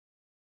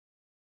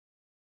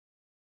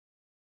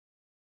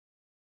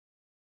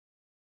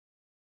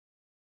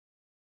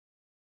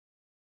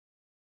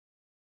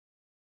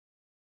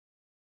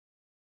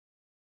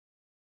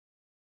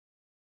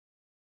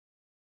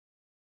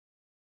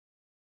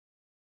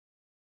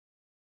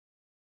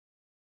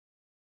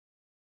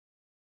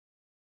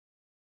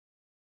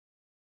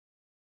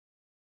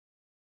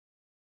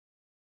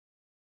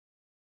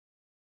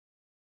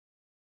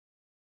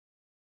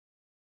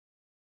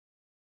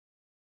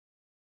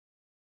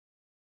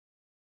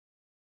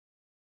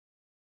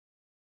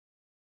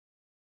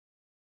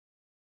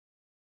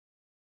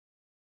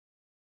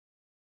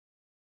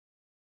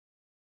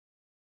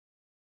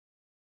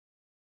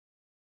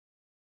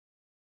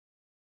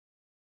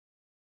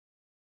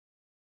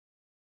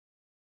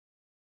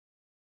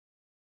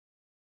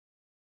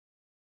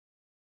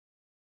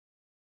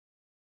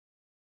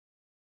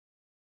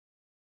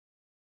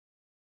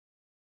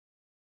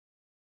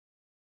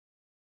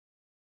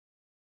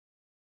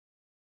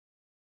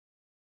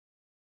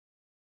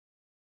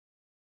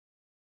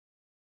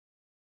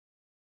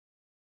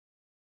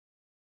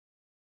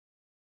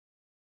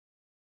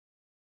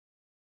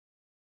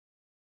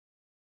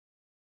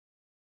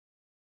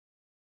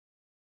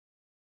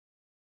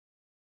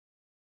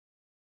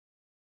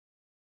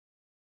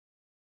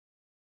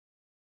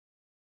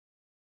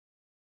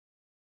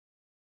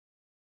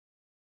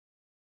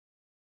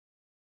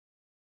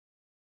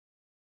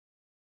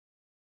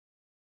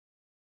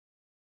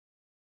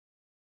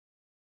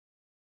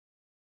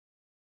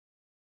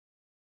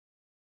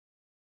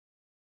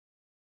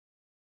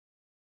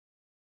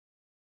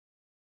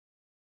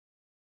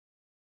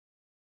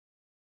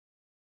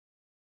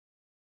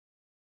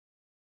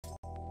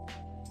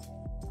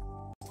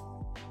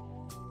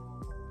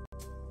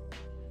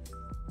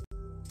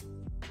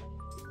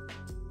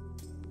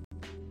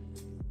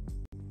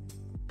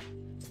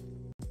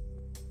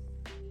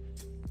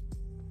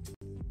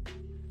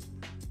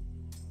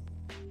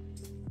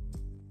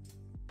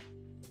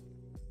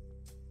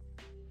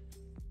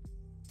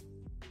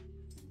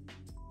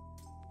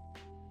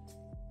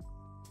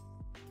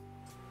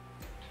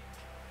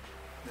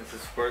This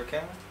is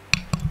working.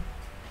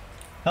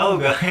 Hello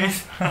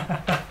guys.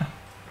 How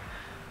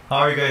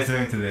are you guys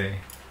doing today?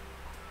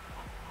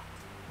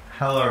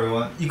 Hello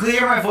everyone. You can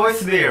hear my voice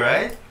today,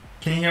 right?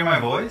 Can you hear my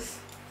voice?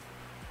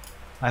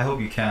 I hope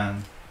you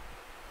can.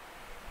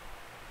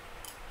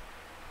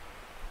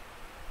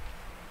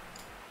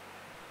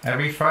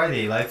 Every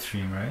Friday live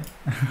stream, right?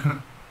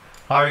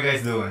 How are you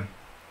guys doing?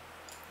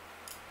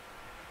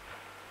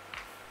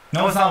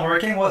 No, it's not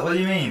working? What do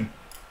you mean?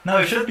 No,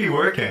 it should be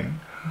working.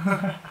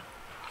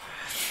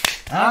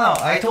 I don't know,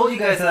 I told you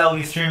guys that I'll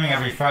be streaming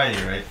every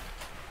Friday, right?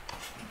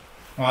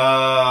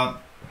 I'm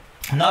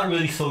not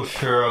really so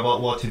sure about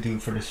what to do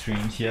for the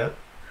streams yet.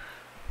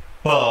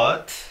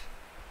 But,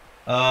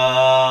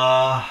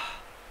 right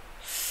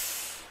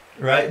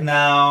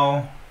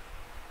now,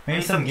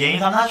 maybe some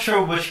games. I'm not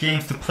sure which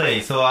games to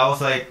play, so I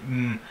was like,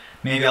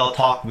 maybe I'll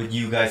talk with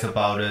you guys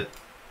about it,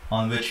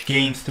 on which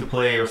games to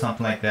play or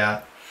something like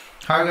that.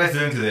 How are you guys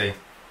doing today?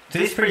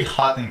 Today's pretty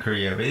hot in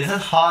Korea, but is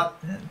it hot?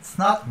 It's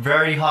not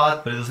very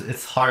hot, but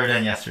it's hotter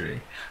than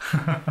yesterday.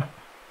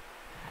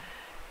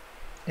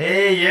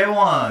 Hey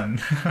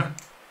Yewon!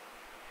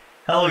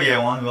 Hello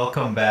Yewon,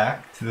 welcome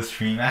back to the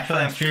stream. Actually,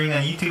 I'm streaming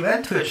on YouTube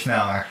and Twitch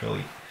now,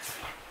 actually.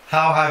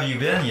 How have you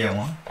been,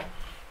 Yewon?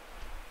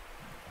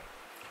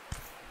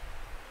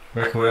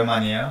 왜 이렇게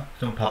오랜만이에요?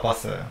 좀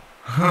바빴어요.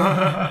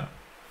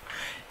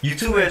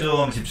 유튜브에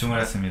좀 집중을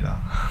했습니다.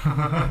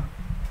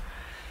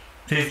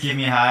 Please give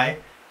me hi.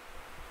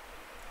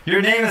 Your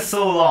name is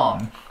so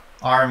long.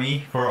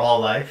 Army for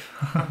all life.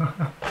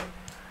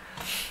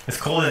 It's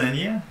cold in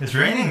India. It's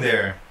raining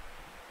there.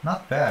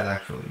 Not bad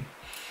actually.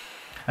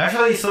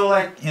 Actually, so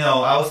like, you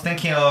know, I was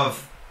thinking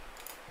of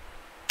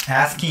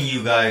asking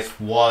you guys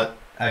what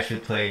I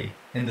should play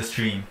in the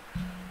stream.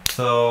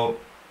 So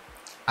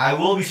I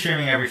will be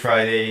streaming every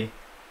Friday,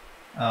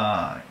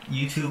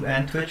 YouTube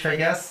and Twitch, I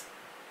guess.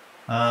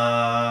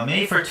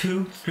 Maybe for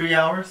 2-3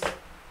 hours.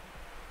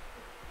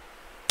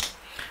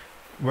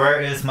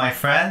 Where is my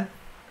friend?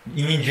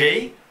 You mean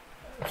Jay?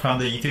 From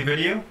the YouTube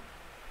video?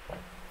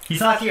 He's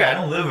not here, I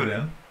don't live with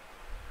him.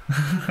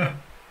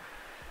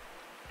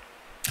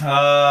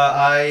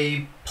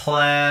 I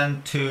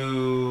plan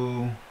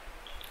to...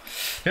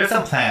 There's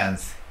some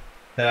plans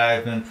that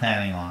I've been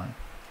planning on.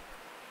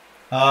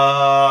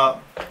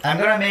 I'm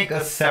gonna make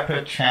a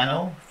separate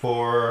channel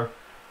for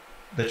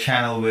the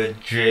channel with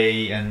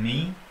Jay and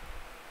me.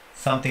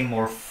 Something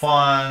more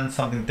fun,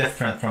 something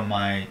different from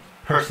my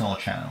personal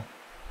channel.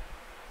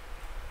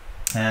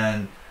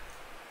 And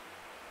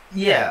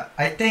yeah,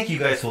 I think you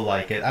guys will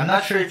like it. I'm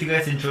not sure if you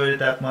guys enjoyed it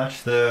that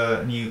much,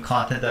 the new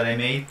content that I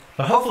made,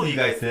 but hopefully you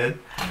guys did.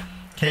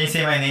 Can you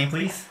say my name,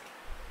 please?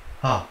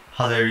 Oh,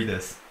 how do I read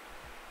this?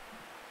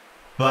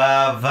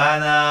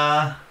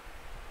 Bhavana.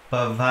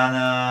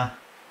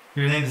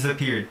 Your name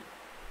disappeared.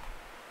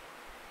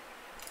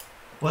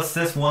 What's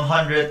this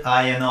 100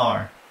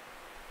 INR?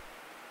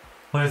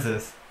 What is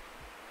this?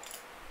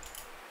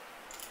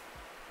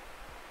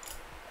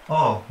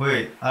 Oh,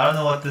 wait, I don't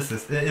know what this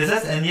is. Is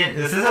this Indian?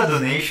 Is this a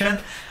donation?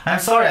 I'm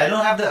sorry, I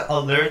don't have the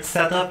alert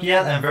set up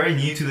yet. I'm very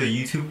new to the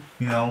YouTube,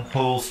 you know,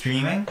 whole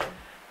streaming.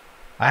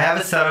 I have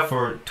it set up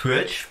for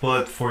Twitch,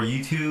 but for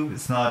YouTube,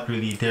 it's not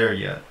really there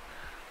yet.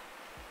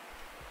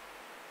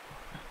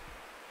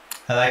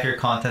 I like your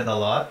content a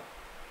lot.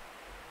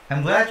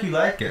 I'm glad you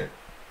like it.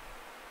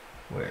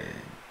 Wait.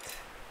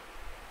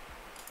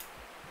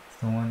 It's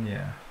the one,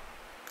 yeah.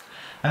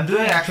 I'm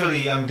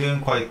doing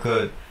quite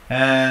good.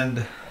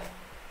 And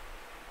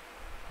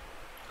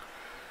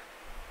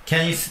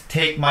can you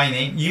take my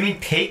name? You mean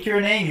take your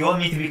name? You want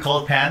me to be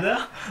called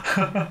Panda?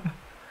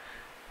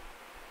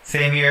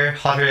 Same here,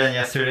 hotter than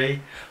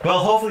yesterday. Well,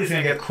 hopefully it's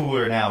gonna get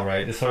cooler now,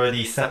 right? It's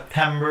already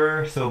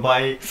September, so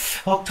by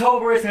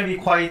October it's gonna be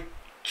quite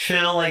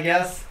chill, I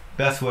guess.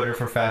 Best weather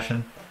for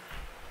fashion.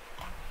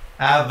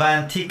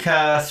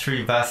 Avantika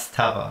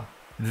Srivastava.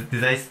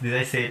 Did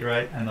I say it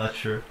right? I'm not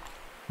sure.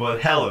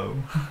 But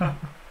hello.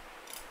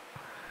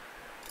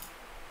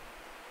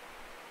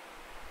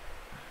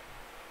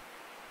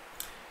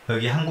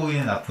 여기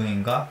한국인은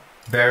나쁜인가?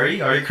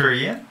 Barry, are you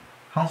Korean?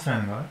 한국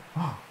사람인가요?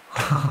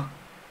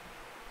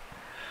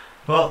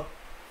 Well,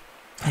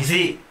 you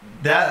see,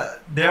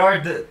 that there are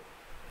the...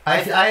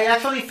 I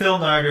actually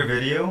filmed another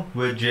video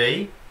with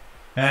Jay,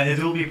 and it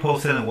will be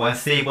posted on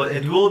Wednesday, but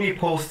it will be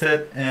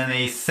posted in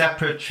a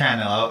separate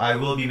channel. I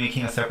will be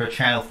making a separate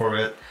channel for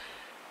it.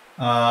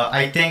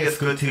 I think it's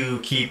good to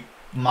keep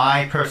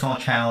my personal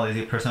channel as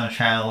a personal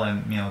channel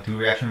and, you know, do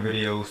reaction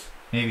videos,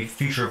 maybe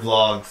future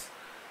vlogs.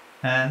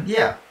 And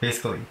yeah,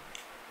 basically.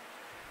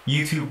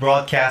 YouTube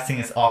broadcasting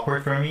is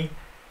awkward for me.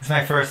 It's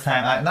my first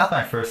time, not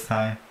my first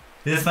time.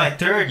 This is my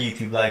third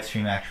YouTube live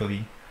stream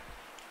actually.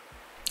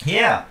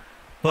 Yeah,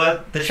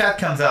 but the chat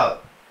comes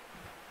out.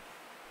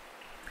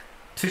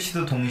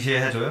 트위치도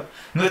동시에 해줘요?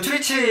 이거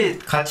트위치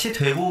같이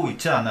되고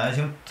있지 않나요?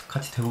 지금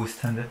같이 되고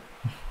있을 텐데.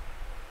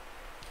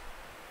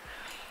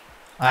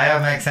 I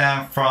have an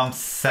exam from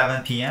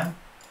 7 p.m.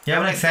 You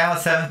have an exam at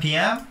 7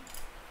 p.m.?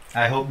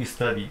 I hope you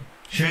study.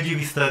 Should you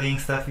be studying,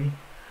 Steffi?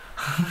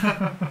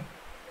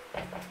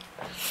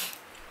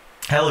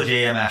 Hello,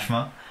 JM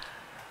Ashma.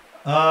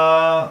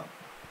 Uh,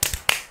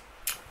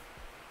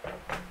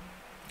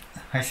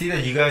 I see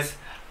that you guys.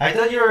 I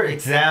thought your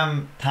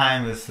exam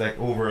time is like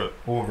over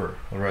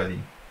already.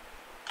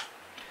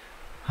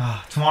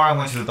 Tomorrow I'm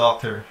going to the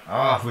doctor.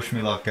 Wish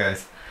me luck,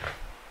 guys.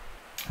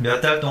 몇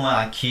달 동안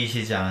안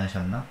키시지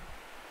않으셨나?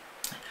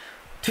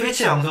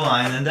 트위치 방송은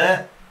안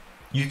했는데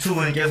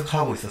유튜브는 계속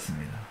하고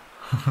있었습니다.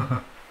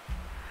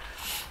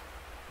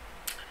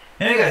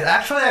 Anyway, guys,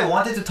 actually I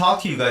wanted to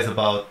talk to you guys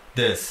about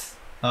this.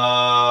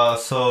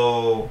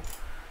 So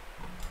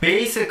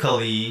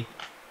basically,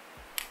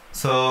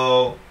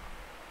 I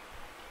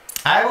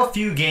have a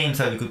few games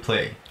that we could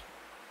play.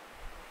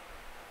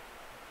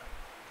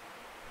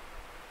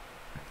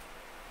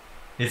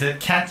 Is it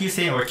can't you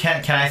say or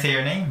can I say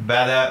your name?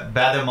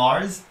 Bada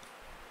Mars?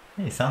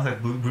 Hey, it sounds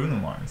like Bruno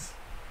Mars.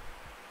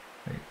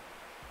 Wait.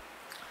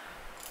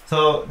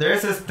 So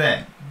there's this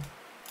thing.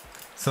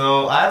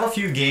 So I have a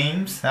few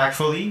games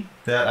actually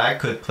that I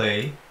could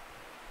play.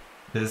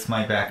 This is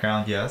my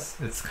background, yes.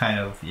 It's kind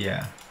of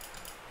yeah.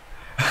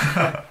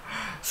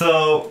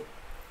 So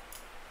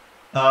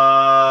there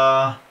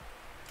are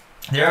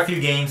a few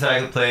games that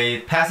I could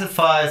play.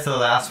 Pacify is the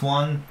last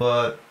one,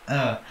 but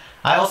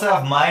I also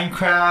have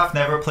Minecraft,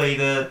 never played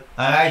it.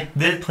 I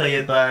did play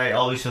it, but I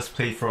always just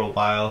played for a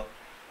while.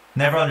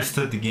 Never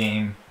understood the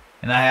game.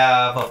 And I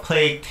have A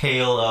Plague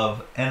Tale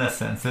of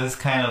Innocence. This is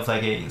kind of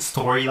like a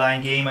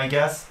storyline game, I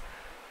guess.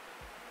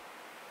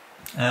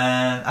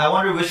 And I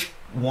wonder which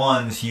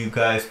ones you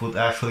guys would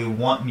actually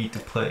want me to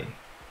play.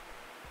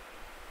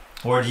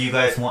 Or do you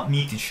guys want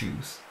me to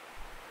choose?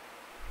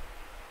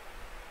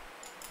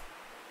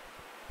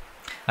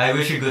 I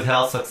wish you good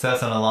health,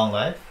 success, and a long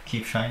life.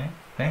 Keep shining.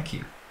 Thank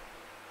you.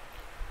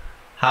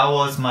 How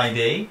was my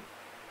day?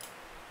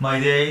 My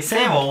day,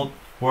 same old.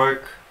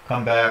 Work,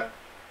 come back.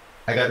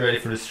 I got ready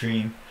for the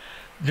stream.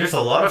 There's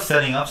a lot of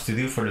setting ups to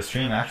do for the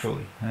stream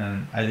actually,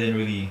 and I didn't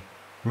really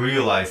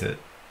realize it.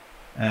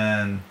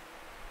 And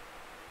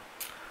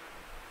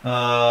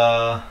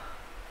a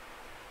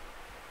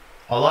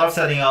lot of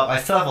setting up. I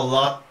still have a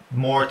lot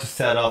more to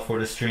set up for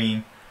the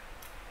stream.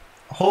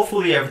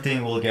 Hopefully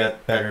everything will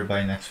get better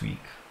by next week.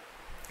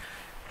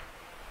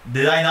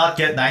 Did I not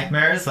get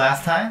nightmares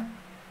last time?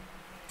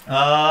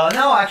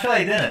 No, actually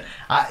I didn't.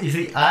 You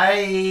see,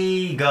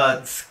 I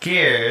got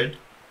scared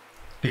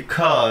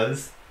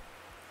because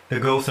the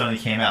ghost only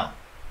came out.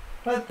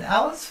 But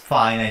I was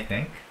fine, I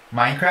think.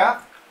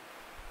 Minecraft?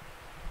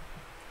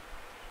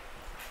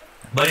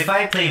 But if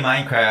I play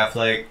Minecraft,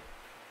 like,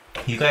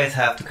 you guys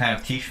have to kind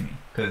of teach me,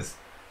 because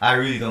I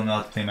really don't know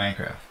how to play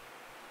Minecraft.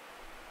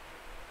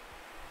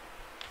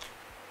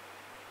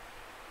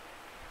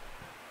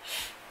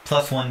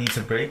 +1 needs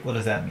a break? What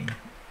does that mean?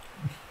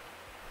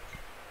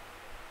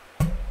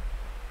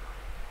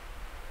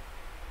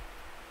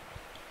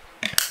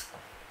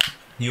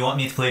 You want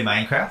me to play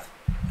Minecraft?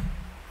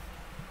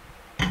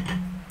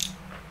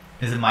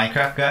 Is it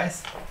Minecraft,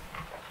 guys?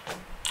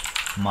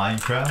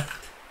 Minecraft?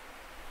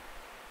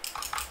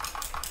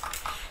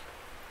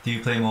 Do you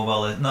play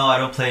Mobile Legends? No, I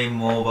don't play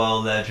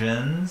Mobile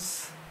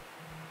Legends.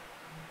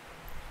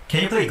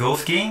 Can you play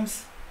ghost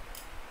games?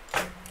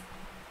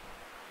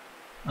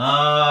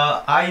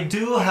 I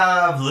do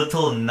have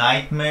little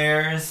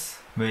nightmares.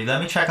 Wait,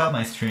 let me check out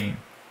my stream.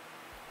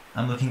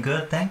 I'm looking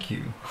good, thank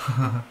you.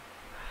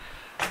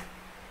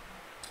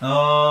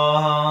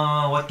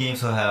 What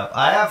games do I have?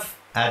 I have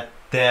At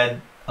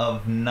Dead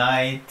of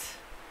Night,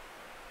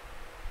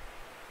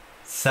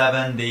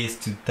 7 Days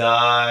to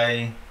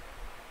Die.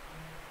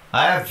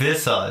 I have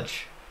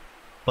Visage,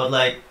 but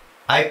like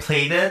I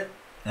played it,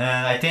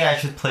 and I think I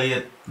should play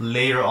it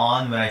later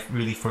on when I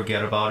really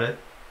forget about it.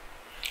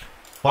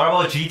 What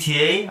about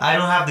GTA? I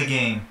don't have the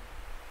game.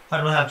 I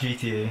don't have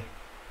GTA.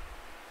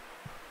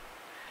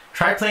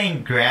 Try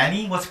playing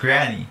Granny? What's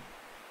Granny?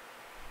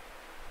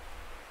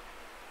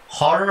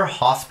 Horror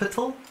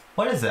Hospital?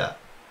 What is that?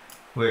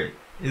 Wait,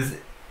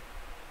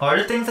 are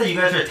the things that you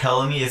guys are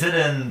telling me, is it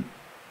in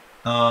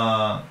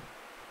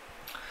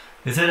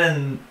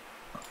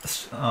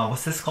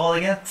what's this called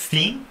again?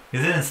 Steam?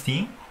 Is it in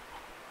Steam?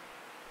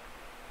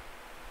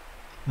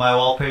 My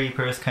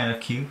wallpaper is kind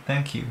of cute,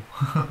 thank you.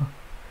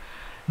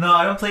 No,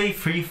 I don't play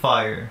Free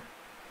Fire.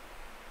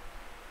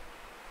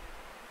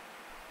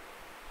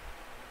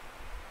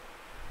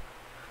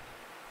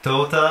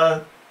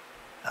 Dota?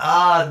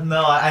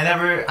 No,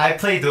 I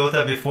played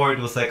Dota before it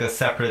was like a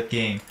separate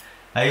game.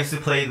 I used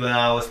to play it when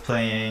I was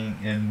playing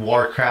in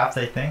Warcraft,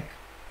 I think.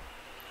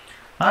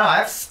 I don't know, I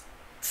have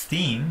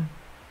Steam.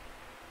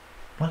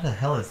 What the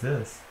hell is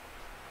this?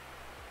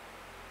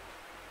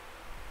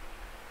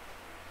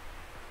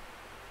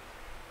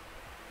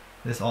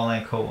 This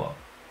online co-op.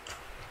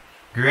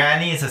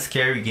 Granny is a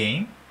scary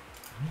game?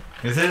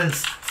 Is it in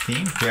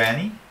Steam?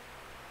 Granny?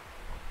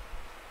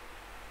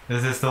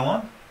 Is this the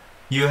one?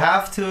 You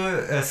have to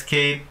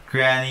escape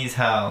Granny's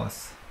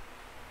house.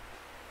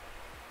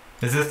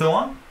 Is this the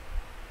one?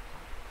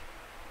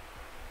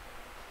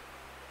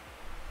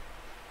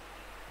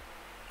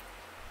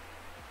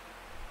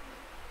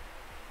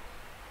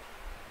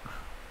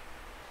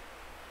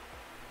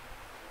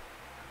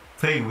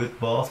 Play with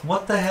balls?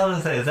 What the hell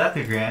is that? Is that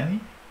the granny?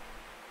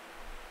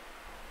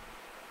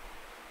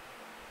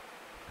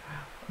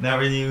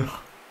 Never knew.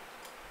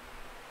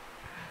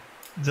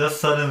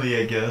 Just suddenly,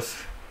 I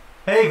guess.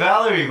 Hey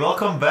Valerie,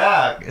 welcome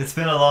back. It's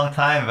been a long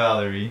time,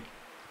 Valerie.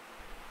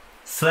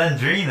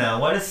 Slendrina,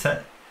 what is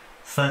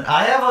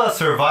I have a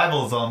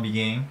survival zombie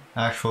game,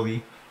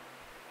 actually.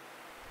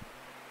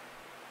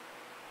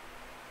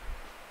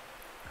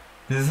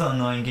 This is an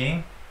annoying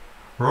game.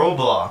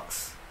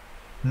 Roblox.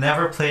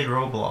 Never played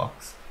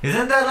Roblox.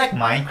 Isn't that like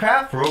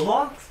Minecraft?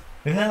 Roblox?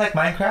 Isn't that like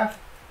Minecraft?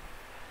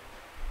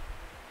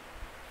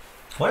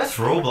 What is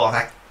Roblox?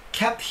 I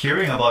kept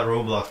hearing about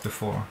Roblox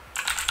before.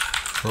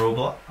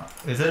 Roblox?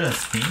 Is it on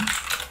Steam?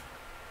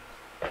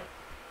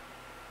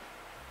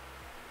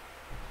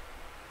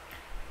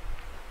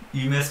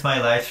 You missed my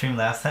live stream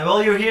last time?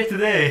 Well, you're here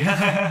today.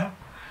 I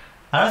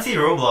don't see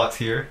Roblox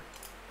here.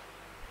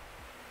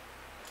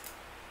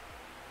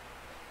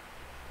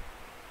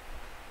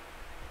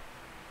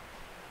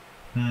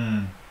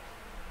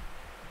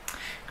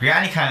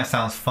 Granny kind of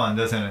sounds fun,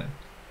 doesn't it?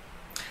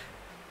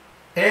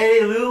 Hey,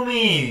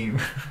 Lumi!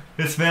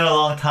 It's been a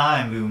long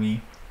time,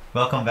 Lumi.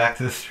 Welcome back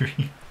to the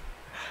stream.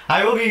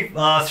 I will be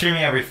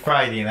streaming every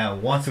Friday now,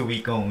 once a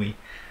week only.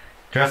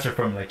 Just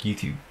from like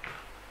YouTube.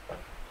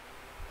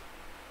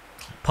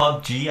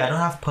 PUBG? I don't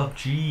have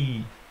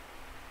PUBG.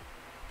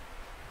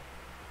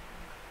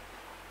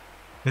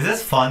 Is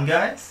this fun,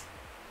 guys?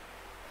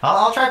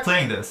 I'll try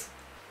playing this.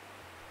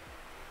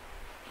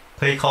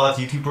 Play Call of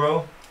Duty,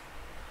 bro?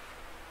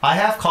 I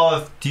have Call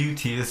of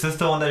Duty. Is this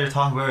the one that you're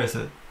talking about? Where is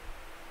it?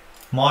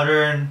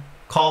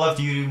 Call of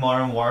Duty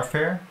Modern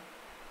Warfare?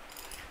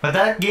 But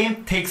that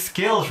game takes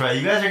skills, right?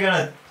 You guys are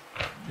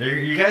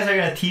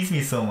gonna tease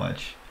me so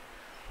much.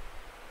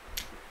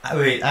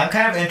 Wait, I'm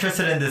kind of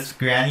interested in this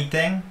granny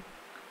thing.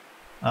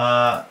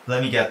 Let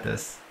me get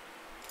this.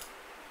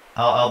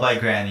 I'll buy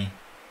granny.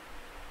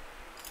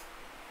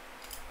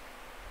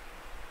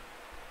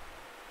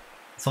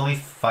 It's only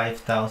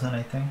 5,000,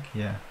 I think.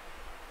 Yeah.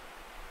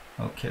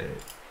 Okay.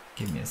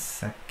 Give me a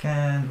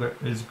second. Where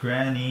is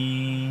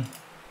granny?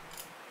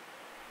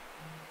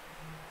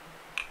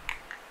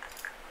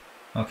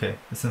 Okay,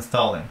 it's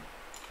installing.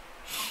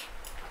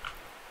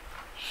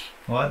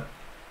 What?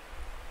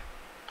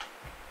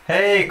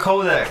 Hey,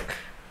 Codec!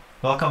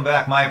 Welcome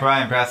back. My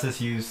Brian Brassis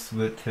used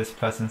with his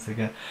presence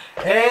again.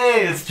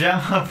 Hey, it's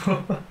Gemma.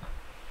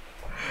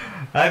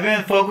 I've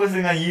been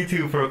focusing on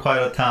YouTube for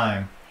quite a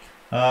time.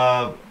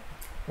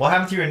 What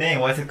happened to your name?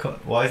 Why is it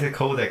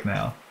Codec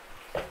now?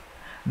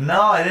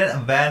 No, I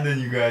didn't abandon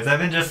you guys. I've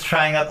been just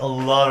trying out a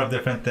lot of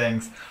different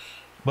things.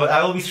 But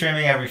I will be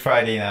streaming every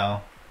Friday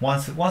now.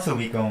 Once a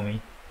week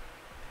only.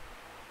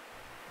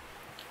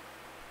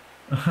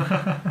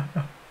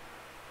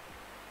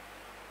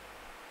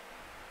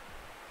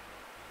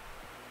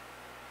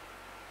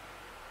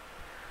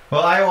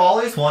 Well, I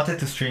always wanted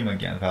to stream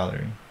again,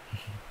 Valerie.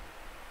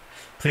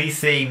 Please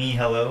say me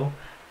hello.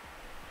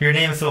 Your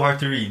name is so hard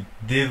to read.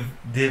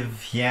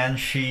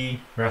 Divyanshi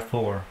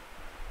Rathore.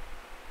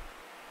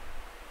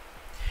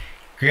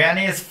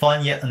 Granny is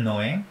fun yet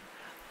annoying.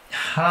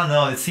 I don't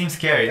know, it seems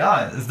scary.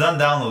 Ah, it's done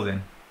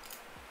downloading.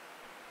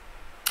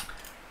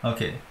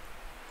 Okay.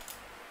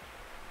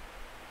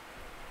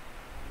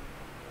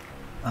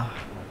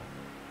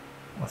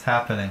 What's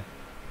happening?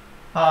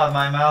 Ah,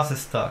 my mouse is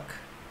stuck.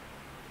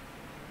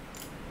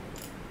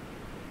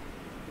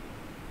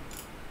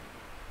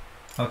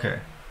 Okay.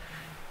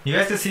 You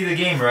guys can see the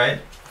game, right?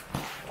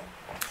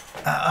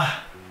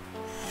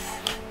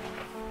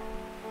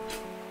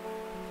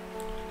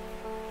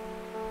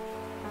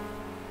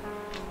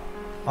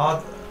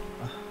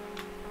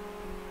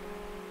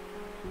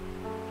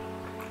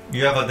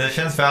 You have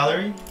auditions,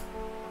 Valerie?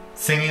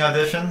 Singing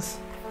auditions?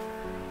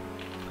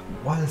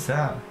 What is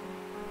that?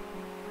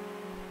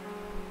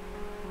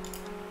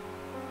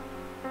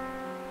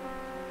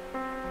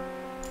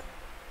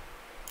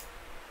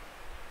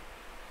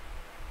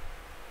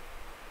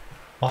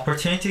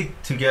 Opportunity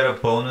to get a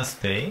bonus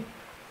day?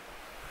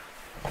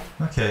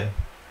 Okay.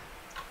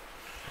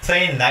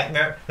 Playing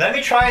Nightmare. Let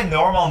me try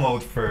normal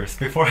mode first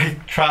before I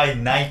try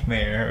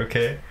Nightmare,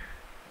 okay?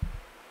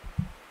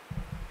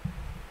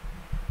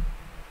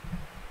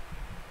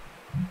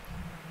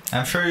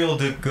 I'm sure you'll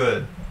do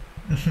good.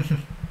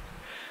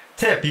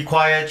 Tip, be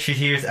quiet, she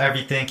hears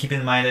everything. Keep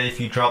in mind that if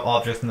you drop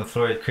objects on the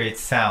floor, it creates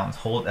sounds.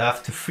 Hold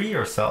F to free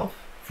yourself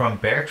from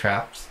bear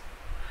traps.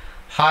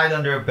 Hide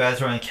under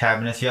beds or in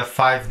cabinets. You have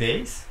 5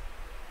 days.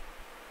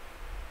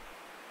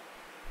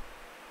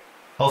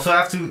 Also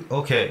have to,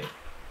 okay.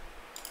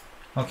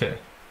 Okay,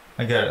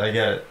 I get it, I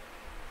get it.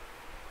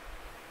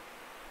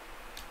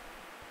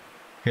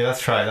 Okay,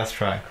 let's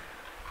try.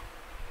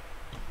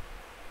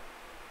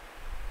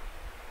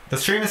 The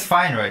stream is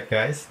fine, right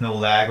guys? No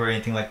lag or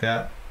anything like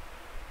that?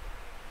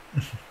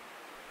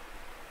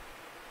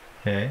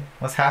 Okay,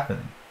 what's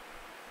happening?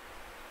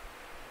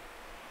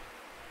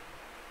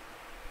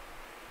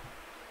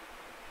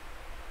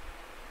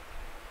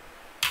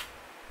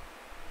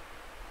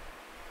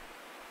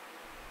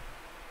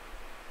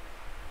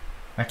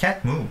 I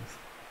can't move.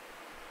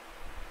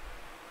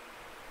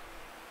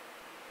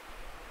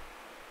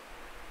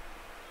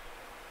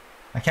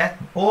 I can't.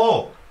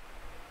 Oh!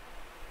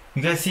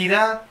 You guys see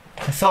that?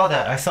 I saw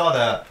that. I saw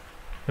that.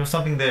 There was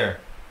something there.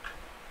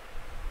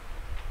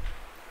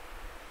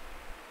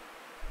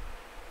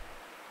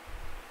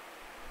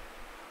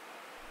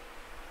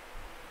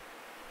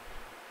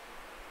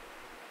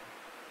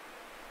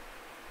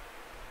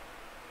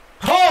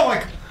 Oh my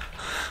god.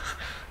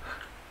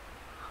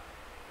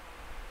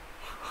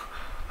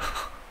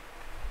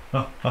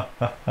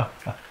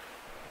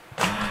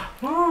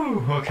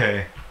 Woo,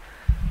 okay.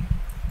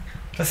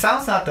 The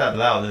sound's not that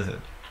loud, is it?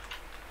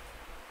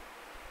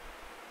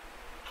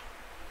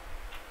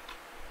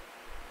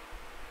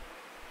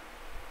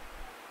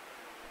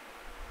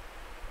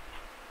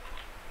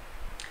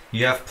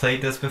 You have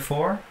played this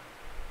before?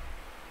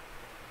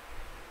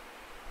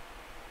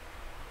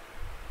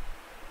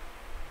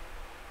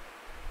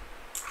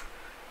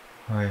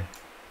 Wait.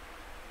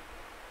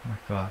 Oh my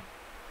god.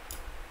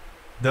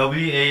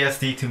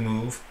 WASD to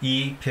move,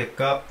 E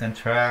pick up and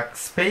track,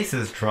 space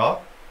is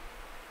drop,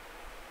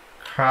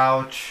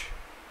 crouch,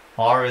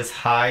 R is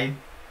hide.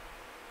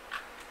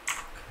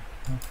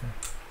 Okay.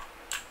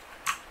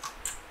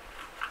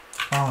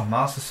 Oh,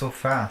 mouse is so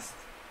fast.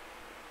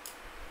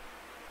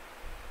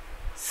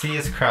 C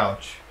is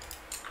crouch.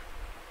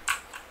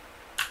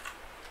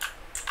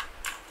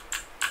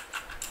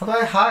 How do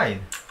I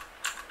hide?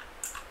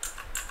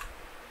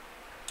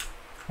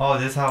 Oh,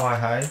 this is how I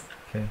hide?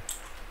 Okay.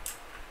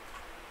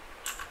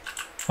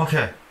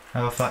 Okay, I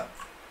have a fight.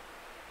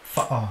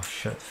 Oh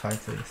shit, fight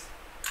please.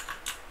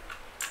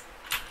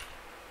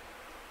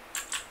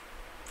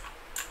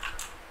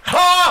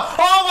 Oh!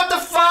 Oh, what the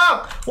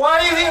fuck? Why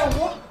are you here?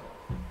 What?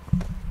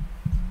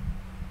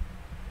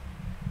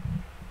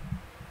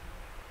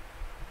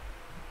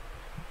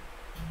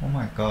 Oh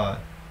my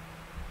god.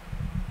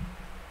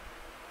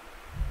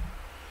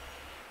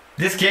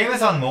 This game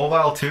is on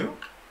mobile too?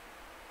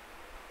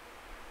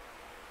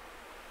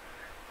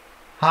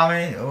 How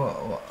many?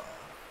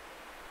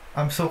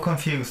 I'm so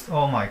confused.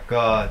 Oh my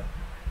god.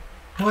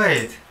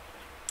 Wait.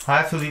 I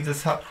have to leave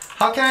this house.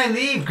 How can I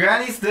leave?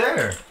 Granny's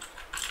there.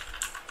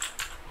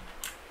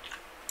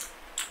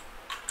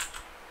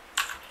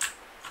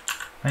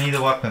 I need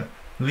a weapon.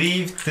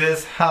 Leave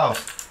this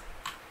house.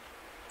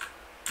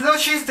 No,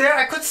 she's there.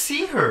 I could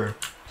see her.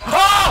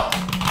 Oh!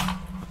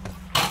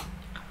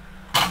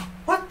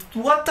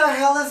 What the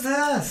hell is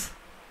this?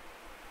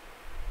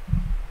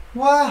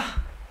 What?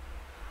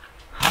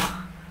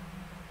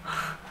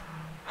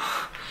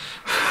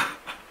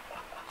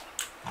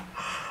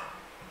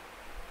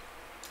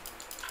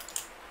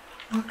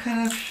 What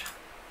kind of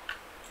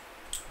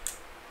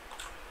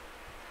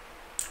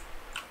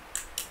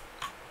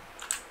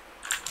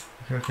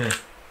Okay.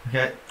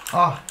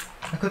 Oh,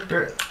 I could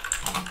barely.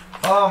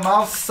 Oh,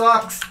 mouse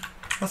sucks.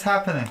 What's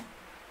happening?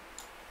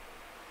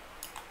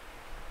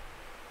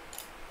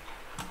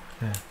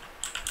 Okay.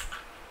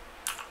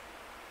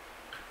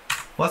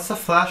 What's the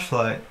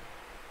flashlight?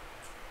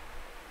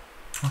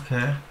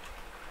 Okay.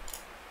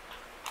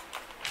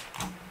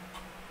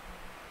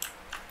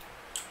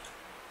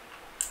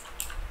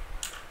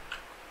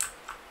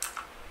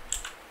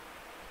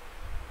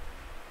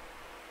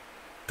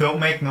 Don't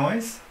make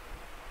noise?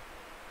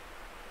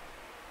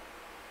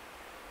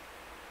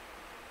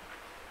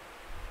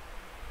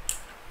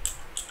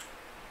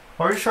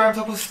 Are you sure I'm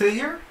supposed to stay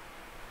here?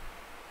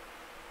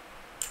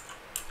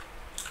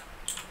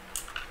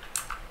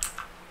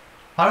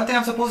 I don't think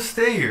I'm supposed to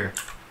stay here.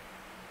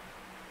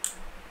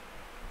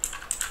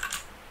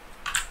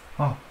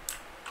 Oh.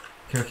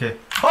 Okay.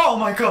 Oh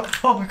my god!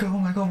 Oh my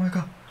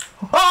god!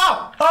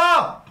 Ah!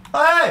 Ah!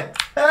 Hey!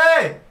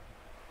 Hey!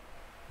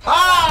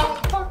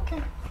 Ah!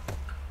 Fucking.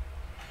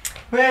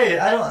 Wait,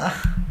 I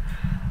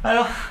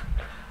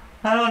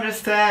don't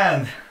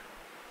understand.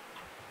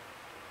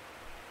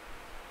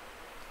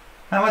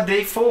 I'm at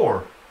day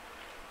 4.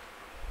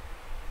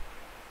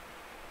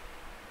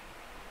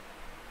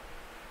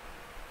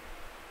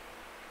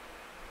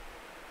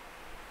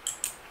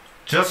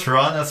 Just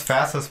run as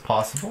fast as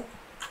possible.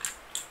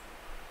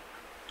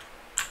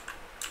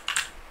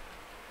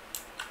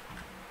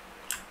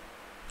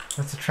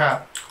 That's a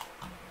trap.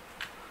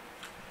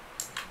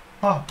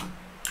 Oh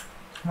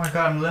my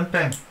god, I'm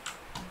limping.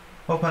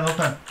 Open.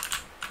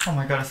 Oh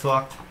my god, it's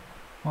locked.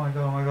 Oh my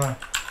god.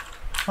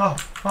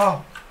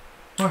 Oh.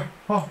 Where?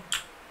 Oh.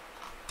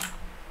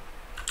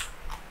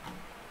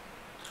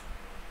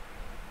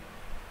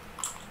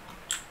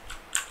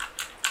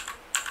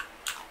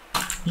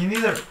 You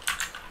need a...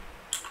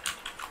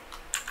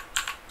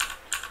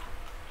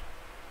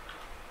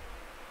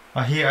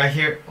 I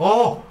hear.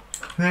 Oh!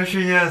 There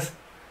she is.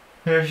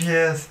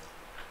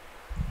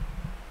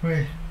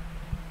 Wait.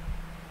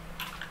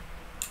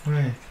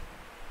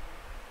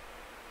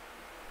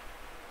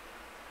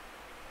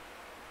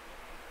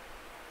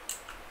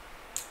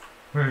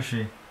 Where is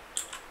she?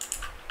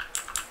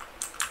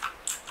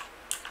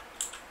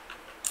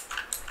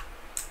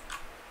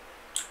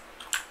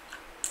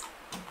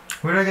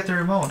 Where did I get the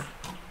remote?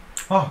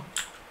 Oh!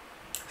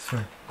 This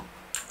way.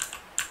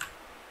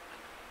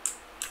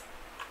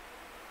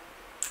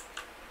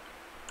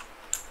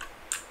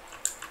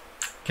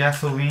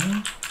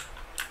 Gasoline?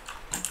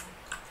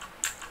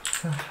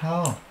 What the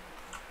hell?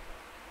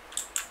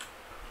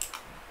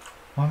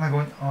 Why am I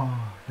going?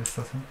 Oh, this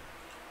doesn't.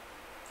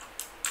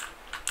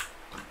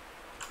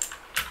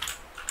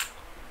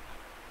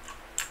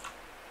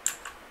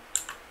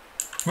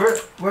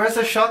 Where's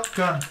the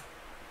shotgun?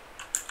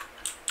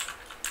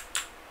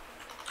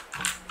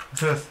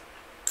 What's this?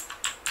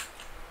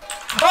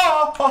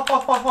 Oh! Oh!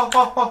 Oh! Oh!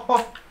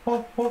 Oh!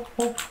 Oh! Oh!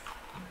 Oh!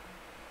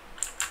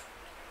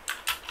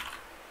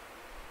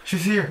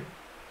 She's here.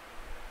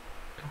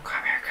 Don't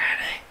come here,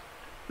 Granny.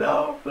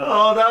 No!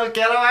 No! No!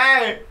 Get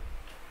away!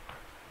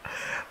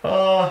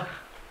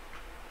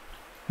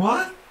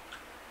 What?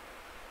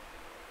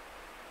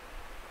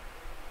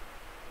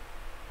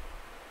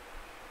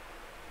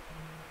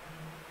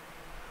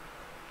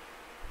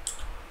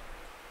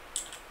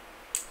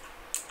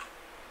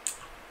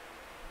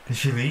 Did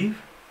she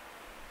leave?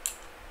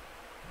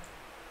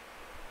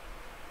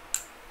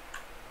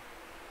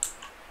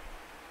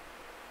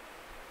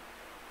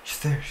 She's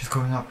there. She's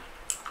going up.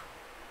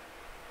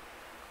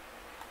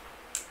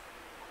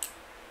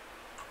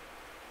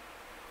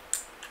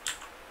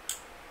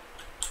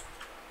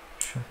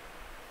 Shit.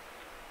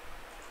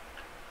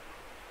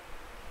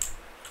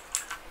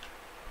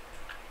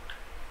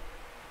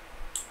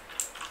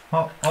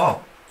 Oh,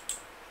 oh.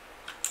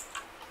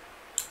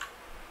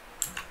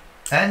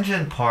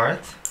 Engine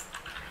part?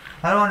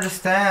 I don't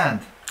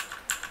understand.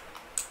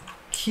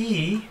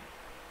 Key?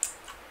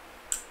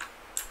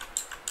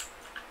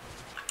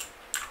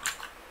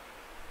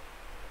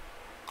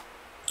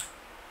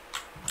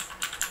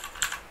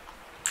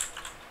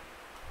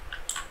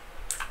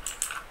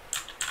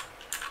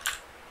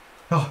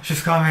 Oh,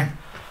 she's coming.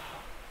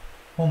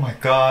 Oh my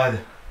god.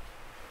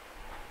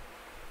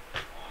 Oh,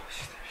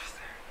 she's there, she's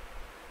there.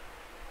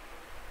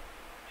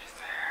 She's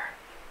there.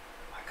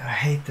 Oh my god, I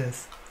hate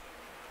this.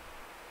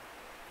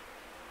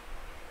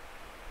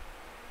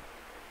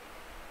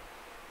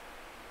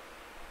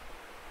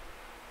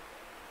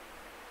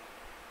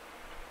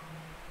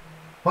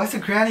 Why is the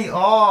granny?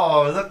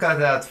 Oh, look at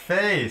that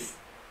face.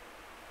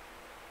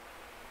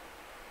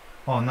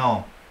 Oh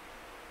no.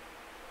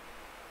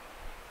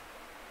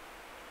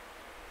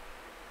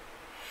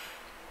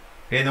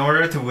 In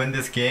order to win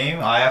this game,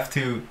 I have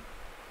to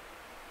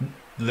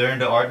learn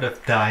the art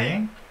of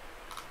dying.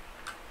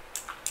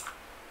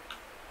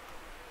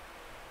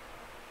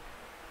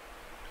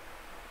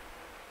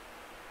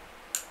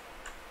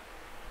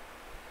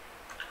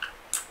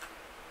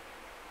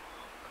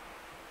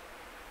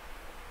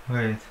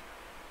 Wait.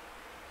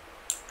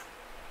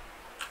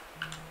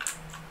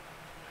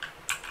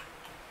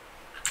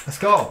 Let's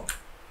go.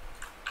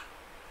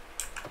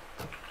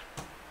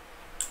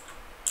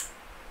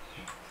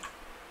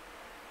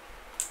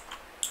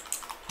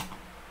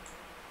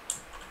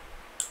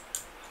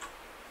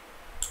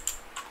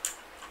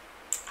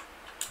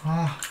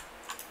 Ah.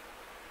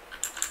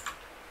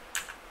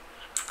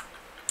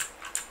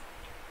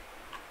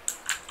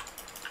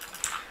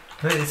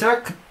 Wait, is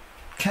there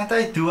can't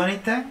I do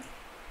anything?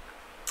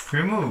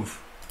 Remove.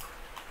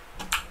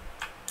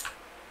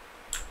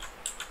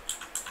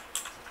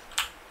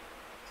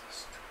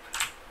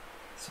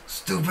 So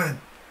stupid.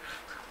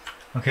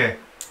 Okay.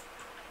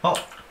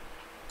 Oh.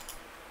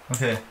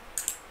 Okay.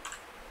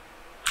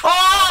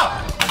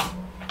 Ah!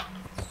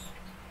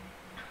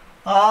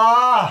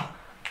 Ah!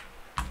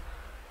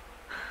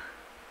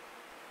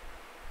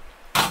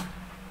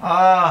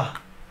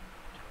 Ah!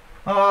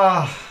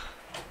 Ah!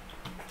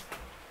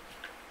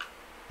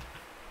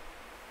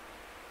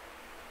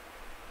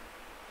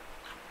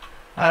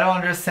 I don't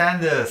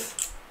understand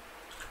this.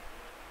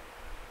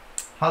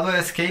 How do I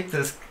escape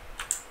this?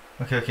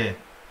 Okay, okay.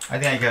 I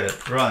think I get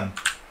it. Run.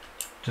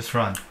 Just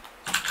run.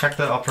 Check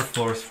the upper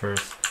floors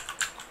first.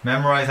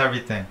 Memorize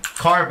everything.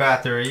 Car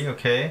battery,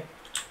 okay.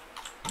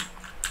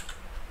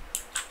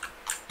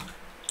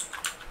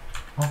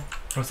 Oh,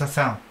 what's that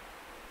sound?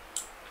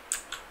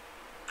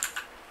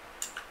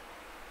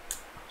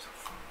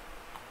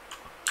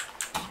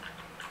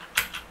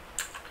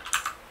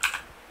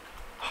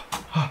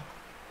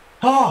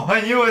 Oh, I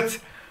knew it!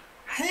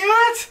 I knew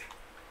it!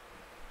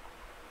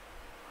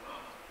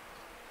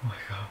 Oh my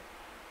god.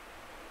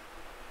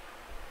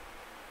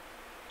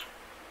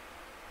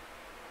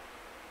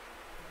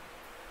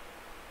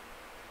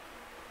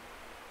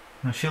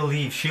 No, she'll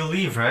leave. She'll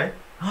leave, right?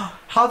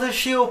 How does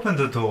she open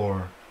the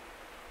door?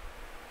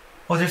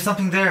 Oh, there's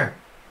something there.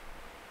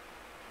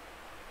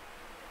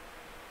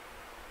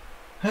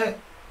 Hey.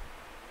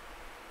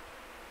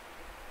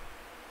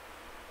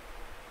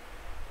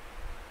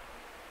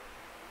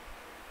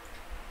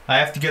 I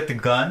have to get the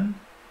gun.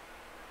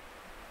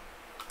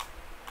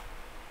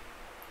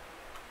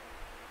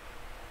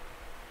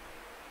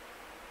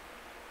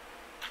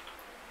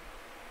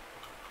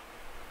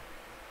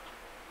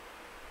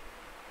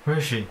 Where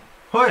is she?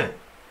 Hoi!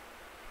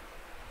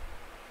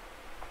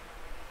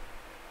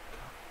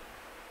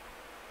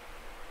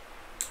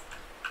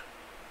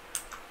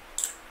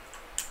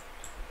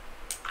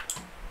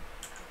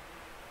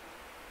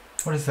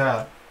 What is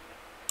that?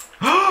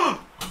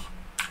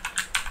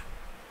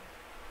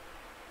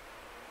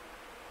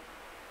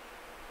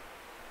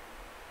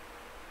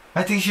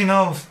 I think she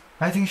knows.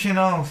 I think she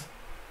knows.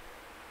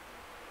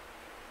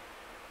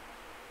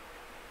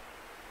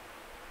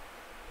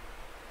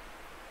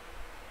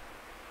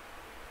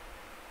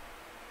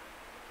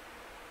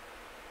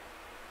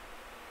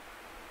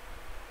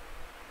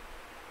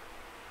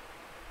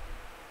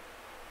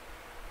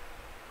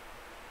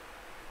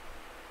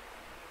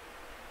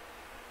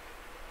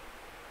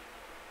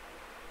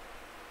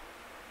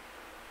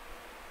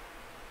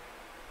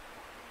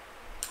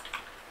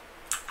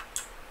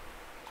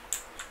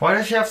 Why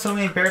does she have so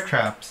many bear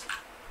traps?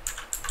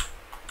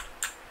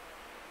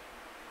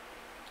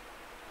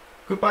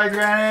 Goodbye,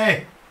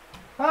 Granny!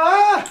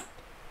 Ah!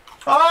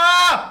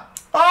 Ah!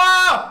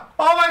 Ah!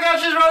 Oh my god,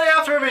 she's running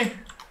after me!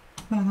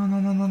 No, no, no,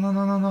 no, no, no,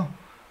 no, no, no.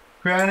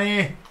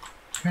 Granny!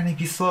 Granny,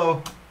 be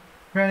slow.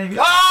 Granny, be...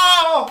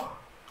 Oh!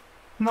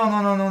 No,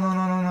 no, no, no, no,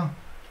 no, no, no.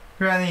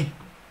 Granny!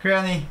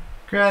 Granny!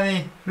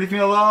 Granny! Leave me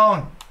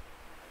alone!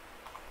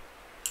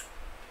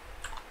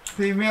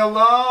 Leave me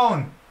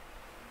alone!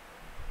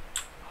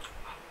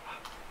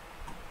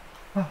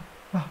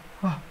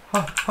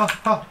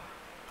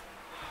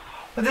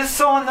 But this is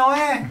so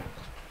annoying.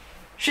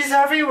 She's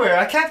everywhere.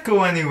 I can't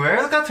go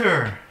anywhere. Look at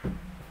her.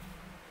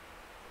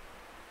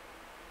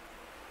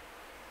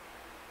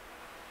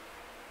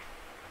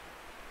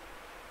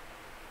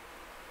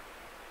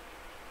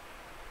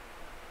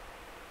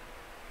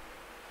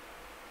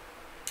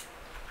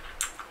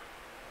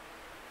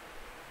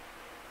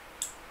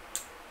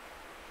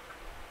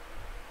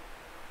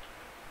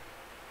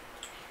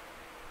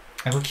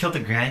 I will kill the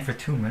granny for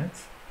 2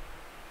 minutes.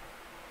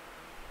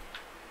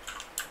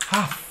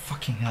 Ah,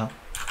 fucking hell.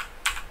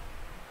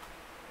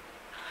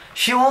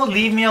 She won't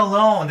leave me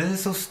alone. This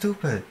is so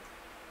stupid.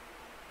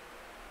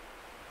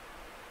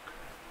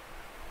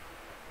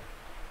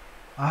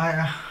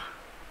 I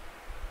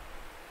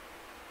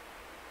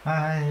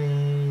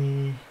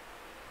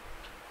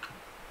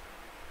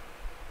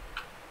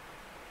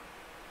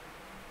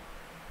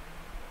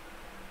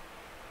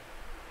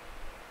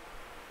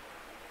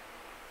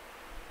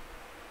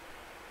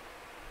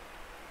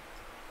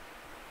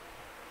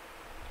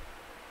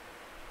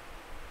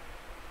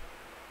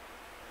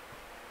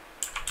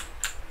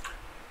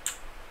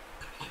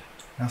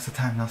Now's the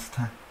time, now's the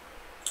time.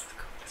 Let's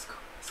go, let's go,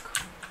 let's go.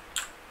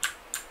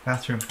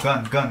 Bathroom,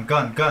 gun, gun,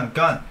 gun, gun,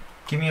 gun.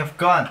 Give me a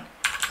gun.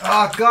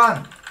 Ah,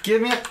 gun.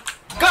 Give me a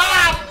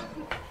gun!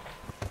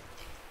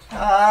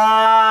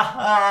 Ah,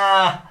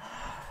 ah,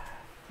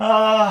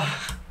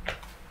 ah.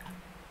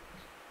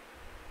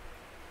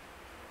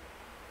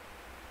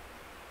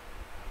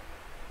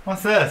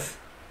 What's this?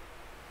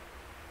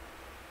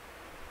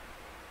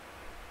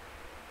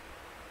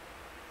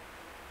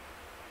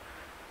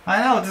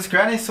 I know, this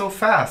granny's so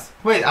fast.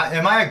 Wait,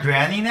 am I a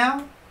granny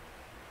now?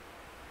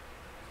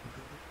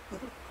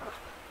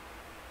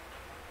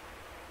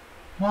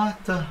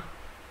 What the?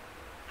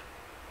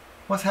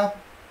 What's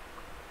happened?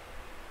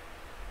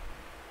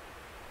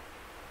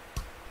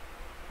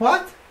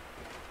 What?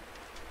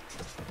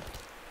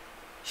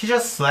 She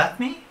just slapped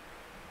me?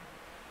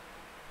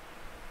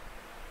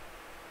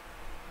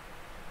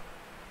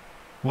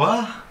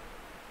 What?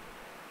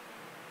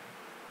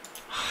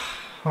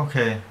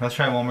 Okay, let's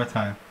try one more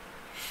time.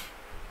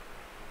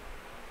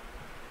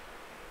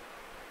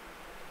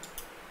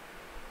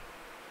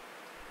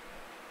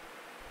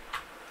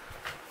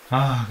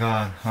 Oh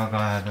god, oh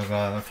god, oh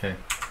god, okay.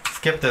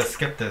 Skip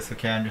this,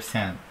 okay, I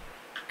understand.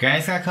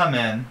 Granny's gonna come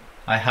in,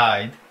 I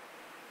hide.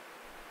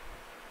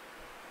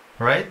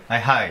 Right? I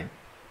hide.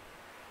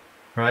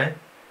 Right?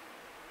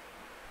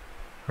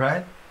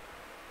 Right?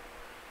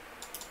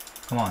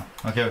 Come on.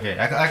 Okay, okay,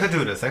 I could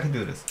do this, I could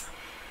do this.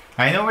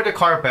 I know where the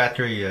car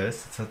battery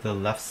is. It's at the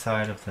left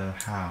side of the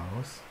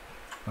house.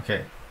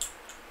 Okay.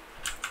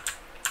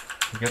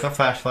 You get the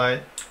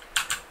flashlight.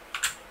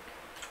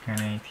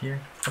 Granny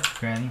here. What's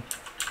Granny?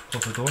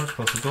 Close the door,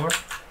 close the door.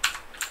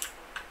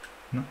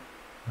 No,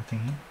 nothing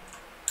here.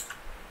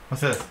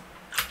 What's this?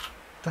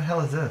 What the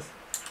hell is this?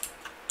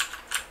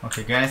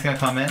 Okay, Granny's gonna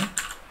come in.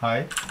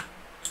 Hide.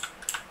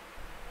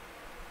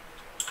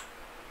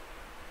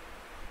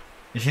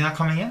 Is she not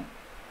coming in?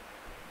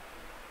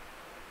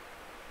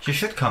 She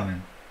should come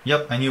in.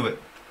 Yep, I knew it.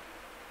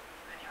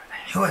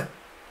 I knew it.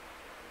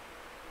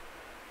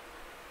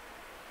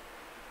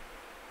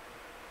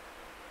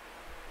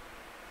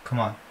 Come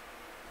on.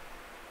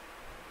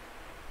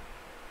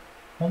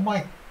 Oh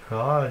my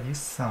god, you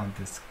sound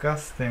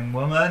disgusting,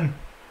 woman.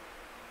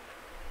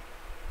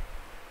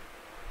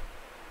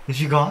 Is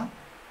she gone?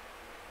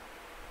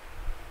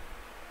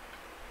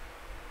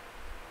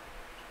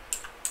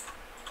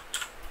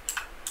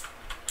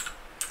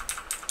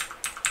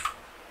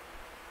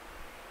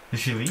 Did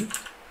she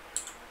leave?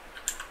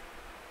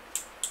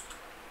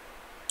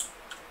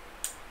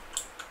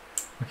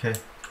 Okay.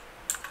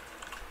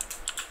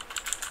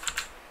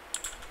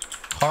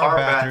 Car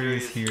battery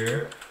is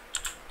here.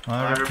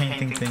 Another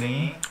painting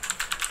thingy.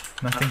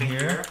 Nothing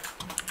here.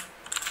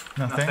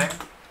 Nothing.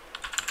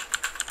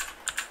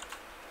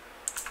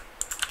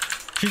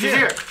 She's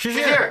here! She's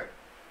here!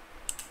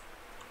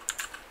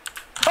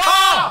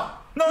 Oh!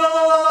 No, no, no,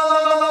 no, no,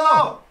 no, no, no,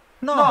 no!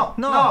 No!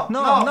 No! No!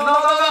 No!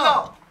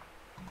 No!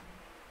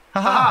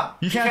 Haha!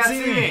 You can't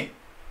see me!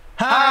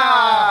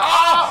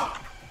 Ha!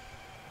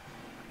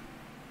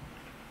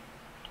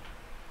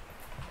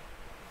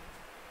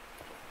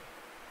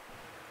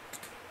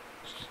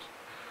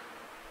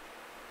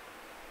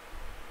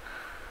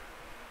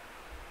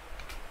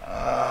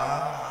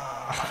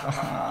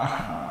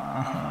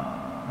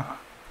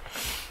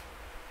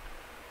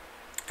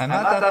 I'm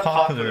not that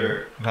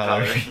popular,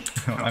 Valerie.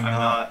 No, I'm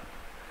not.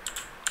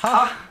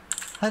 I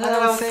thought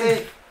I was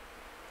safe.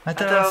 I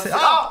thought I was safe.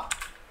 Oh!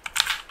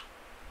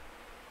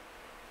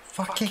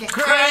 Fucking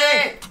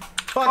Granny!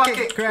 Fuck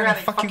it,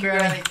 Granny! Fuck you,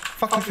 Granny!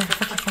 Fuck you,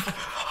 fuck you.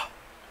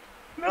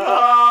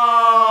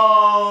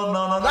 No!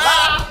 No, no, no!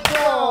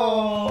 No!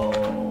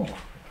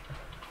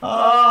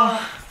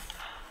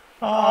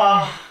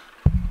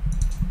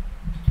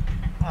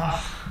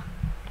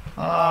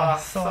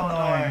 So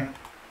annoying.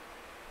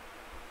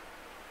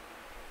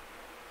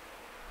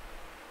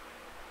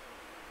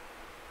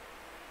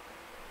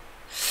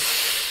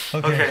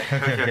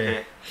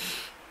 Okay.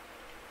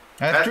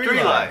 I have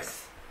 3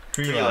 lives.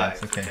 3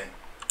 lives, okay.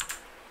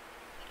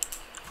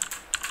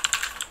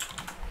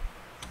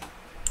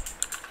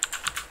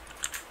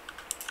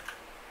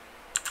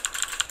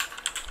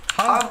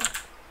 How?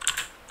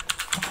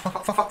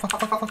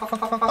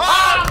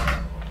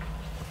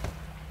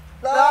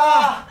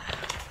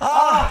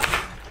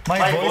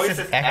 My voice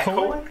is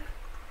echoing?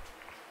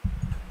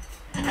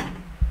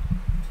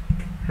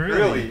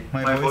 Really?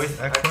 My voice is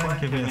echoing?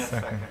 Give me a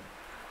second.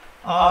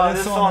 Oh, this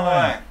is so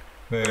annoying.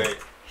 Wait.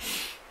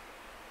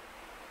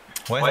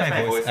 Why is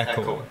my voice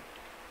echoing?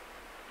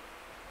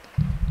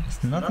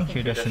 There's nothing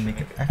here that should make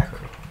it echo.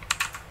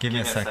 Give me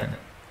a second.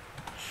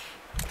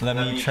 Let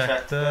me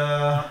check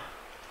the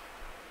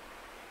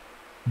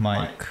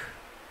mic.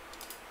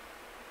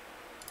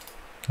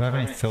 Do I have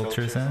any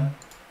filters in?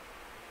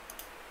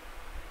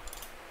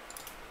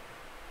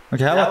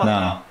 Okay, how about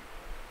now?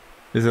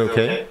 Is it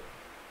okay?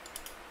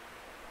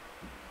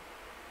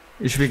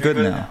 It should be good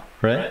now,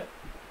 right?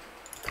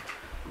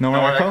 No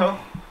more echo?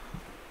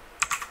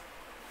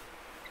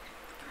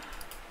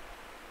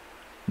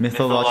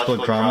 Mythological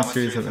drama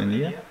series of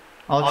India?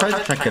 I'll try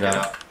to check it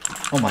out.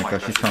 Oh my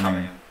gosh, she's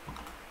coming in.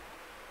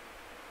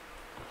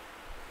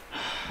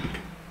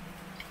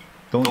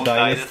 Don't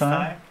die this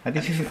time? I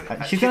think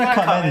she's gonna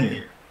come in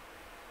here.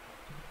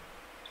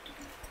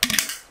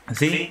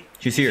 See?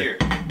 She's here.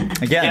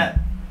 Again.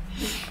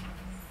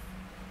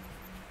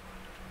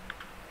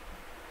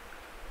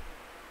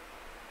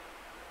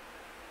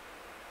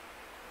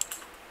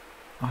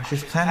 Oh,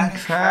 she's planning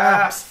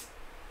traps.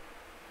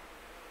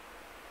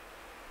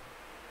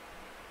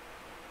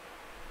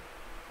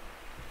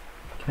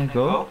 Can I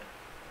go?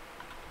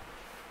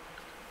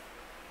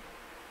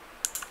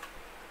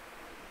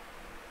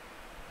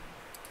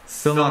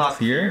 Still not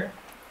clear?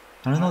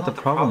 I don't know what the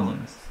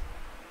problem is.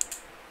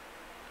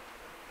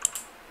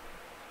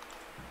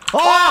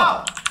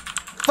 Oh!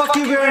 Fuck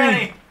you,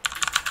 Granny!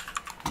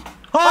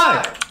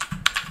 Hi!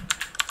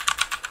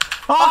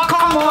 Oh,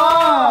 come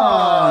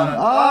on!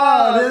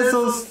 Ah, this is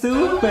so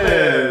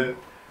stupid!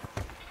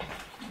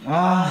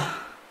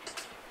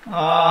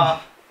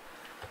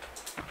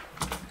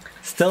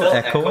 Still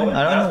echoing?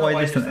 I don't know why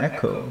there's an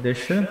echo. There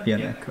shouldn't be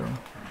an echo.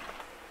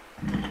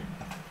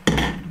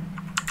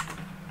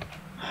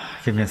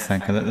 Give me a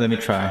second. Let me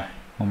try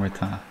one more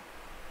time.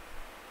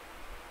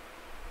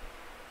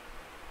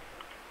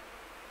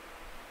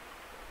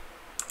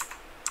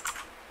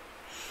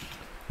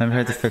 Let me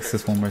try to fix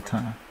this one more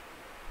time.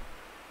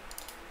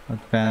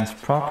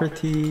 Advanced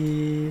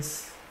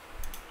properties.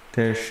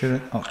 There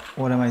shouldn't. Oh,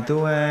 what am I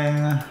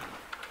doing?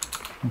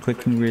 I'm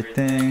clicking weird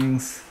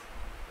things.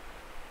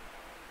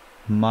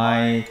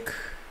 Mic.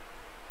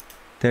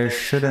 There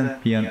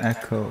shouldn't be an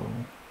echo.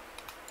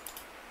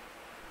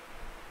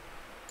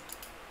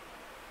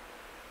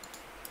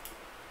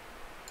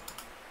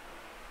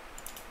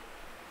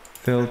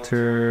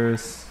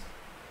 Filters.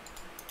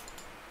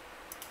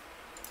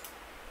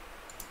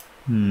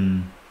 I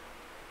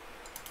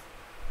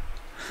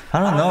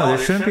don't know, there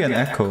shouldn't be an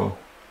echo.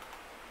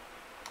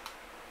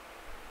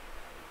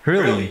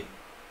 Really?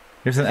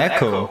 There's an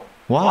echo.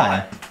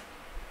 Why?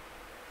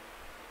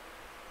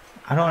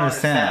 I don't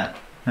understand.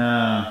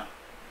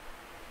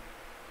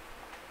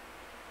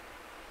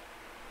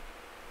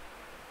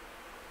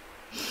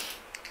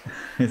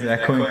 It's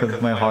echoing because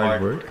of my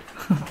hard work.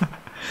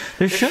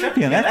 There shouldn't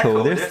be an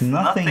echo. There's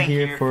nothing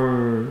here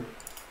for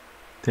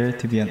there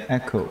to be an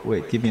echo.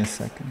 Wait, give me a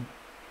second.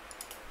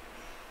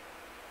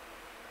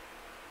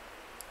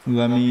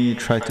 Let me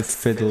try to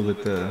fiddle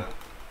with the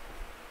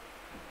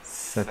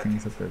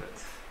settings a bit.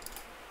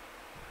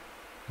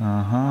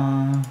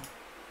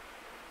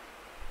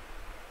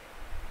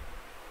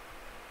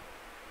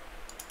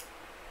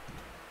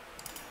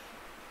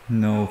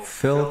 No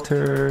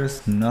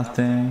filters,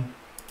 nothing.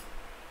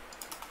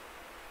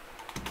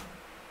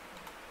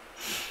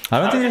 I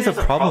don't think there's a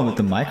problem with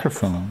the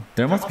microphone.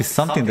 There must be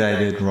something that I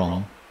did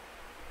wrong.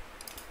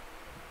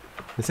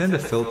 Is it in the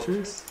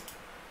filters?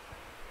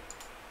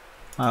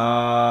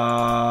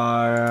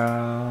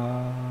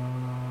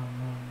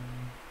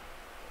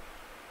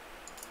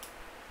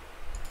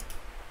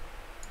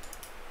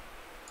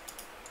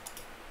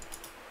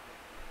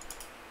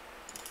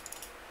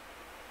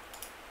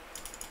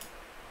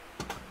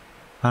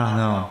 I don't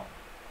know.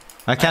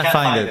 I can't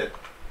find it.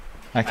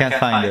 I can't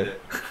find it.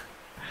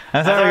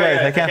 I'm sorry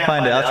guys, I can't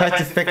find it. I'll try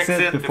to fix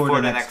it before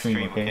the next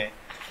stream, okay?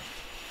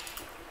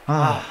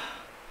 Ah.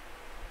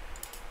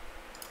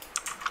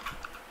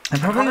 I'm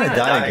probably gonna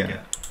die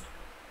again.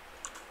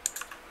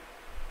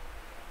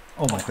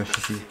 Oh my gosh,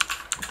 you see.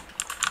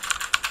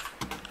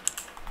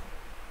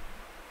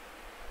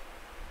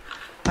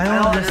 I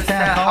don't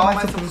understand. How am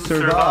I supposed to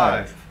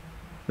survive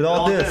with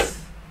all this?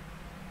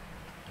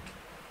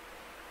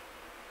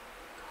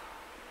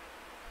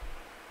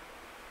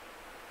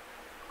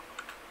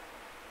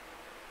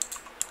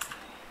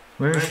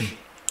 Where is she?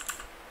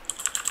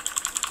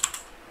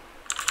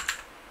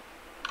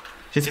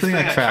 She's putting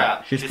a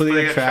trap. She's putting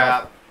a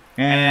trap.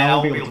 And I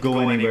won't be able to go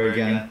anywhere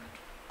again.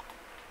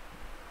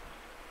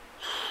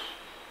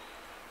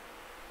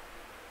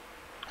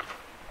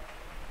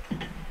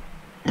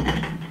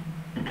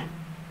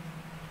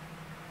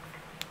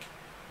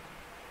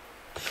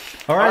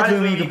 Alright,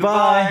 Lumi,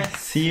 goodbye.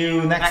 See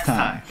you next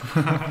time.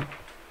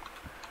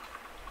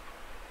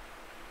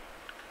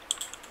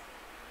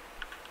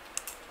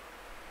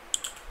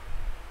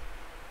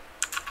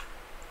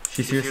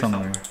 She's here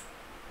somewhere.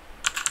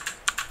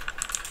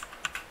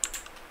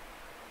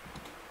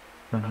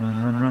 Run,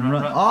 run, run, run,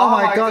 run. Oh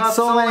my god,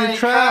 so many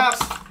traps!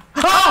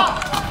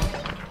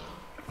 Ah!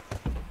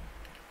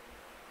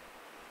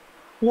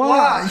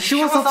 What?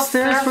 She was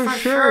upstairs for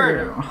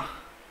sure.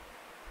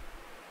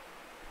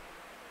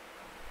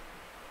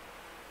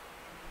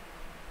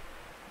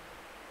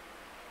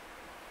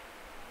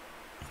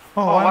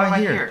 Oh, why am I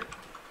here?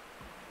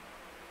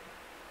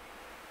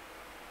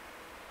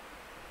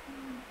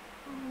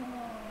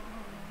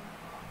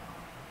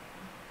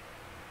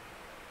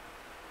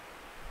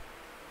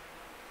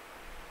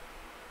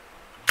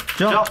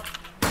 Jump!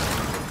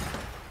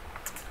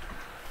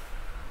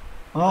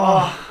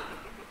 Oh.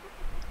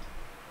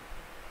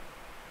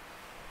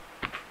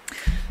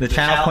 The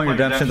channel point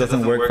redemption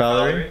doesn't work,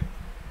 Valerie.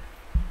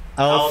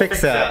 I'll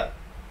fix that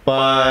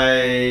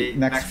by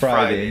next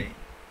Friday.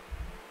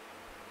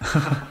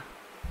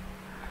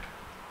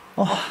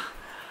 Oh,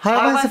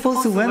 how am I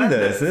supposed to win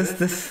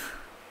this?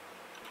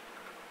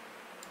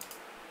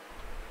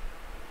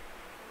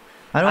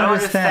 I don't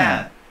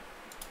understand.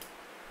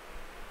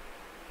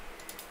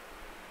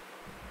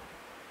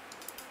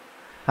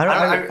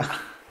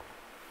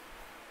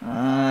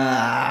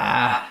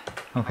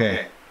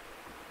 Okay.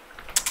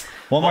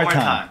 One more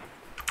time.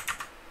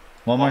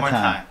 One more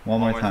time.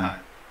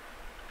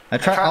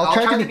 I'll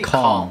try to be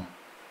calm.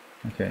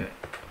 Okay.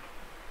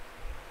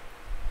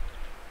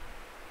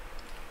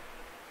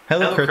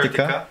 Hello,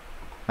 Kritika.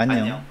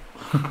 안녕.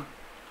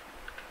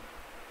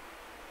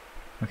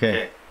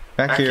 Okay.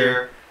 Back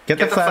here. Get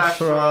the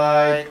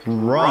flashlight.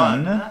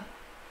 Run.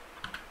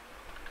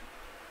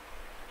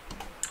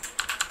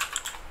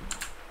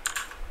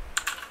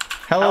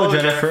 Hello,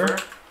 Jennifer.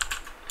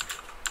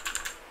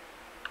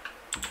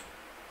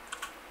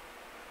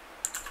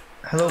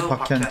 Hello,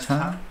 Park Chan.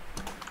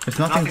 There's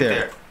nothing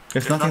there.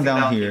 There's nothing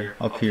down here.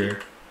 Up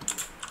here.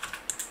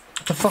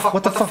 What the fuck?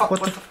 What the fuck?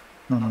 What the?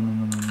 No.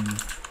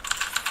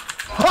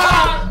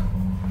 Ah!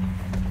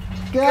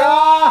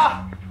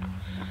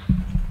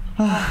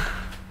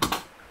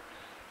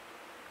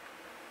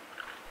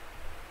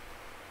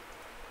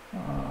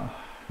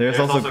 There's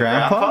also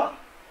Grandpa.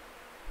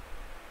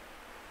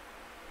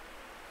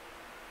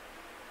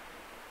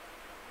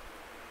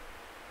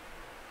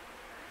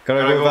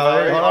 Gotta go,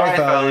 Valerie. Alright,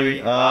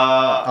 Valerie.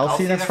 I'll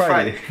see you next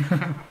Friday.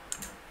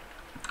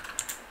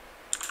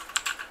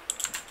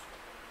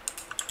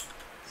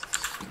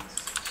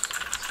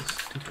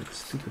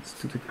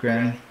 Stupid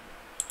granny.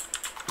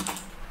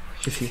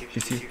 She's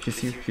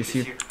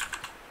here.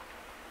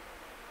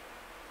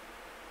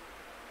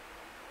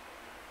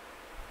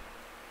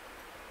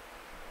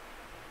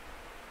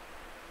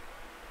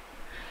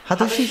 How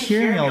does she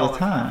hear me all the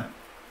time?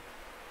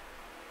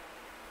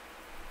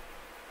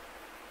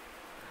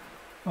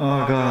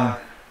 Oh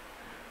god.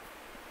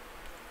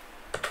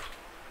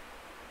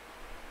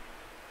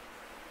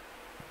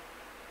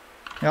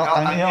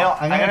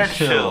 I'm gonna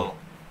chill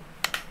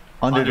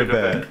under the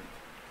bed.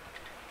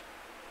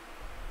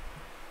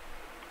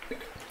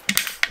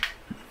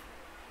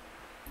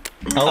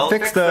 I'll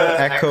fix the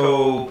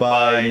echo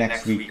by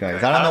next week,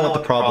 guys. I don't know what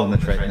the problem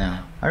is right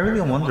now. I really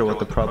wonder what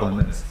the problem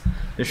is.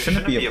 There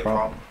shouldn't be a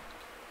problem.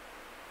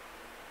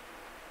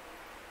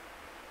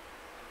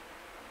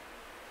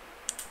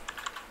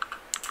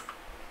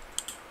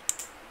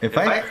 If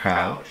I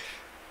crouch,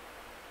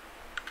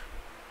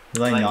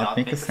 will I not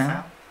make a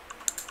sound?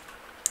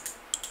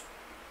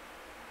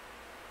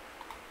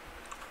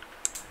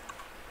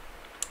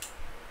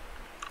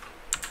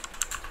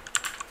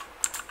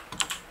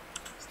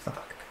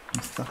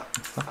 I'm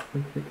stuck.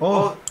 Wait.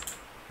 Oh!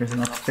 There's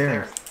an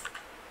upstairs.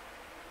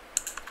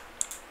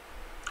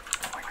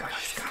 Oh my gosh,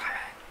 she's got it.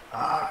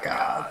 Oh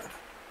god.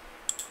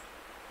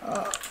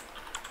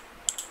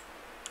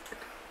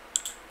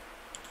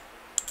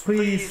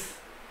 Please.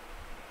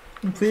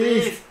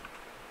 Okay.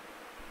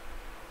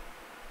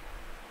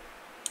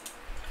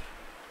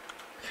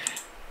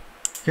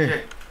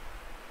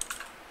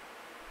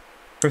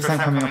 First time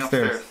coming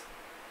upstairs.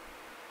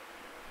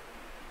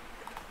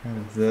 What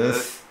is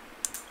this?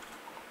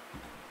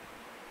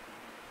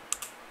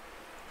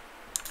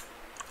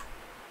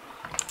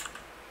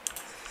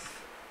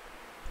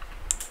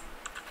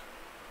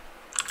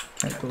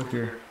 Can't go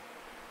here.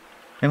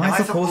 Am I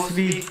supposed to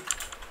be?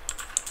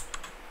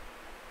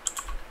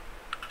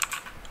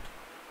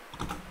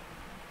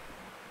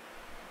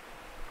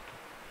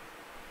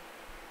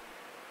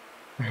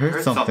 I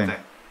heard something.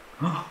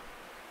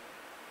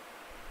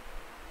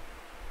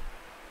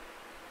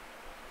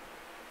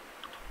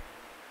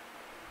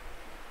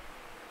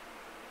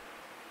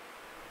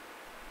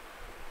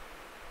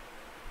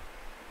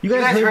 You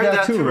guys heard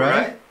that too,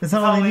 right? It's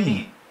not only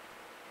me.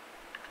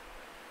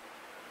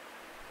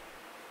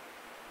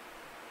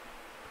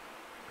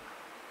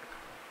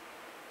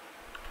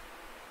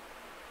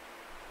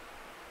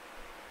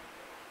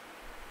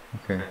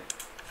 Okay.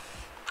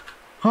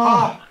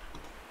 Ah!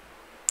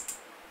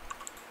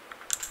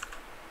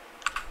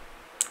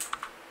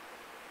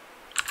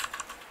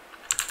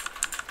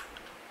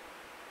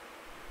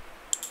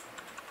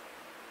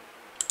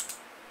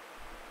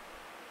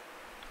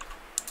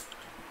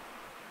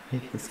 I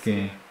hate this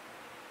game.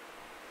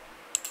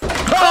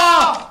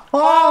 Ah!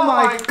 Oh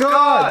my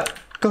god!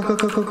 Go, go,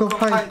 go, go, go,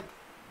 hide!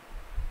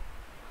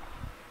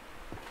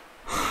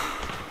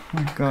 Oh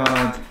my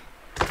god.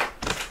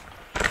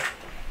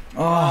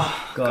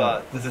 Oh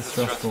god, this is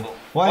stressful.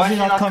 Why is she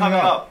not coming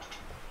up?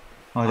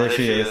 Oh, there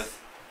she is.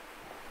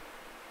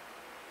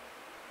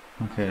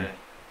 Okay.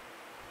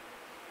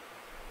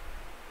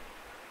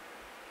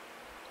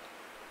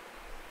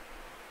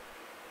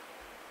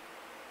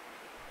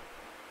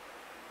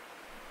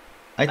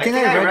 I think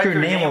I read your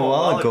name a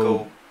while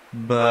ago,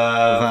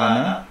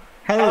 Bhavana.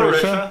 Hello,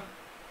 Risha.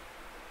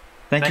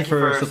 Thank you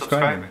for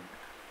subscribing.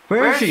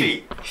 Where is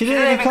she? She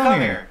didn't even come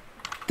here.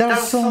 That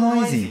was so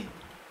noisy.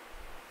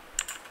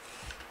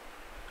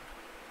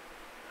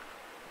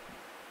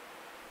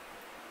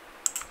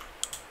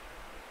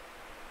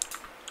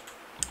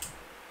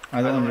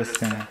 I don't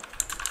understand.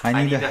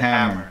 I need a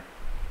hammer.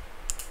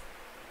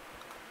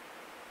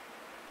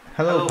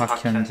 Hello, Park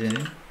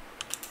Hyunjin.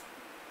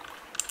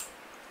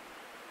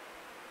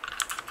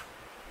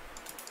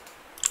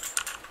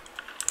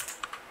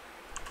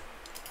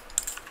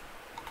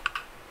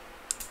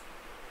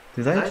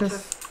 Did I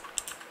just...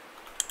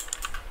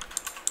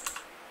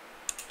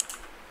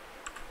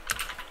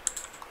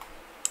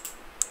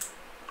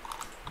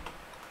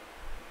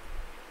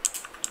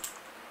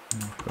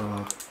 Oh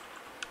god.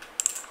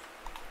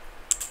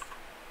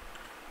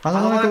 I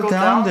don't want to go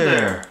down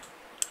there.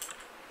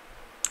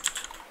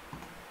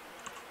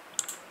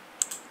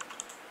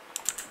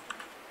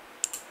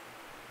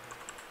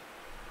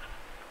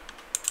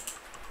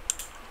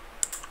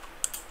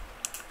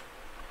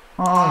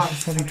 Oh,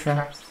 she's setting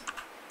traps.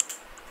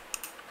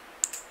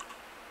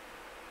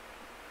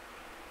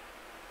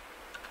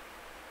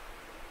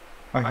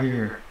 I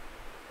hear her.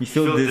 You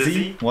feel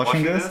dizzy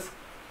watching this?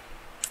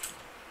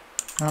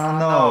 Oh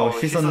no,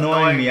 she's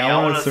annoying me. I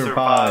want to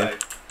survive.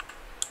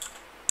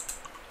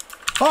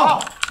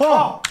 Oh!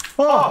 Oh!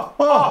 Oh!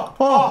 Oh!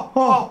 Oh!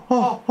 Oh!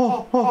 Oh! Oh!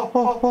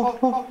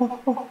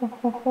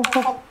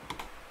 Oh!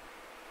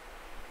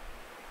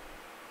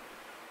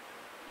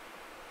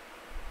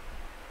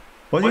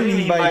 What do you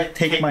mean by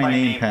take my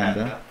name,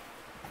 Panda?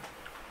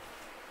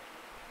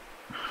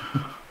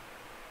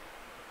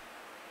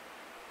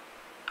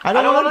 I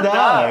don't want to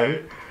die.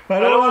 I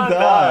don't want to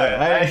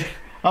die.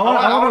 I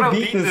want to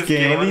beat this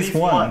game at least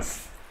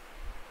once.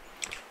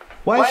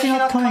 Why is she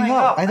not coming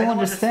up? I don't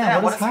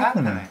understand. What is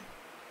happening?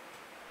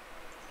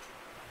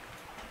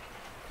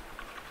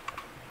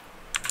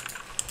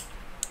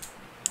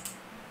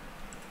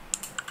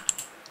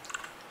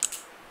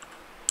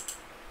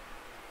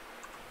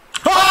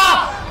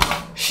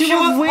 Ah! She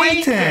was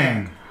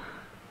waiting.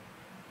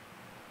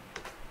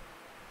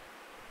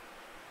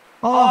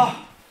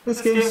 Oh,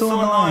 this game is so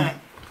annoying.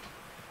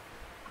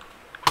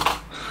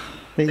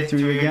 Take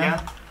 3 again.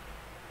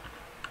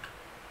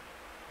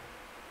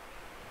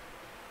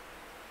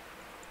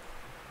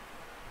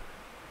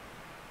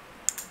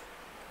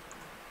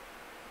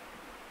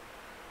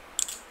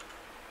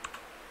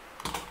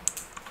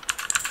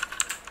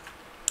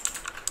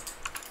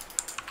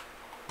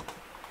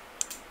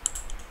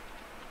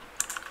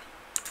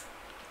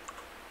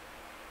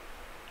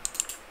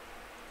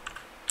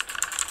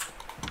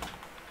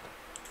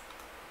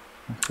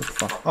 I'm so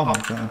fucked. Oh my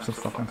god, I'm so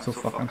fucked, I'm so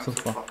fucked, I'm so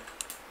fucked.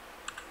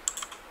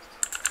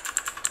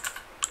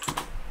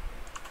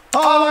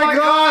 Oh my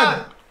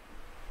god!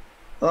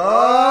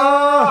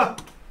 Oh!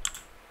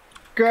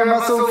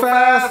 Grandma so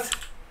fast!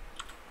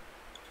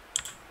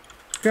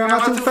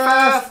 Grandma too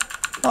fast!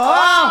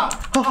 Ah!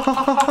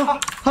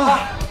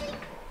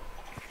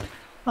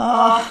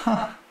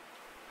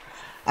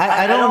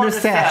 I don't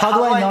understand. How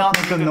do I not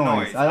make a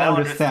noise? I don't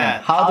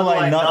understand. How do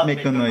I not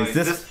make a noise?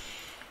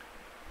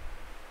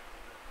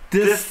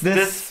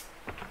 This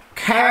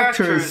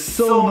character is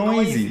so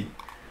noisy.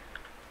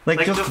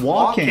 Like just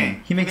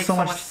walking, he makes so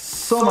much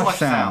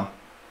sound.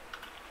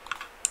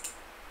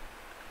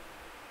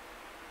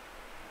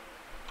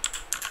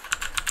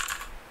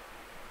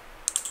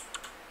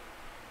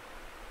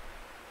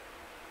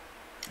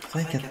 How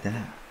do I get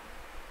that?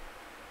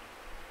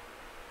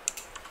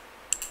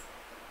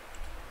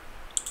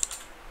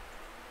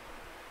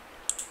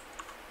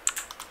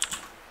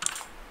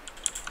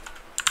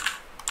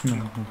 No,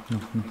 no, no, no,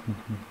 no,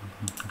 no,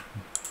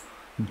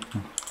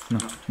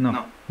 no,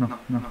 no, no,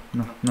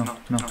 no, no,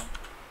 no,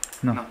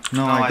 no, no,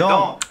 no, I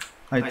don't.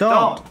 I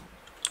don't.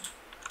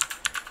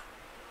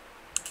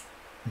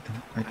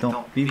 I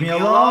don't. Leave me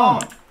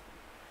alone.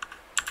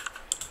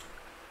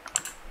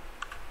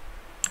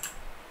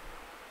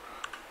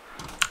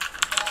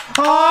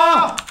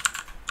 Ah!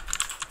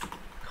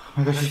 Oh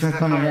my god, she's gonna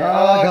come here.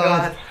 Oh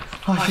god.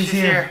 Oh, she's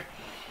here.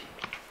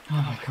 Oh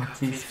my god,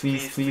 please,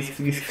 please, please,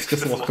 please,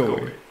 just walk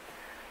away.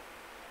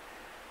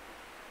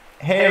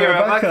 Hey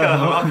Rebecca,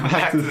 welcome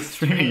back to the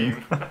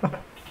stream.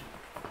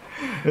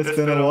 It's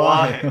been a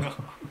while.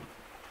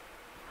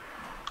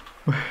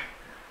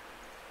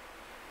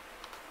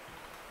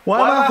 Why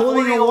am I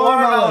holding a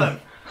watermelon?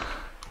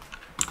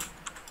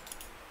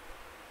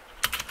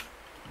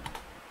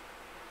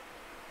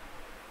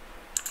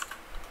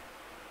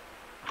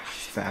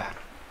 She's back.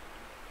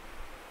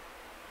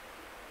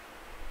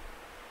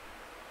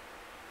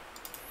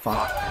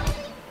 Fuck.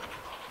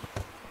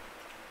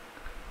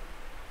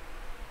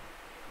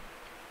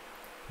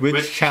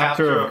 Which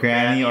chapter of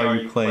Granny are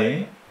you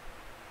playing?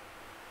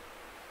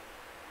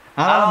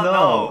 I don't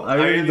know. I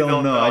really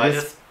don't know. I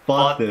just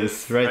bought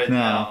this right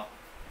now.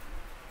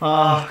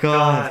 Oh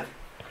god.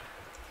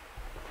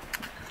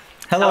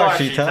 Hello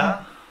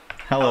Arshita.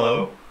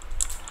 Hello.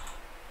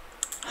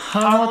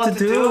 I don't know what to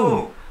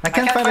do. I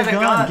can't find a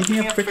gun. Give me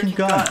a freaking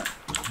gun.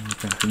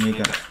 Give me a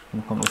gun.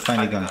 Come on, let's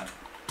find a gun.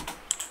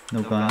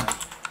 No gun.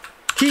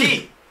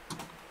 Key!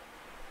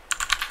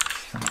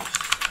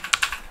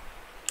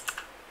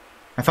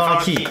 I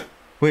found a key.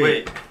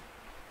 Wait.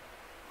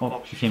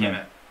 Oh, she came in.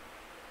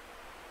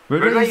 Where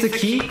do I use the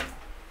key?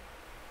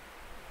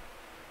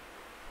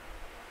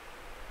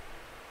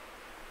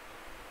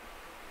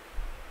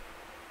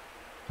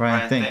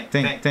 Ryan,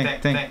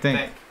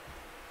 think.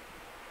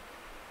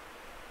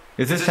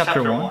 Is this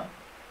chapter 1?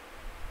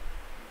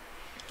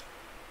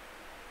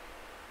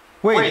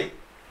 Wait,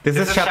 is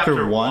this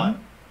chapter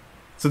 1?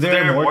 So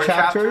there are more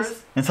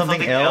chapters and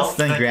something else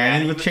than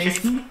Granny would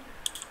chase me?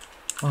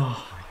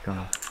 Oh my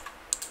god.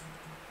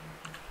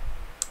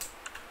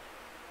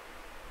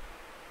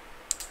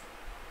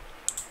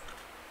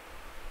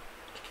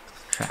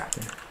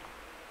 Chapter.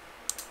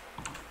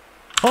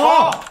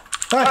 Oh!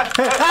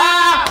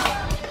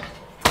 Ah!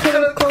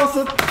 Couldn't close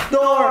the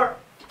door!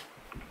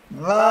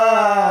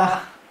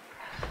 Ah!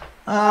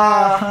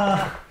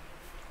 Ah!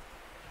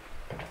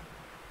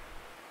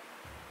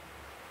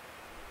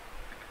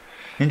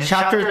 In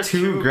chapter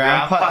 2,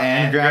 Grandpa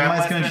and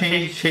Grandma is gonna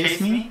chase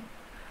me?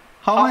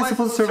 How am I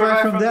supposed to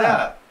survive from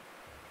that?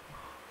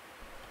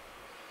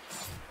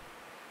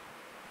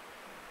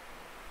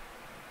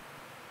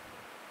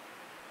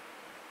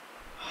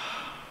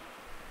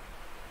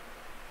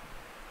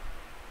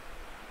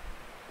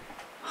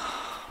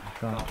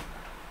 God.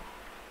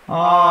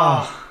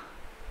 Oh.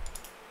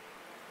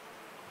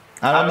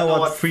 I don't know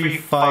what Free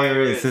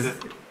Fire is.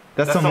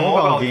 That's a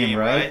mobile game,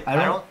 right? I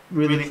don't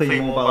really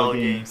play mobile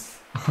games.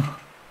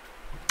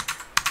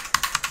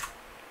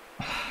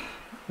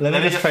 Let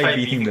me just try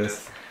beating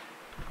this.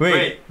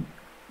 Wait,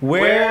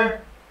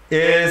 where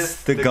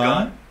is the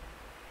gun?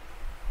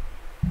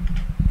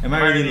 Am I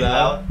really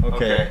loud?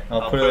 Okay,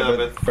 I'll put it a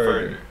bit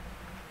further.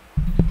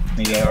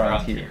 Maybe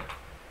around here.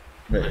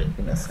 Wait,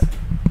 give me a second.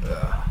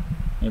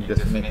 Maybe this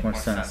would make more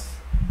sense.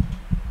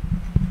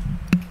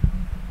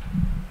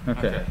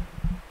 Okay.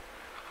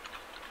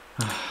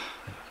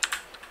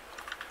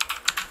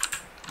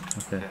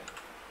 Okay.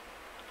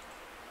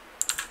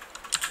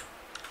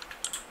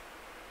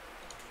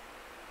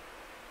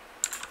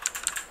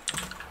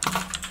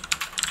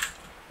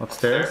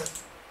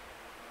 Upstairs?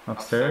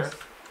 Upstairs?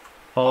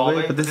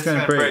 Hallway? But this is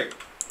gonna break.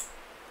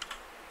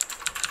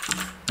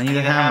 I need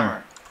a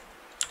hammer.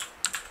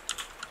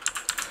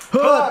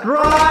 Hook!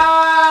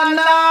 Run!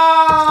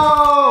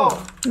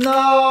 No!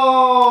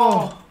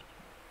 No!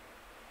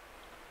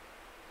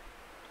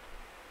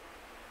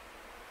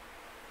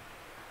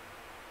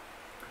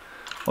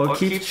 Oh, it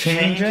keeps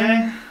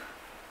changing?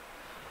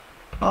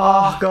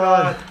 Oh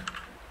god.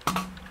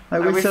 I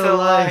wasted a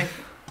life.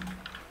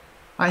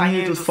 I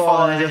knew it was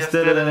fall and I just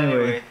did it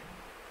anyway.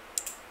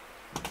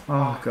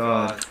 Oh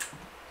god.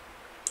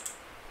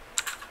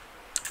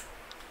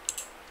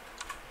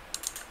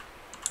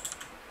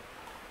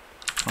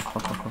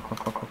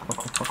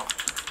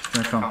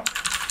 Here I come.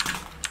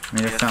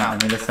 Made a sound,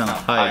 I made a sound.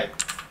 Hide.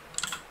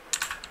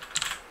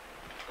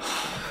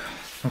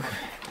 Okay.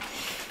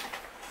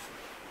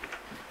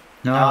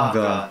 Oh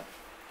god.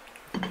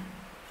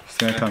 She's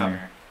gonna come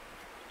here.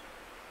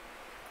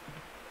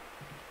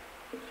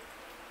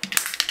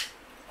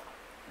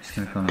 She's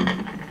gonna come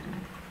here.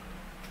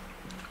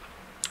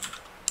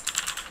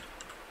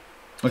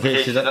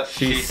 Okay,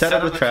 she set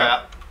up a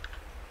trap.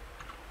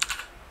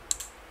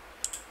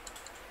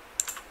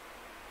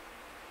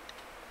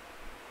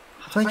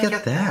 How do I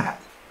get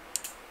that?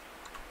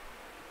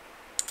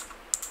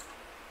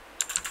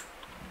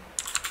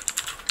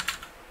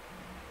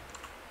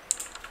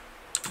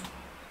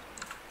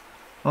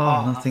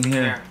 Oh, nothing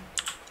here.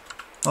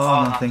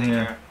 Oh, nothing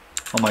here.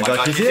 Oh my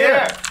god, she's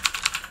here!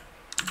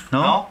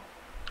 No?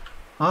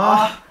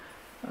 Ah!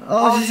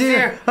 Oh, she's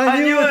here! I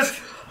knew it!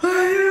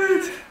 I knew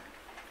it!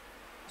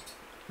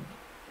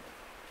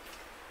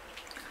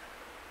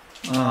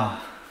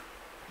 Ah.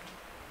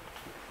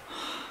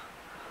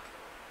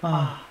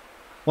 Ah.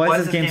 Why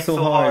is this game so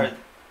hard?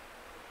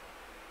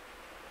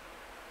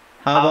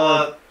 How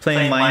about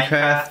playing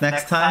Minecraft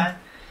next time?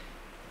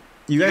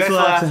 You guys will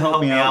have to help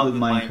me out with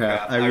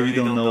Minecraft. I really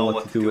don't know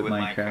what to do with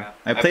Minecraft.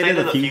 I played it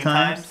a few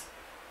times.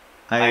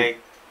 I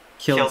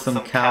killed some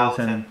cows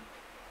and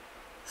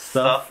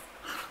stuff.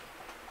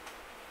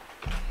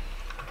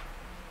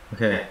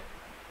 Okay.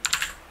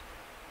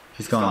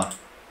 She's gone.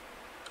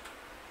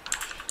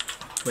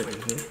 Wait.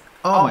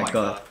 Oh my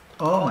god.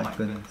 Oh my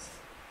goodness.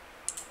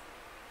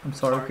 I'm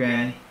sorry,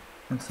 Granny.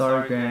 I'm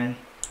sorry, Granny.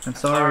 I'm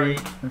sorry.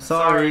 I'm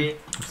sorry.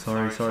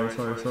 I'm sorry.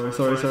 Sorry.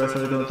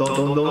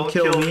 Don't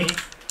kill me.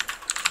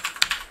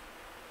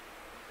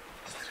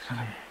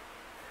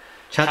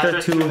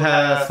 Chapter 2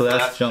 has the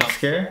last jump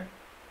scare.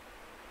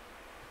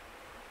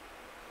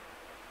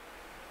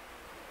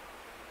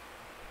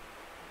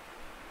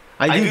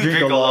 I do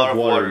drink a lot of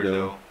water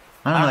though.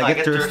 I don't know, I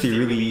get thirsty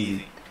really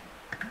easy.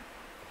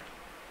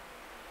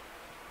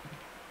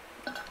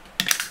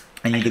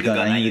 I need a gun.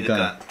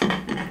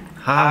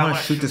 I want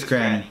to shoot this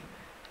granny.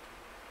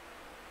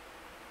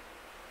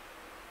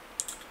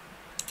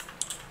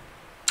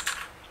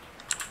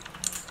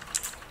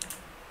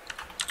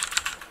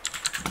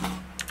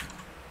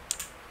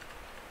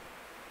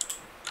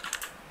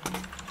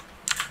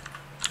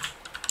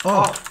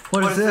 Oh,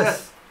 what is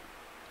this?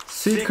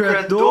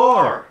 Secret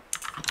door!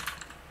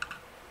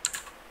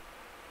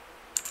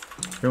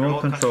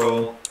 Remote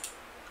control.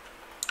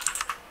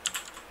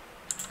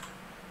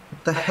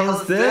 What the hell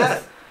is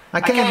this?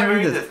 I can't even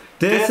read this.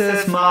 This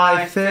is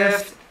my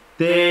 5th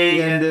day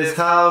in this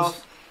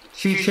house.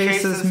 She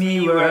chases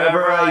me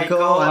wherever I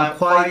go. I'm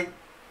quite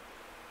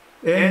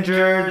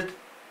injured.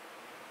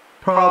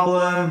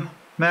 Problem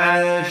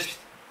managed.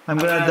 I'm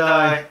gonna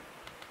die.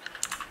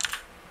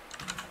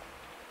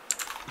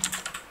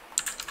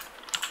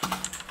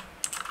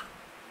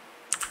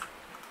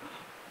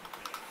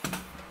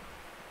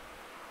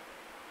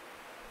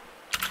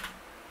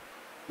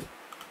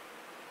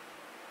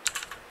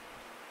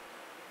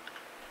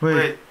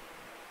 Wait,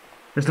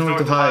 there's nowhere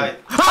to hide.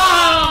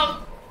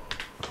 Ah!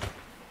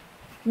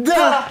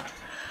 Duh!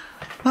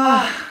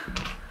 Ah!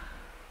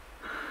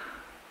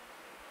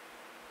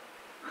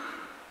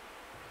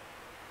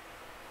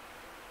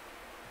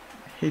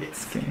 I hate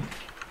this game.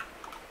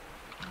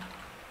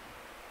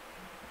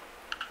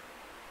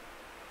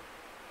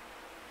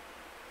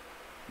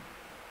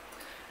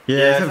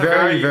 Yeah, it's a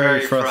very,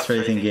 very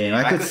frustrating game.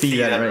 I could see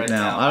that right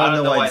now. I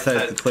don't know why I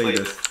decided to play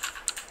this.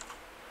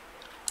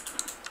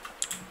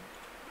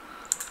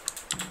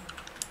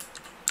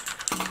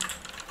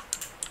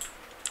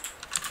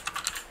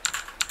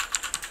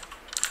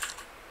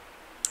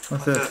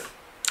 What's this?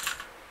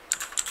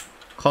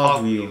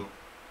 Cogwheel.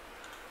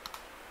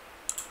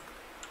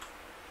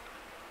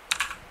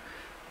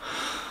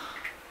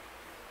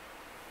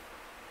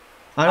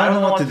 I don't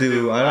know what to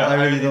do. I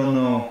really don't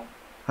know.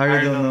 I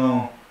really don't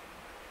know.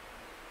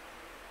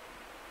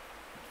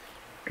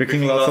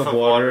 Drinking lots of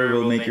water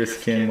will make your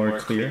skin more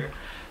clear.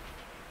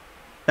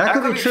 That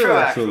could be true,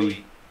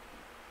 actually.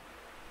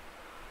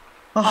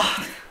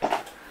 Oh,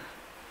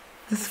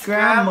 this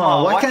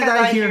grandma. Why can't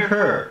I hear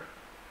her?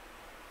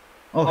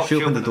 Oh, she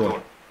opened the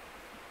door.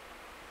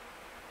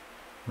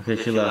 Okay,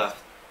 she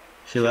left.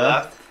 She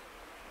left.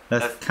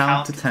 Let's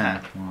count to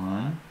 10.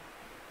 1,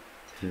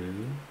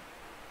 2,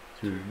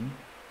 3,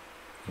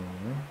 4,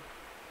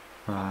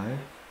 5,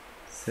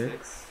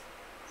 6,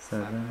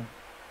 7,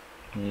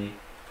 8,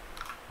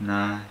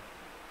 9,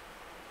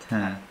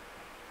 10.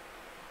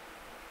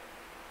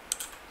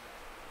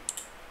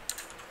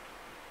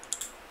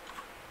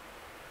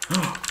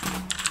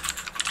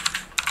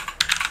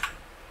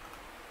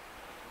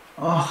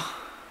 Oh.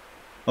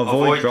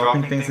 Avoid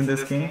dropping things in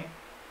this game.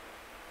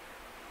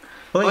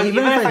 But like,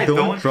 even if I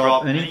don't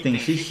drop anything,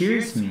 she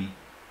hears me.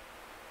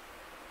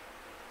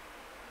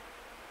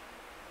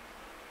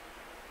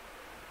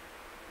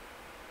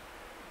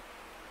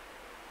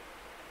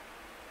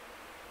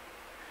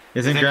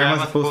 Isn't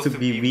Grandma supposed to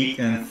be weak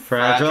and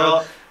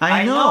fragile?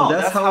 I know,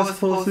 that's how it's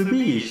supposed to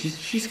be.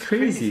 She's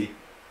crazy.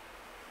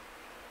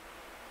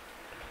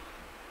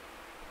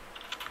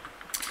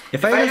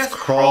 If I just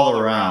crawl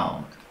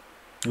around,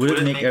 would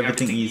it make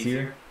everything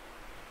easier?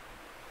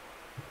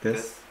 Like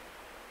this?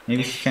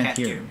 Maybe she can't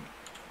hear me.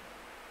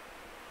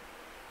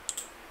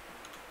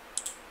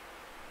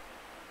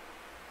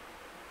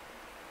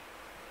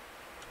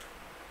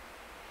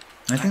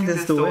 I think this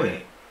is the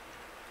way.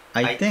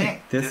 I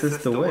think this is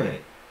the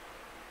way.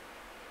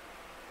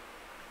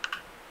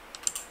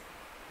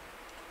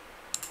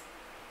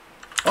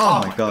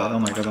 Oh my god, oh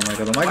my god, oh my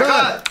god, oh my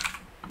god!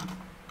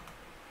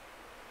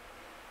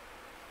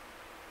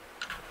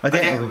 I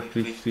think, oh,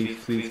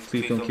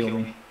 please don't kill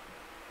me.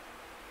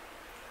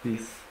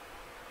 Please.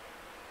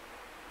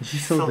 Is she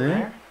still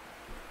there?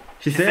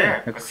 She's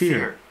there. I can see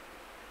her.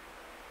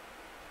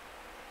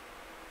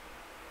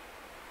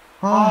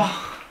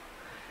 Oh.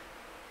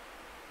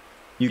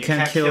 You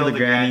can't kill the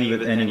granny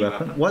with any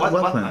weapon. What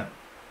weapon?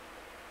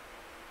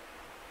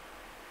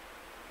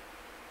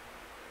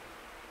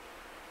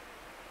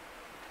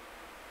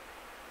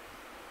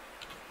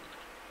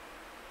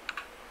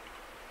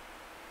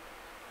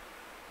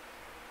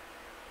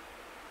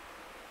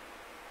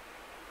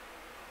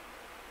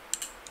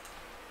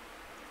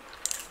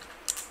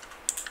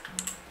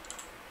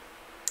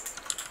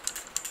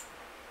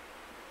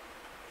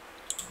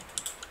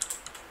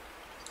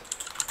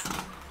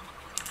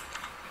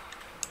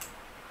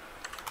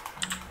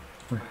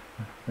 Where?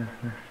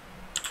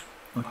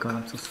 Oh god,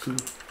 I'm so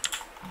screwed.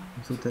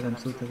 I'm so dead, I'm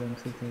so dead, I'm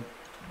so dead.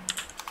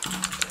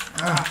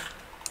 Ah.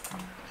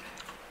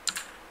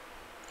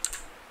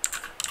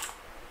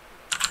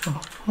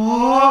 Oh.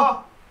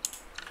 Oh.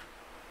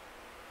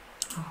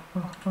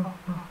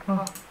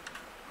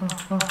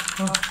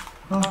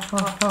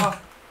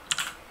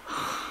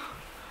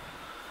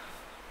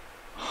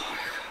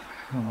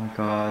 Oh my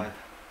god.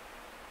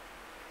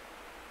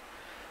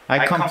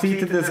 I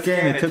completed this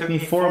game. It took me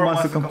 4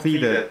 months to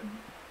complete it.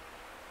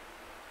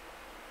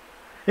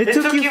 It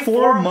took you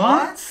 4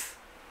 months?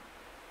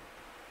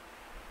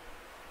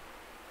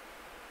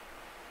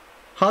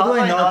 How do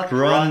I not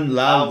run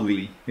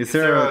loudly? Is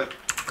there a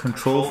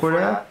control for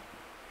that?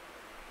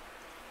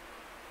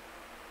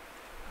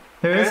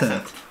 There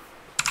isn't.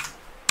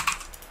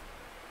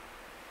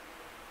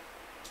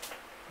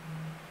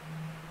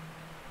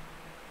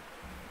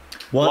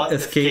 What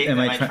escape am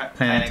I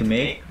planning to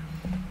make?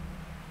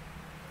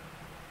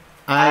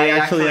 I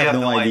actually have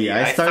no idea.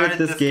 I started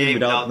this game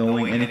without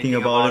knowing anything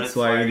about it,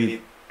 so I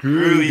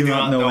really do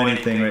not know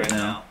anything right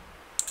now.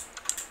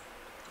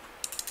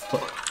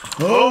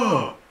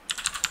 Oh!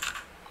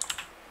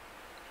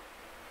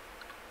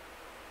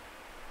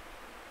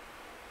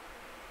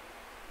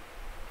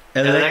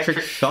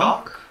 Electric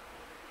shock?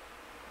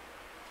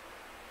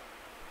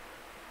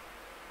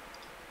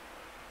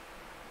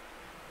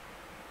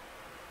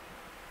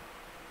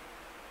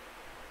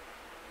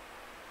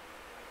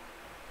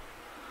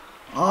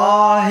 Oh,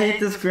 I hate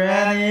this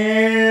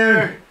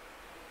granny!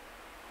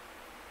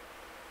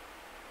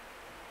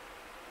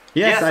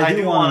 Yes, I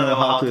do want to know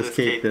how to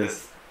escape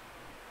this.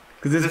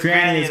 Because this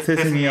granny is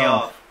pissing me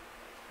off.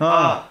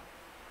 Ah.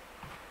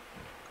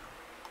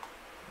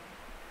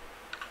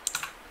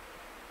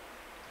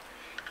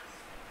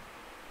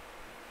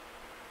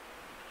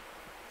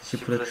 Did she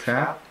put a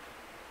trap?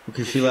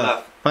 Okay, she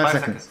left. 5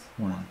 seconds.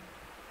 1,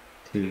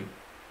 2,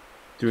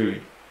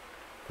 3,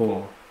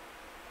 4,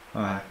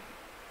 5.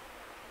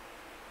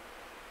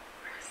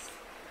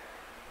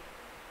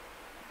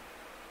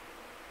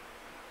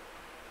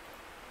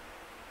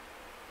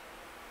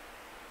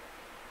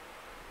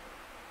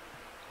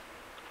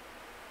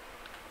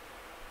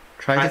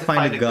 Try to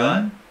find a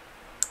gun?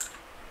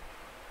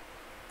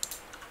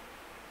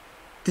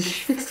 Did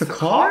she fix the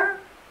car?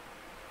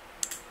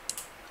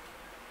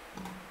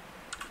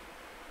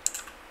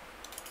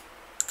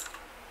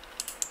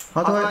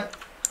 How do I...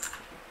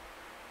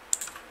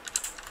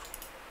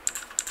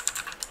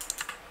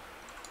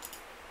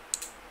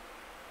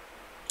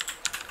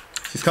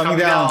 She's coming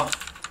down.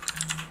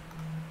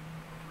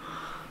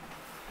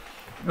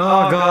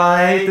 Oh god,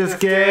 I hate this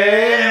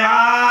game!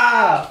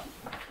 Ah!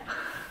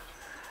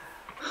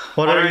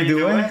 What are you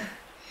doing?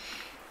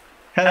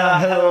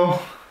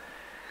 Hello.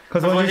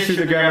 Because when you shoot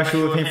the grandma, she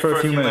was with me for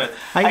a few minutes.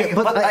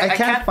 But I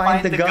can't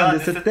find the gun,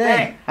 that's the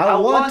thing. I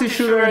want to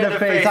shoot her in the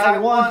face. I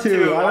want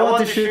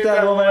to shoot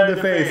that woman in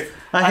the face.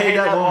 I hate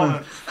that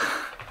woman.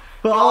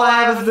 But all I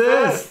have is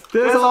this.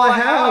 This is all I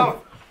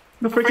have.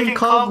 The freaking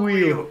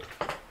cogwheel.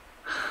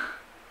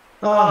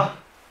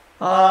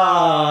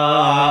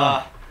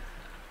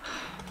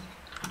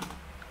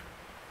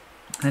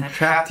 I'm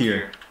trapped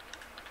here.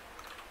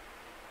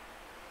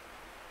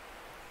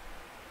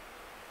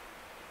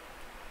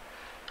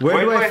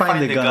 Where do I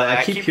find the gun?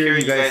 I keep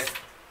hearing you guys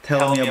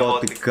tell me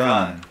about the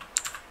gun.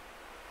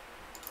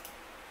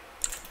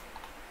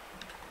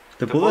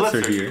 The bullets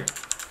are here.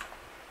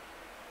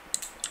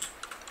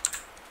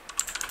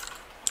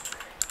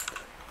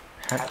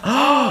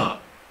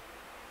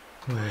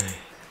 Wait.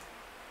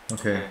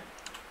 Okay.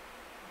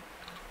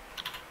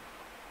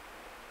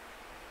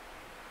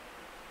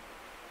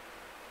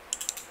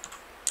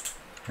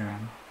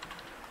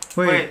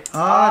 Wait.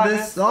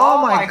 This.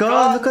 Oh my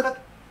god, look at.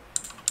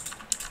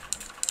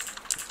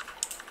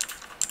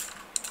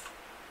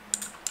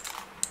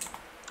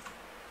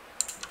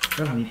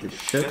 I don't need this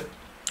shit.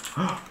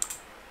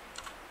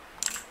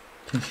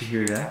 Can she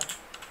hear that?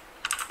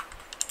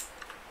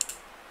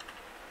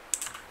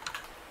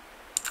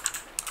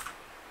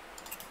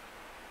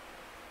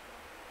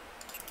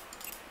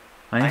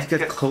 I need to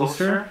get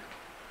closer.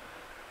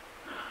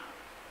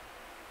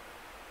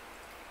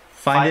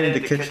 Find it in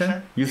the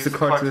kitchen. Use the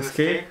car to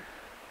escape.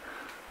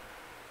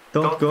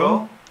 Don't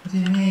go? What do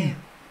you mean?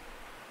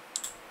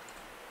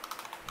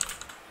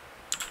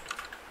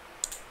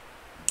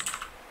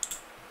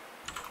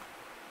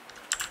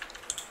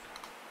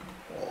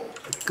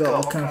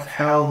 god, what kind of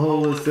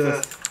hellhole is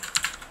this?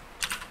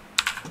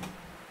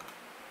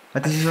 I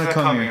think she's gonna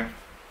come here.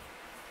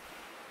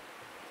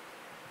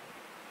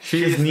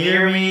 She's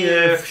near me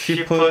if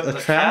she put a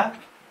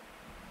trap.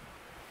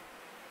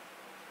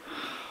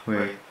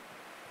 Wait.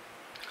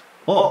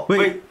 Oh,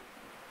 wait.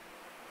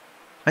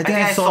 I think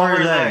I saw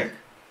her leg.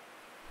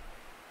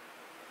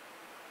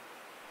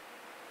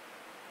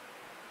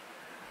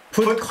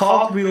 Put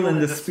cogwheel in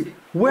the speed.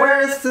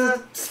 Where is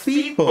the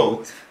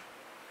speedboat?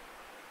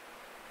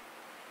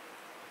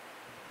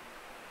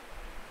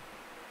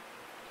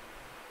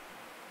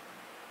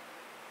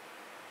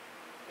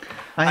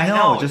 I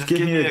know, just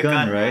give me a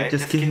gun, right?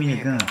 Just give me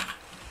a gun.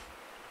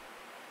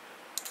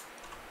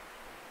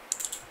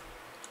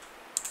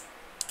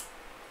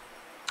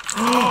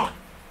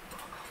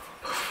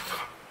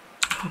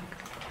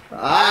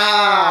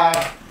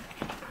 Ah!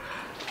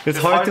 It's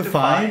hard to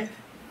find.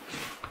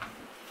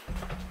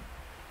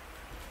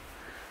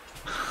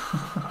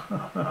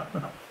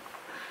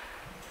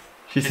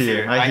 She's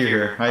here. I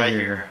hear her. I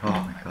hear her. Oh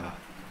my god.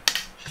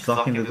 She's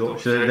locking the door.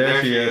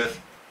 There she is.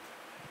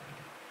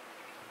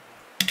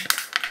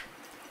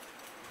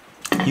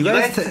 You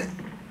guys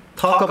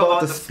talk about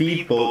the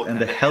speedboat and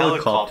the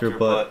helicopter,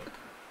 but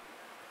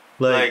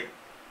like,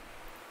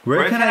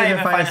 where can I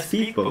even find a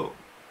speedboat?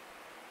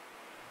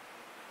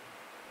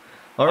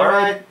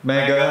 Alright,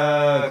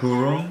 Mega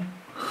Guru.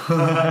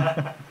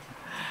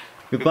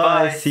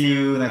 Goodbye, see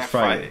you next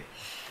Friday.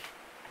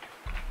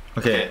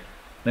 Okay,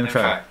 let me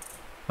try.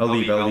 I'll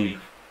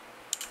leave.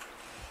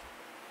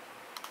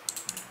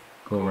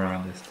 Go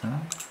around this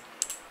time.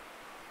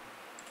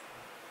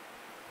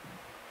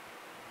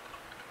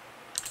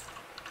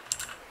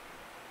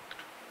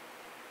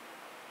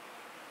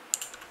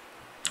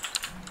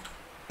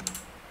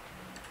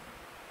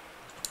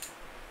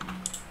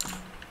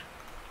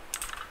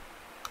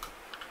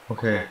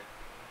 Okay.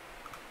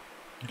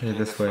 Okay,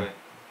 this way. Okay.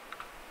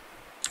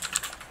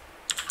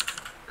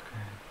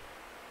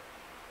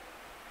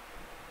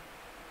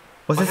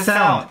 What's the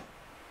sound?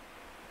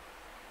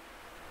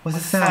 What's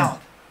the sound?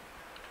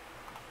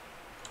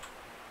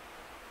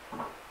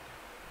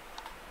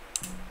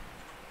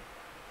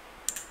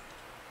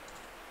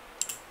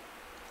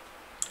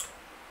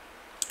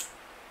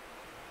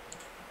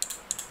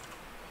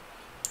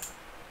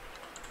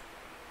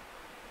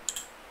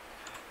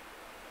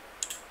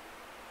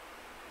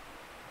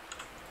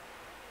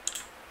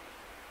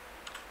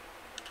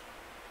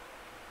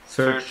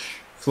 Search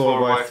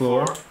floor by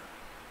floor.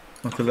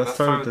 Okay, let's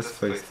start with this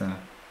place then.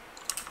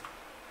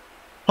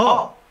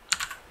 Oh!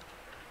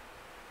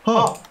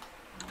 Oh!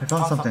 I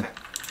found something.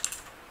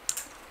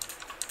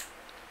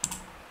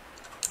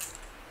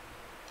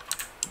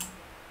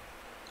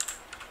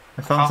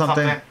 I found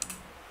something.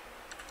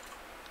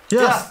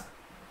 Yes!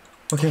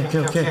 Okay.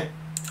 Okay.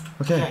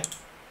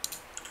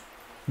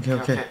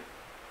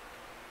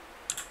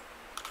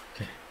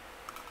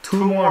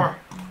 Two more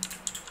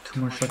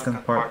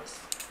shotgun parts.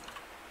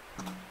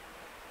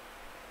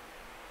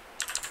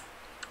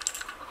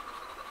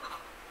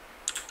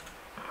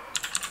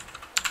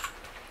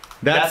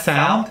 That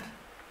sound?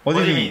 What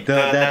do you mean?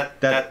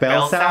 That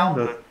bell sound?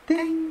 The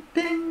ding,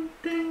 ding,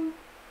 ding.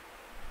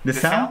 The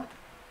sound?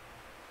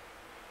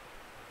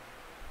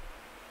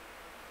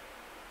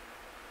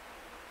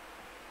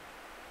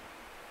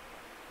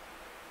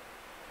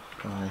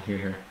 Oh, I hear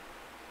her.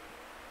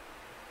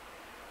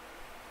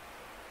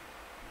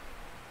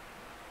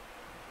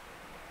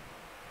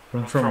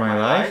 Run for my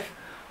life?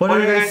 What are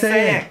you guys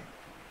saying?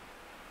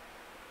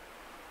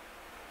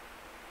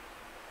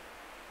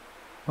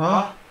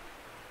 Huh?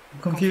 I'm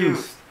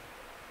confused.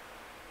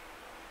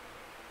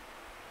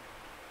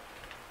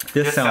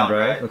 This sound,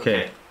 right?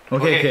 Okay.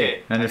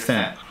 Okay. I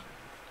understand.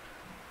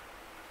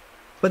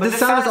 But this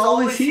sound is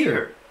always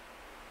here.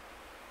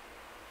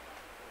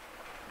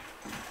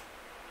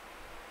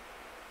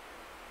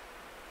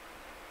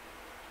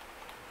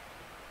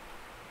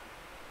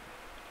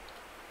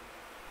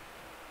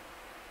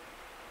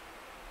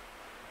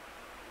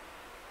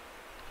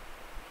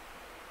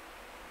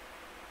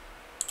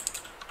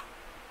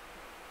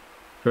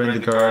 You're in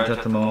the garage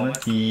at the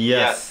moment?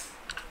 Yes.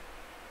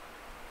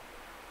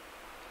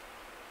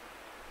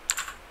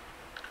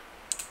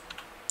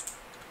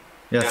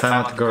 Yes, I'm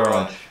at the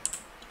garage.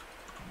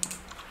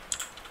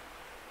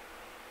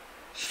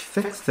 She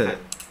fixed it.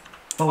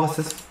 Oh, what's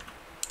this?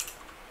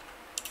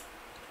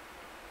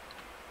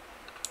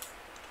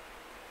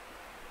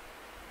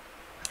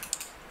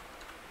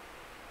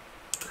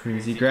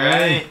 Crazy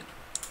granny.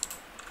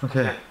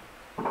 Okay.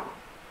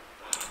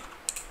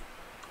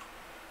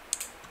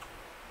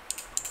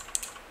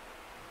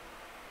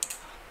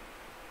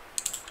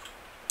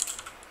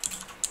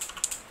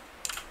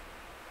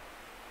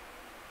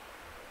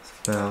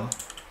 Spell.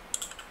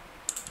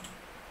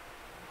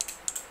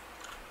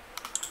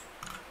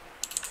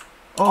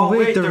 Oh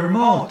wait, the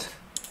remote!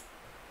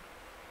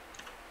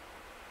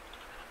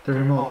 The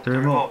remote.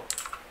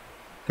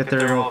 Get the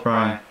remote,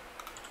 Brian.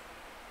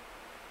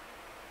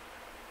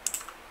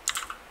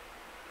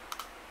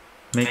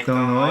 Make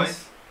no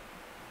noise.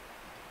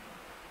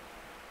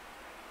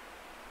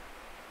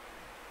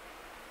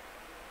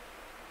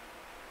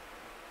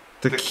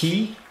 The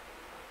key?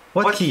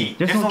 What key?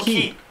 There's no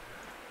key.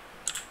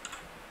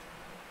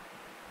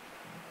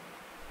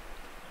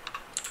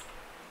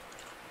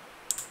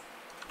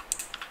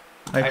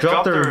 I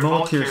dropped the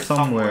remote here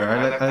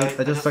somewhere.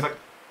 I just like...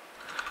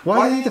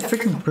 Why do I need a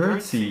freaking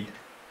birdseed?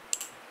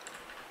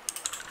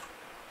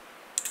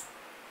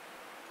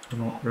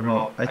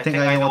 Remote. I think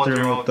I know what the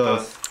remote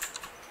does.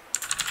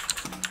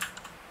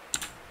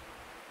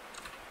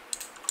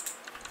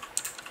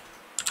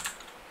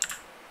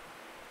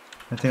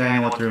 I think I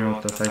know what the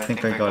remote does. I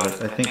think I got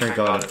it. I think I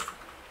got it.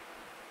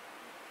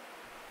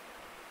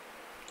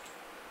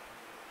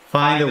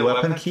 Find the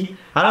weapon key?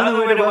 I don't know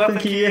where the weapon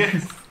key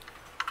is.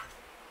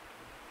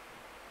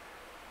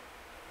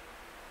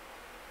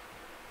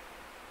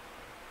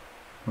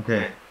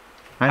 Okay.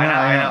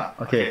 I know.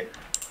 Okay.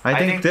 I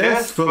think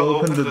this will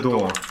open the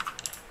door.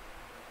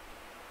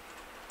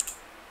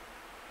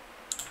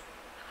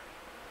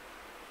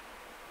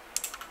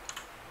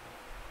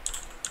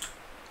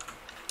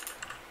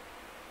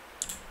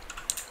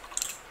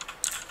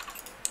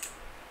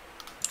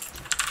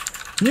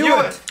 Knew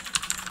it!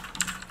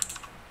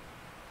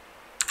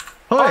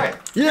 Hi!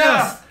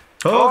 Yes!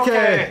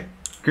 Okay!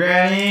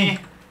 Granny!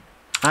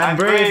 I'm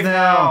brave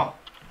now!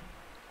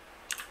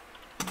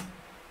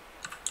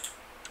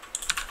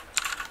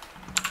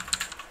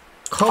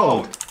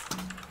 Cold!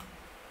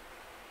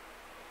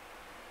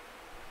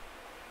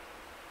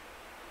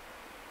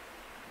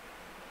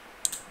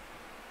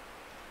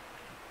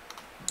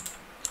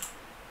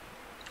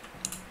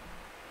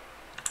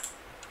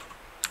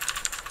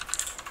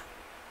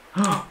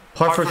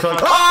 Part for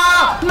shot.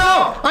 Ah!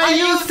 No! I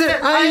used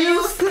it! I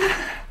used it!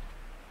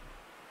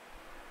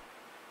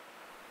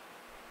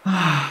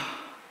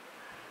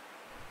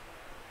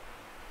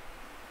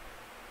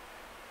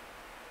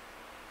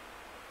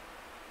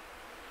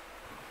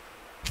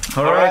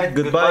 Alright,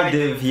 goodbye,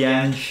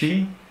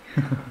 Devianshi.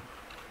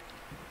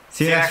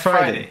 See you next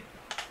Friday.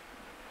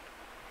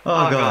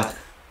 Oh god.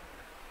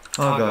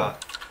 Oh god.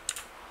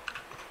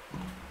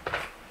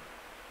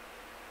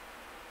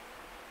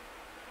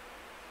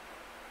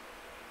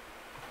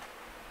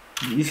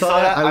 You saw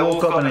that? I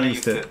woke up and I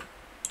used it.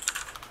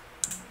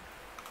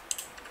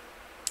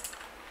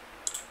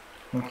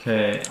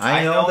 Okay,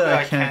 I know that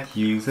I can't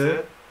use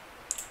it.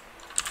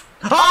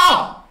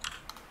 Ah!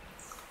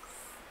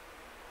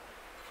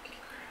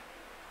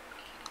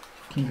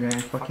 Fucking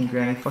granny, fucking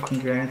granny, fucking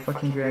granny,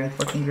 fucking granny,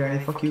 fucking granny,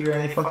 fuck you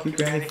granny, fuck you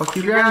granny, fuck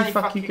you granny,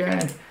 fuck you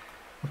granny.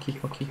 Fuck you,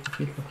 fuck you, fuck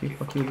you, fuck you,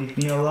 fuck you, leave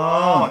me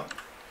alone.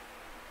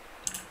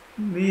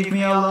 Leave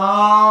me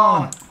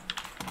alone.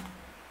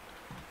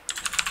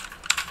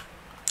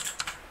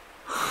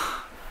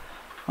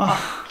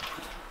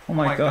 Oh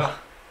my god.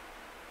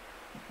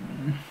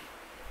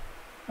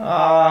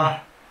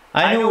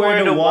 I know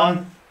where the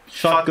one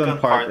shotgun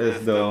part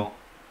is though.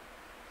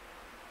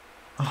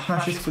 Oh, now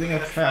she's putting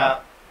a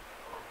trap.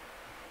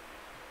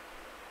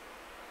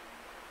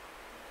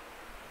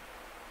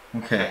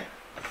 Okay.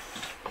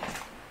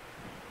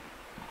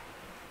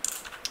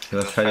 Okay,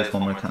 let's try this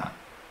one more time.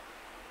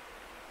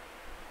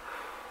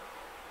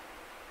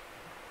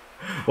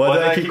 Why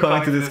do I keep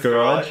coming to this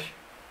garage?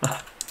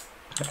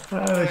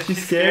 She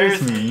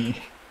scares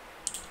me.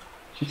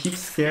 She keeps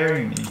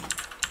scaring me.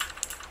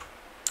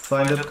 So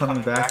I end up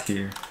coming back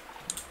here.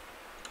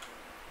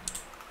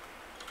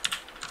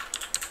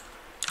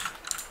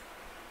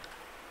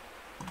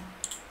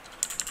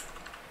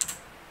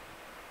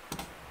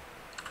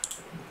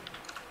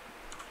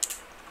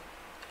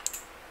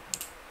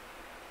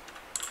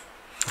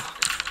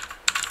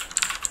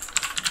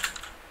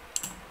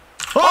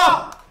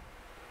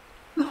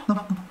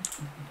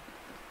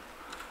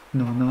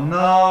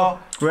 No,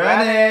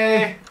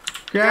 Granny!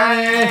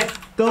 Granny!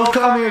 Don't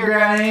come here,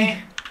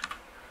 Granny!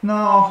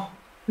 No!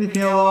 Leave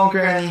me alone,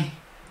 Granny!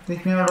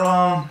 Leave me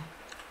alone!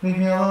 Leave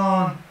me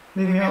alone!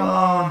 Leave me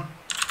alone!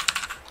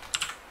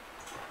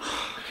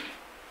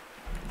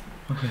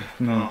 Okay,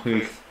 no,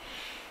 please.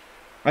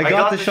 I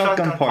got the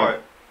shotgun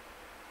part.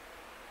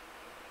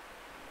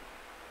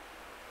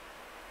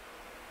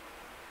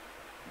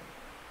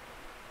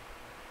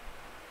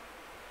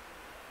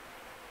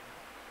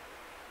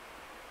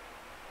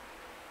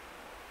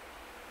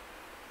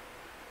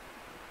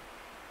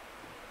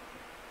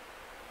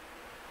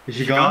 Is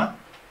she gone?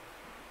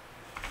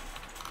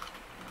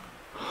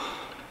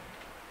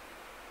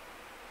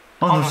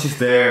 Oh no, she's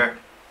there.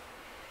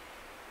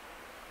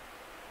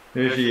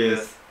 There she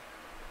is.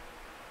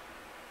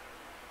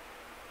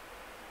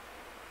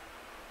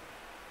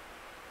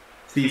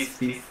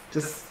 Please,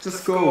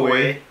 just go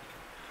away.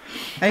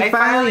 I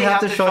finally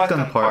have the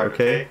shotgun part,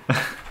 okay?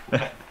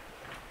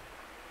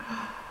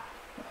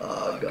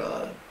 Oh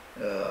god.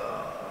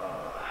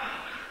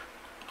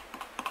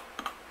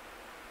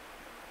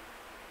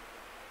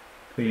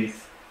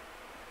 Please.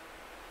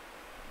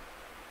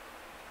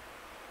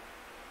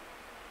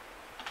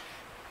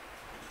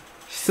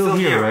 She's still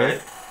here,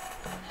 right?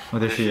 Oh,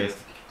 there she is.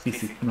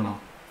 Please, no.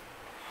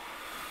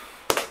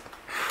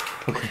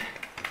 Okay.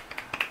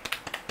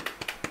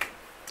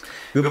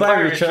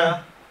 Goodbye,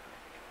 Richa.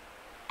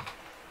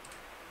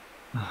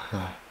 Oh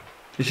god.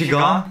 Is she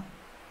gone?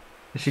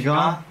 Is she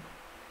gone?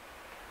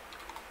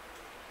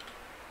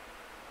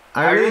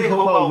 I really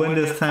hope I'll win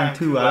this time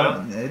too.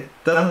 It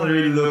doesn't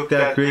really look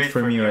that great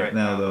for me right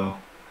now though.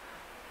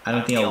 I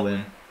don't think I'll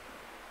win.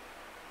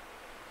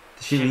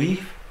 Did she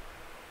leave?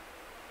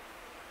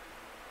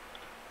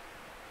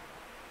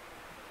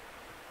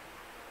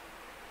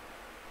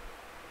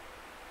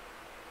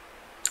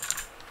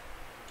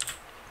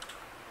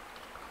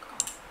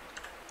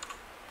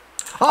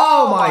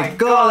 Oh my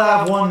god, I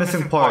have one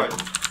missing part.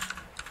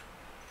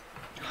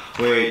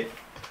 Wait.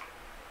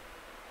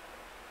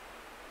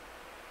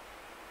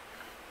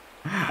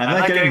 I'm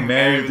not getting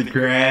married with the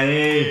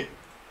granny.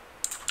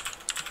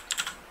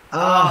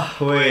 Ah,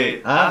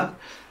 wait. I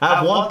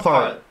have one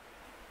part.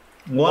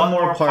 One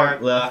more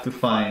part left to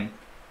find.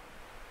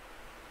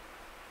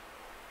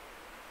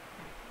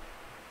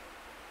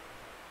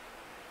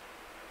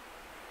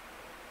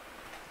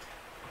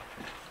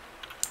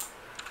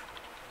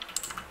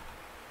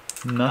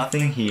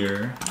 Nothing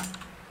here.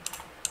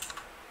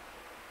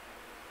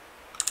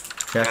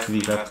 I have to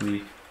leave, I have to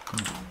leave.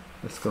 Come on,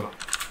 let's go.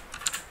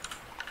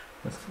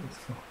 Let's go, let's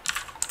go.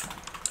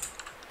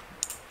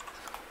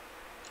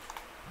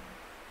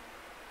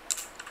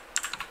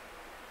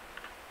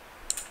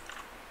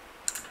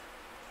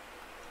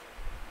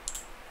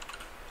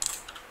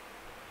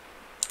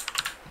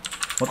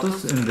 What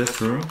was in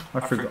this room? I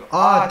forgot.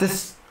 Ah,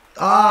 this.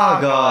 Ah,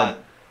 God.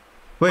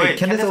 Wait,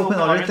 can this open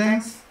other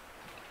things?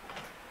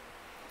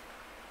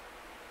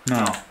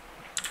 No.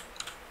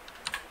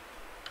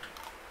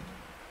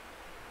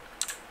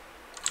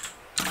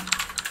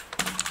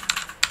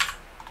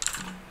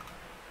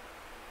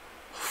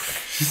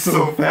 She's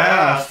so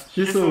fast.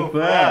 She's so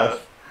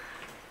fast.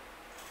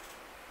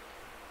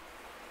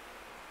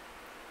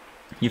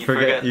 You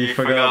forgot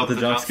about the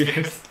jump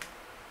scares.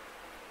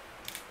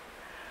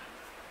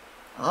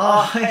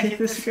 Oh, I hate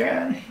this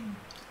granny.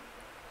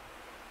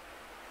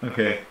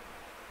 Okay.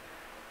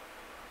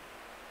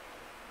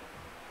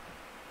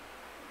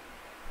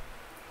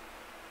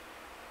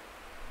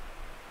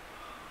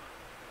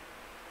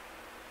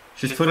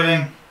 She's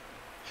putting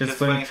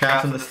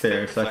traps on the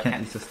stairs, so I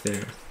can't use the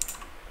stairs.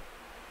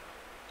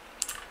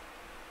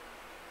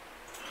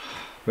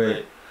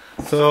 Wait.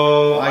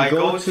 So I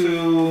go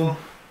to.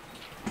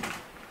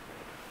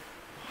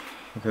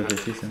 Okay,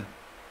 she's in.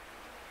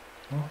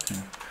 What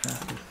kind of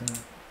crap is that?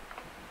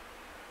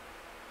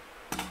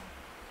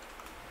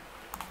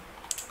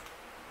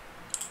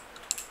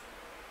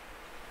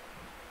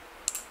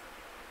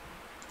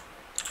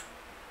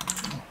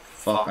 Oh,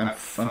 fuck!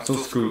 I'm so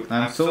screwed.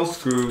 I'm so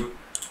screwed.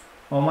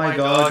 Oh my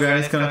god,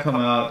 Granny's gonna come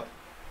out.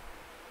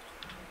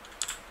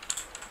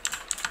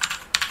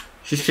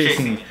 She's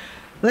chasing me.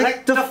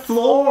 Like the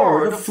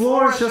floor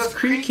is just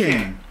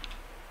creaking.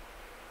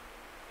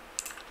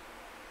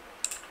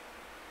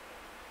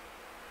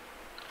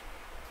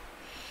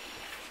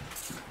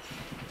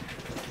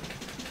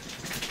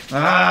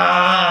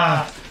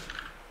 Ah!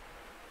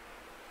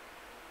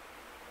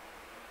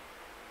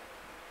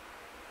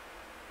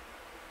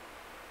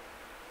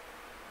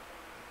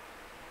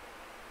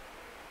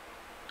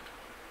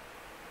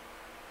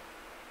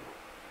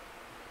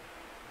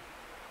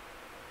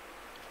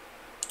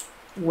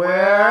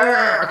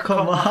 Where?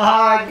 Come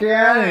on,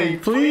 Granny,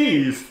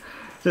 please.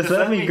 Just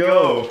let me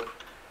go.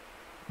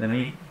 Let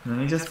me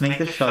just make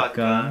the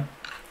shotgun.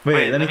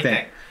 Wait, let me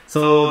think.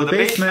 So the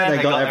basement,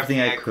 I got everything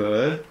I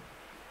could.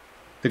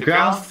 The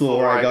ground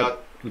floor, I got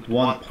with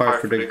one part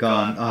for the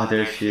gun. Ah,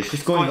 there she is.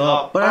 She's going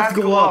up, but I have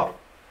to go up.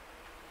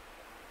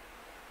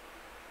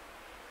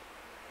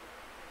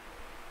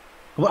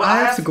 Well, I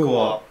have to go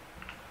up.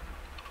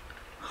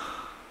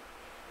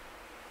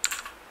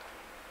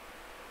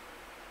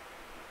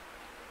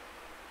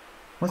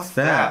 What's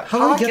that? How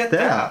do I get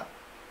that?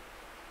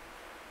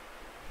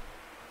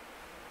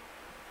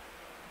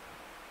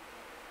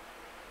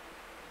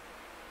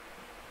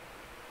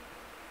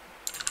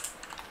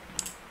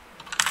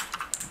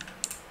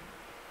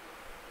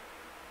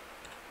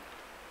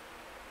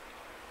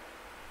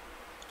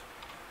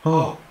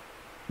 Oh,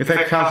 if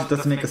I crouch, it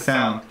doesn't make a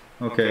sound.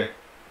 Okay.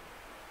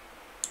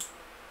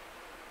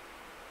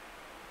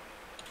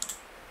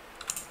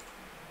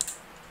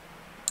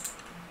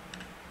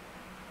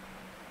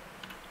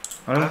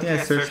 I don't think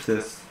I searched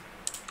this.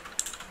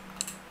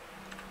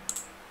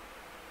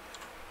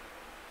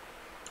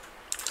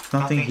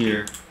 Nothing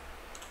here.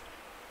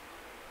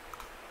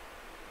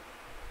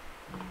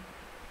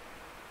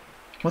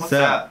 What's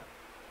that?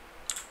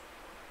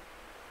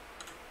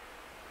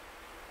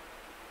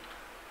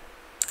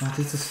 Oh,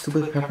 this is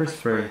stupid pepper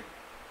spray.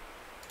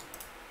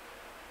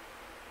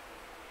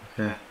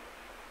 Okay.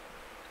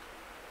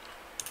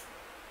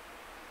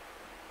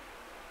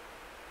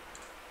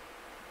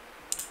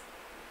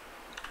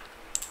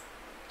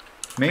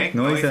 Make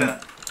noise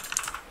and...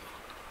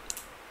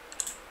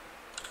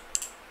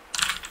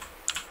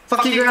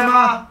 Fuck you,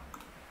 Grandma!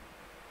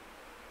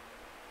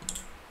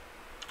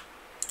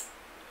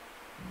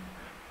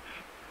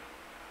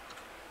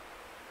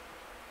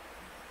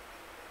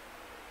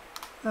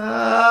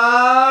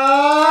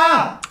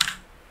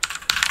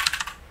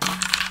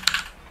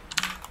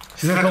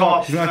 She's gonna come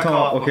up. She's gonna come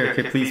up. Okay,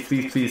 okay, please,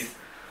 please, please.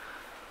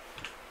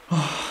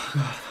 Oh,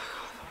 God.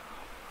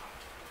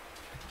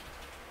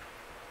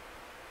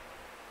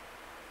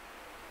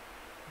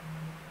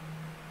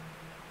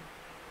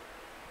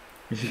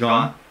 Is she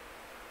gone?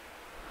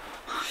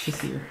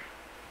 She's here.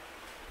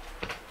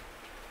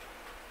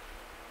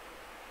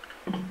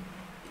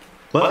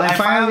 But I'm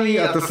finally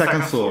at the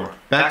second floor.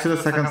 Back to the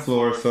second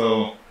floor,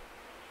 so...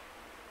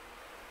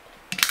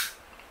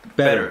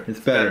 Better.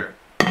 It's better.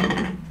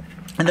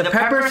 And the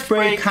pepper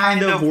spray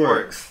kind of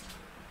works.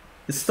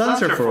 It stuns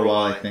her for a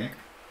while, I think.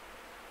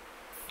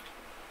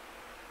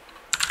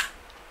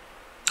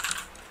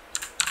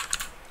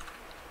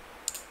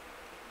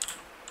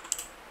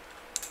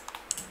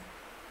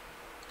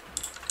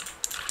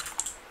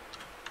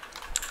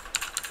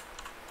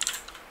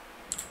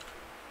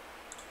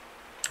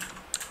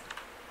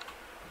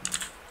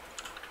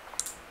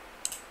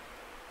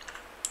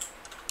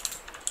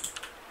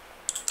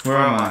 Where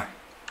am I?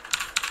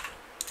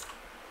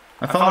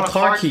 I found a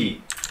car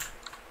key.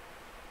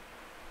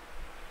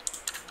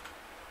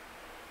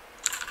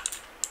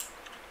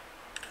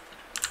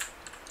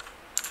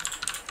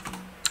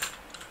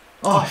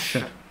 Oh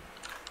shit.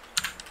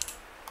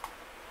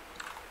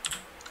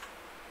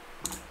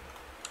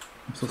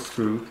 I'm so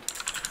screwed.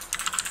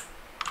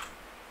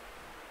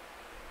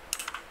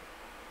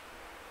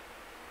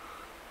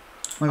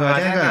 Oh my god, I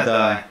think I'm gonna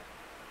die.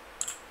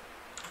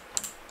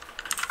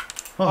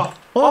 Oh,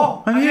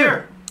 oh, I'm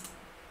here!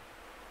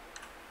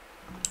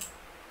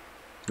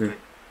 Wait.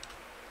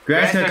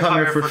 Granny's gonna come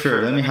here for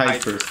sure. Let me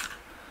hide first.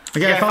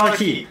 Okay, I found the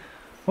key.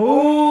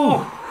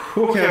 Oh,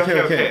 okay,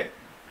 okay, okay.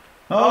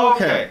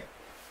 Okay.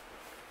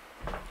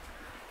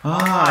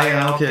 Ah,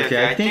 yeah, okay,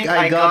 okay. I think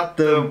I got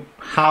the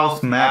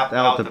house mapped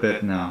out a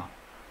bit now.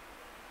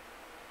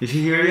 Is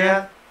she here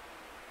yet?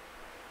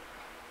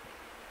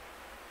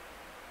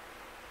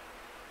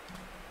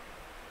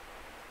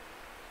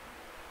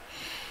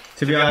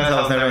 To be honest, I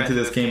was never into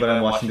this game, but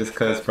I'm watching this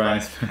because Brian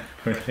is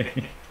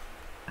playing.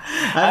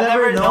 I've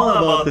never known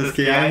about this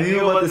game. I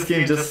knew about this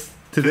game just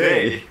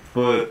today,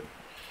 but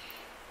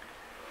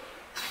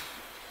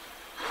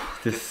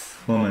this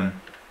woman.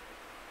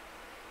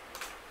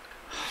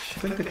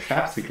 She's like the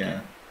traps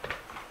again.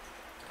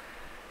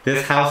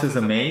 This house is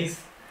a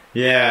maze?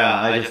 Yeah,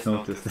 I just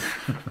noticed.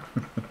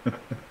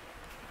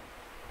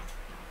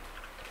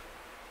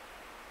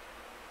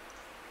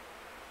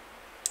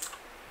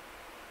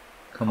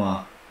 Come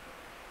on.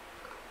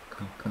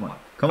 Come on.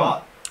 Come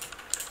on.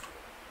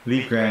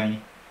 Leave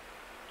Granny.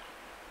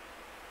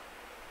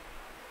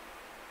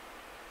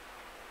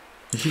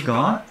 Is she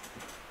gone?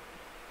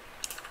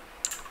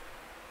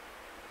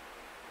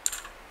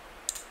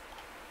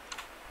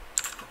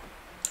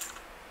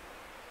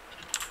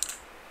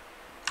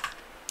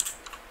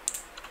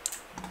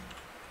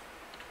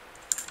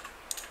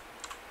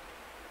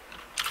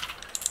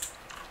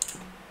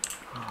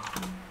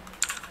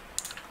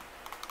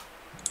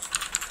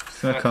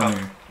 She's gonna come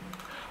here.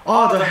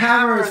 Oh, the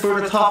hammer is for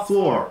the top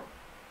floor.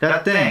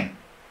 That thing.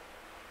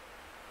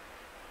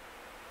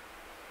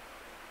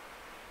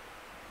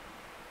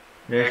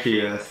 There she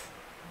is.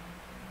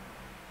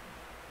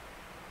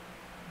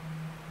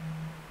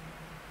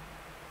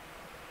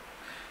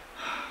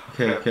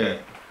 Okay, okay.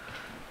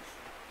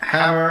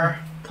 Hammer,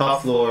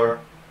 top floor.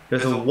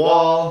 There's a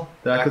wall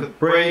that I could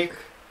break.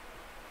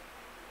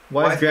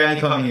 Why is Granny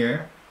coming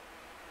here?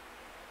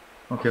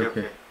 Okay,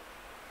 okay.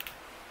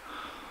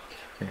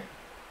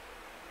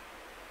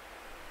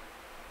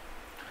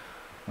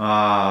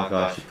 Ah,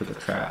 gosh, she put the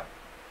trap.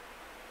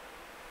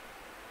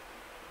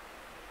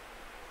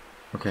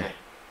 Okay.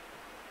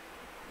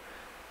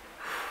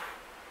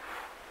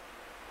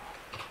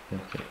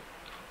 Okay.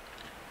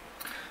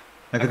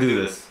 I could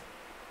do this.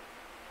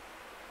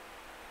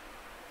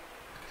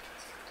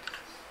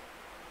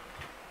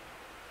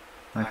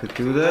 I could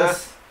do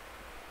this.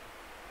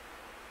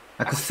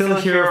 I could still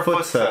hear her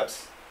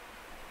footsteps.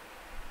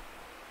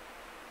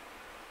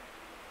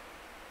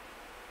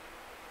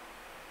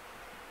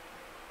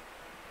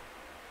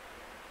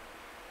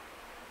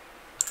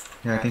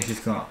 Yeah, I think she's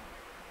gone.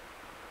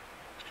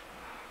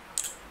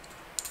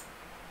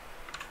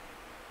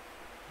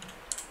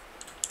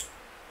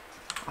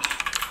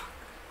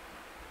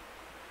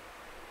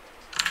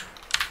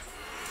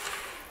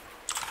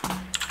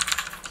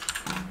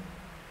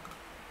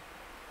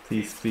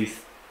 Please,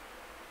 please.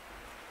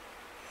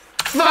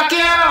 Fuck you!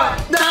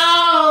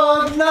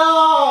 No! No!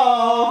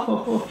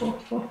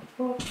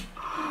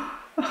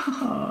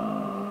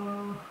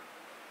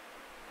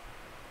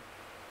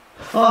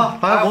 Oh,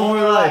 I have one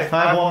more life.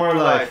 I have one more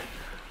life.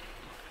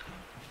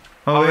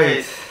 Oh,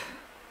 wait.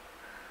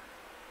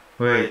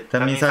 Wait,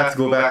 that means I have to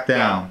go back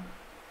down.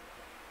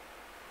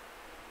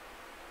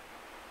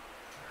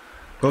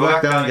 Go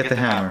back down and get the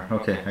hammer.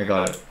 Okay, I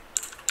got it.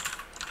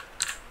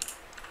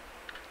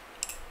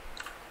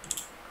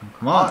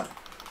 Come on.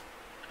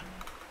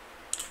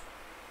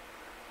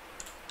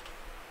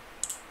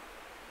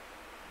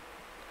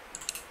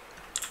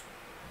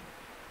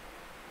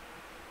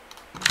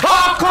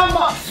 Oh, come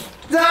on!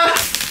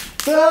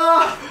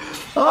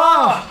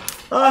 Oh!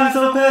 Oh, I'm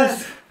so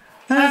pissed.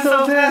 I'm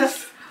so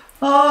pissed.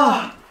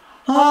 Oh,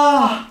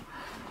 oh,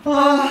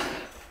 oh.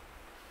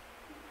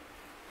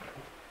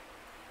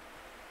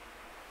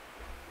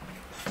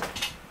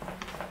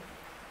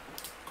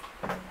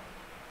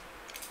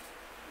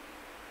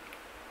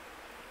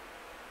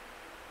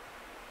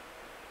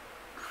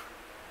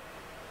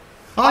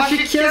 Oh,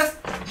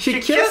 she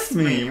kissed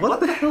me. What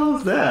the hell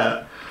is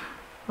that?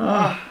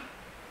 Oh.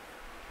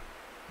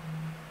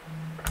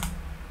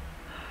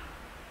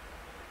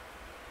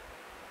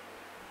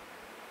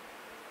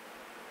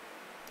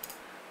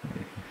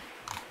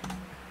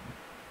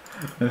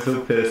 I'm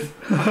so pissed.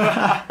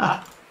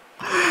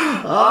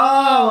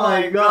 Oh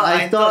my god,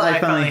 I thought I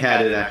finally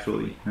had it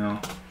actually. No.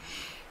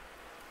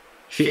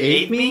 She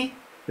ate me?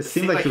 It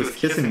seemed like she was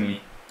kissing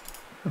me.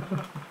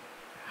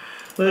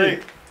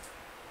 Like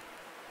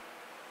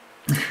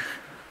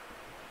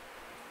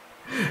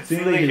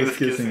seemed like he was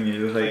kissing me.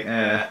 It was like,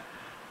 eh.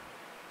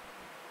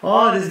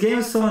 Oh, this game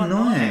is so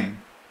annoying.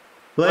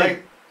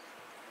 Like,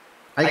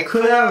 I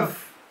could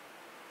have.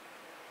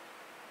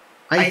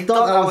 I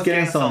thought I was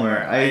getting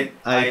somewhere.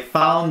 I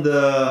found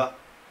the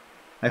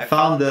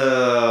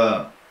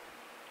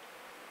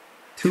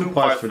 2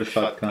 parts for the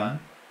shotgun.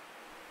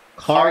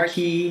 Car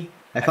key.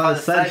 I found a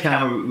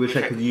sledgehammer which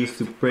I could use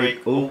to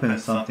break open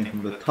something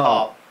from the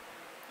top.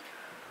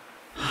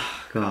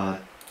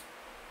 God.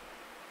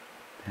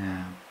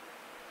 Damn.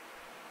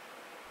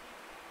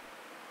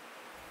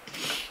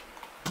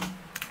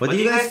 What do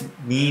you guys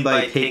mean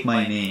by take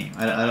my name?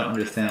 I don't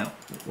understand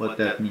what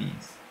that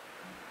means.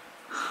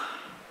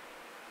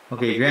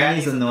 Okay,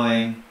 Granny's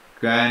annoying.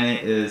 Granny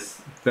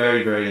is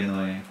very, very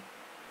annoying.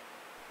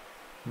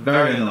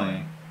 Very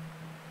annoying.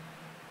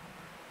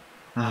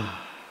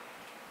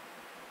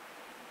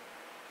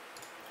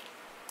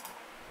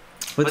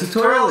 But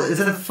tutorial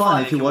isn't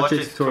fun if you watch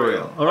a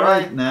tutorial.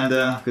 Alright,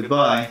 Nanda,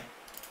 goodbye.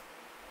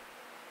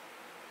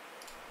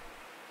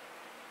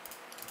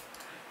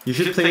 You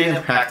should play it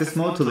in practice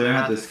mode to learn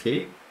how to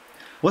escape.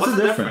 What's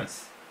the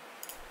difference?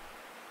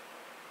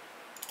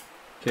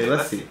 Okay,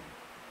 let's see.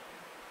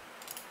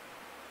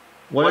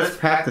 What is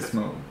practice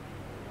mode?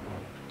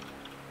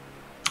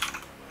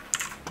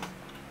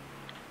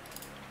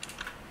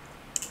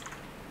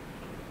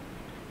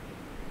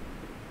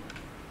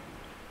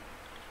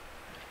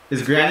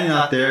 Is Granny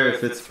not there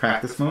if it's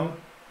practice mode?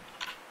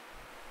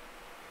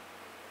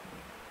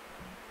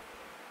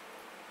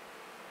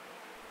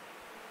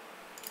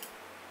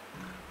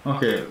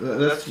 Okay,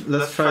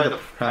 let's try the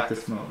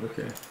practice mode.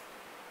 Okay.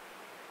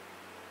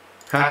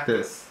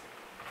 Practice.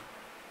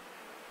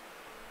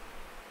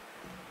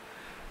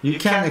 You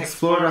can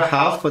explore the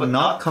house but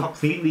not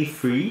completely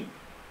free.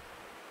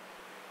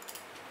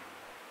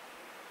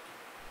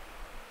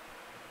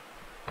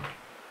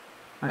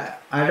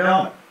 I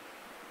don't.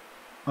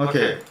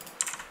 Okay.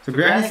 So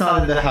Granny's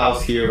not in the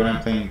house here when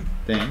I'm playing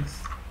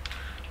things.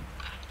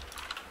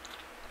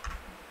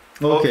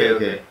 Okay,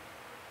 okay.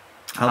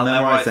 I'll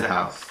memorize the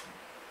house.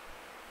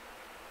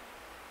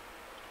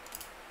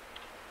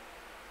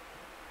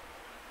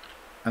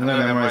 I'm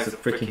gonna memorize the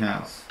freaking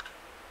house.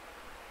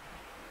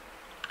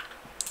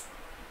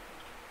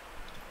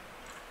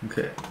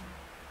 Okay.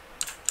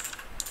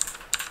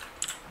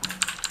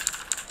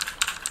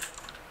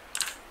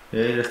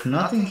 Okay, there's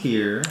nothing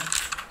here.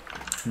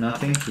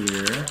 Nothing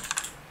here.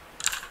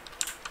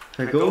 If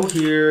I go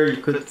here, you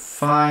could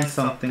find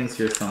some things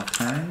here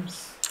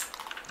sometimes.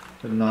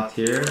 But not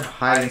here.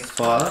 Hiding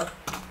spot.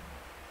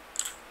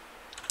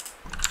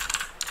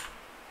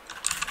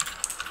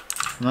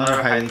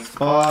 Another hiding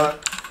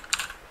spot.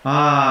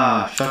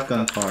 Ah,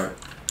 shotgun part.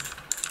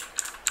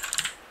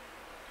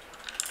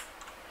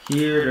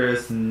 Here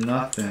there's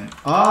nothing.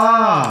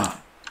 Ah!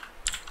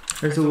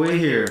 There's a way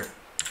here.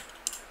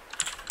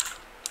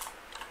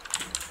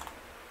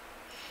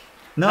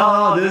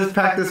 No, this is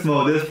practice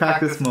mode. This is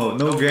practice mode.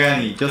 No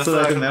Granny. Just so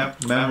I can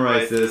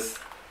memorize this.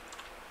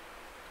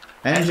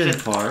 Engine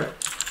part.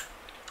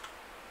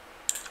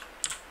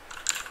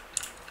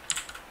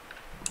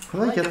 How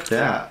did I get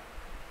that?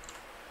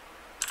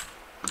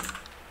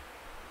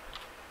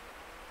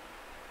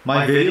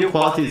 My video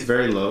quality is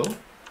very low.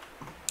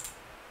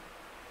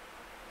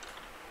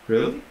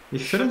 Really? It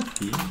shouldn't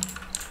be.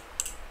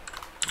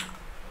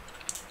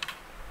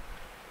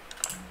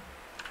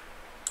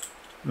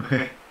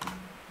 Okay.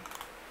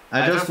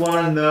 I just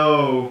want to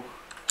know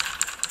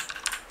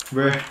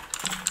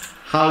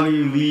how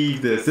you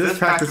leave this. This is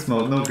practice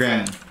mode, no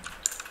Granny.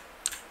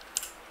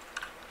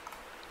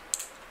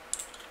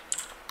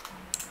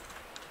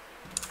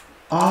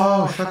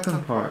 Oh,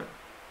 shotgun part.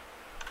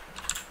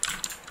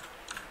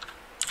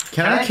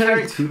 Can I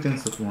carry 2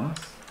 things at once?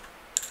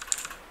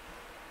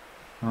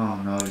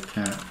 Oh no, you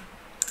can't.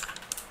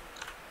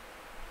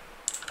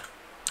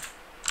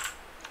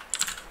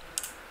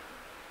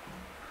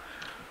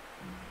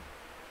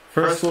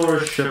 First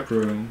floor is ship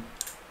room.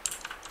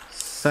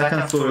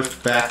 Second floor is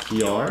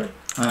backyard.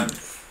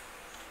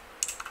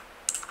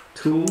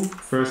 2,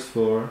 first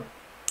floor.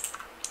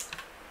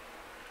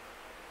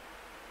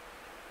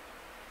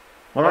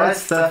 Alright,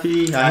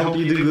 Steffi, I hope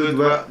you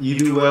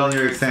do well in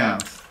your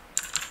exams.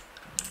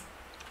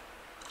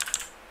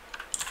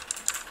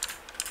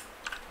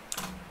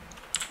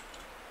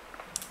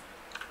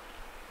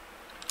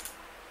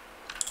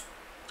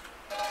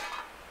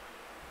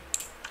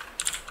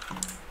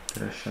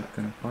 There's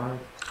shotgun part.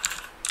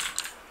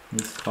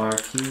 Needs car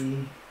key.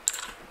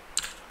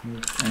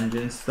 Needs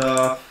engine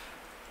stuff.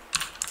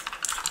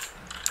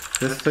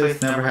 This place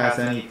never has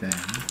anything.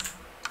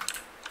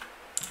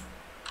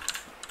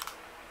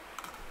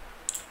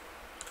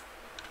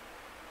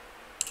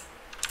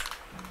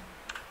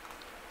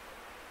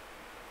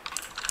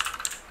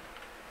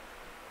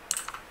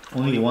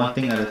 Only one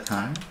thing at a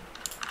time.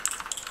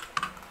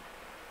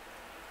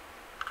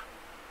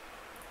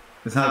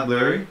 It's not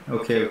blurry?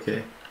 Okay,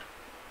 okay.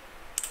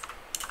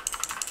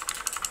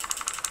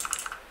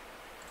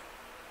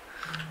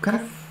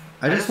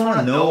 I just want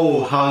to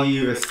know how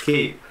you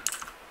escape.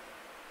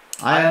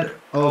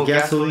 Oh,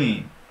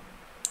 gasoline.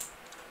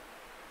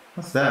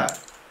 What's that?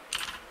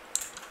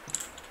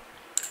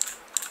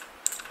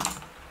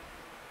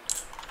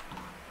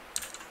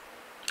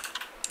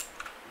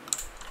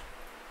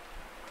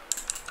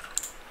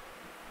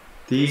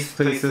 These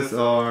places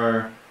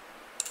are...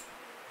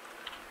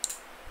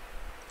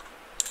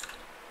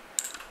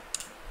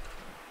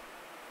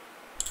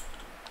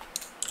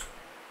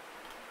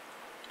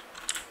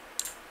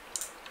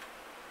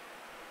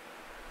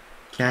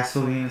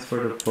 gasoline is for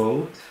the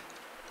boat.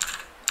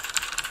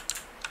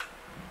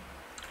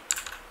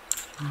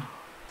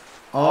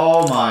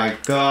 Oh my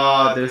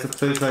god, there's a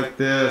place like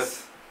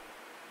this.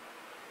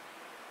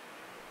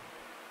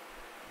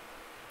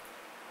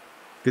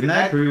 Good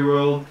night,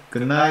 Reworld.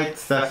 Good night,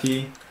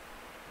 Steffi.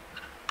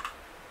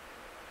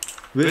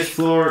 Which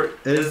floor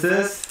is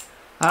this?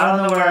 I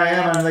don't know where I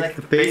am. I'm like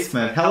the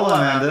basement. Hello,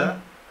 Amanda.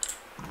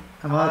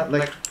 I'm at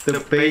like the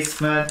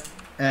basement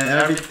and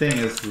everything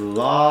is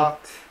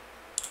locked.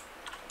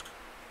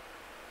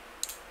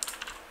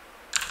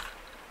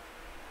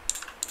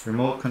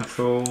 Remote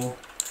control.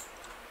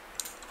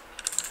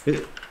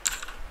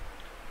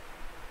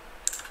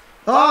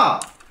 Ah!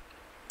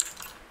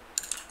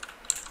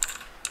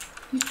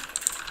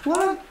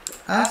 What?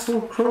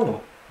 Asshole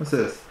crow. What's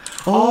this?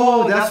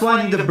 Oh, that's why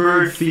I need the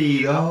bird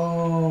feed.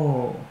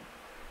 Oh.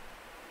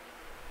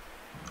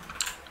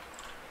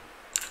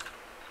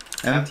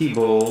 Empty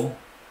bowl.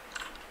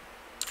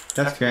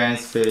 That's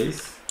Granny's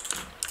face.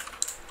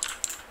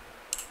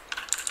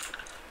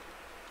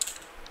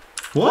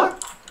 What?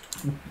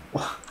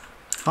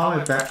 How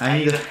am I back? I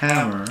need a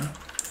hammer.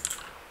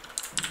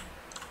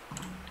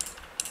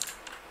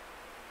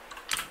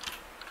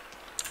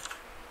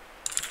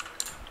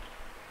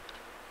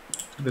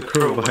 The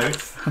crow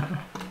bites.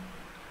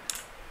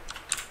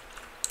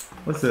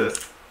 What's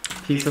this?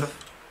 Piece of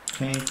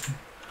paint.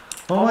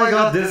 Oh my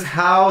god, this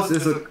house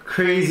is a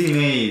crazy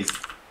maze.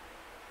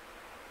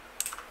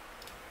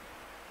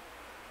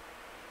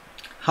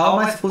 How am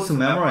I supposed to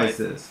memorize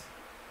this?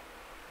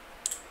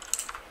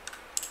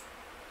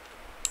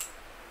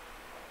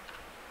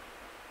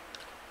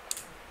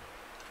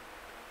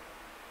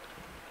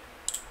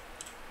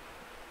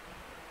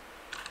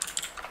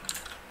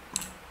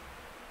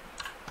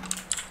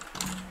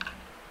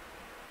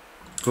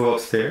 Go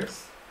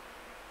upstairs.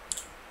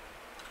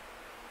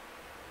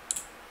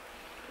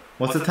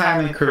 What's the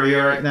time in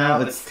Korea right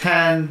now? It's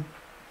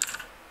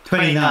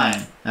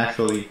 10:29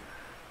 actually.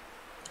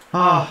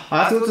 Ah,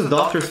 I have to go to the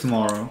doctor's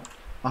tomorrow.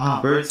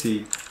 Ah,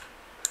 birdseed.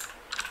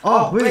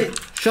 Oh wait,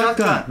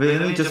 shotgun. Wait,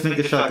 let me just make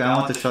the shotgun. I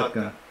want the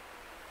shotgun.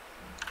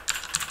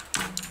 I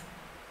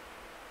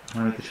want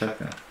to make the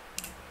shotgun.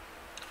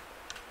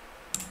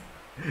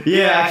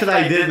 Yeah, actually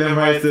I did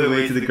memorize the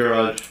way to the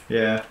garage.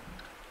 Yeah.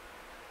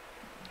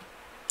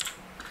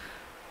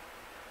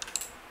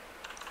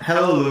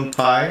 Hello, Loon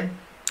Pie.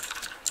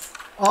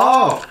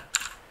 Oh!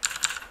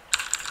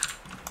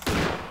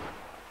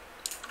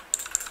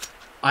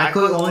 I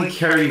could only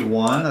carry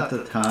one at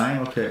the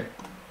time? Okay.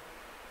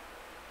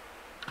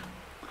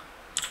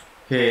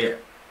 Okay,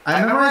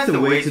 I memorized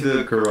the way to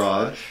the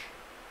garage.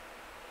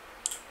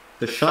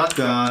 The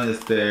shotgun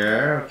is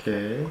there,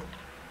 okay.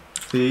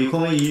 So you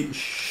can only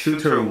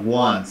shoot her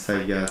once,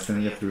 I guess,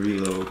 and you have to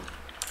reload.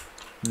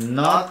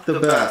 Not the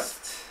best.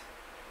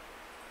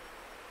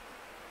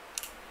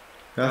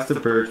 That's the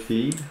bird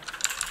feed.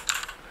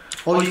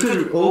 Oh, you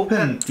could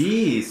open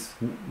these.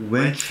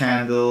 Winch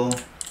handle.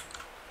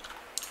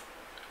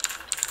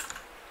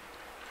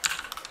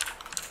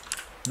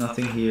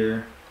 Nothing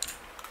here.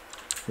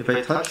 If I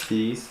touch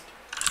these,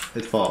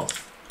 it falls,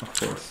 of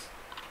course.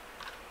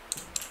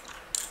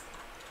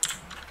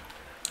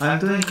 I'm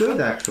doing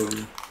good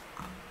actually.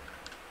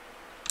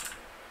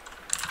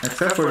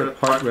 Except for the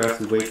part where I have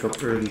to wake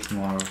up early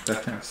tomorrow.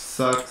 That kind of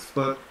sucks,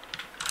 but...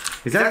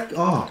 Is that...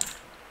 Oh!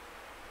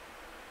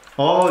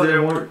 Oh, there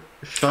are more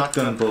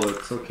shotgun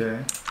bullets,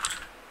 okay.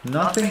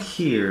 Nothing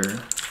here.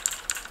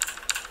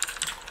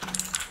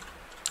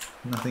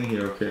 Nothing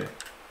here, okay.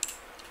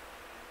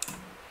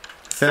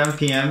 7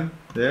 PM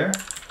there.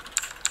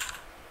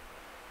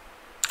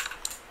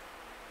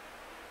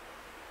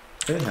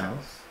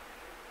 Playhouse.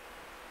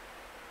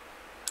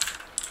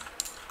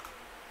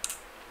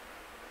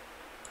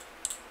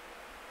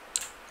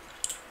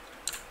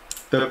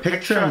 The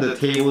picture on the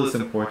table is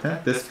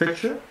important. This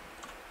picture.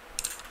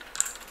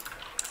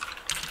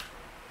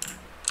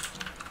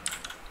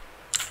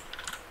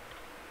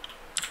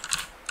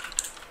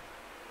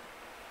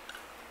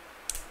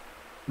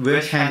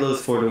 winch handle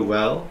is for the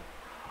well.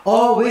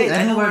 Oh wait,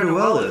 I know where the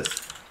well is.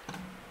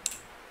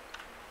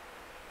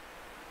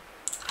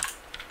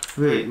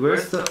 Wait,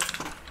 where's the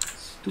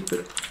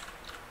stupid?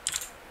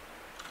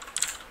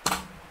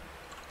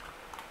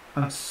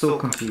 I'm so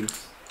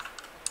confused.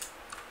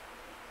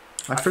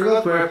 I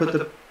forgot where I put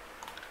the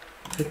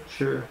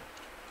picture.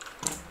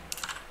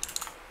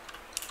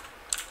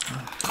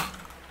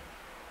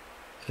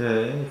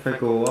 Okay, if I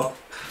go up,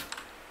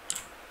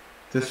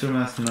 this room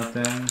has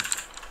nothing.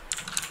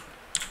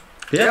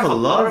 They have a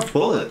lot of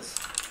bullets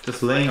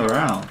just laying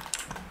around.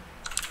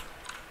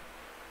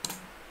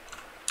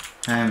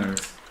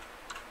 Hammers.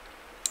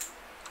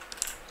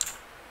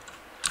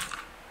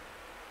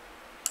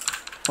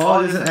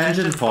 Oh, there's an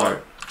engine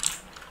part.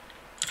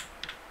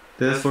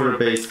 This is for the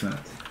basement.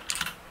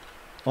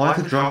 Oh, I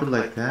could drop it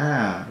like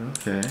that.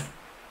 Okay.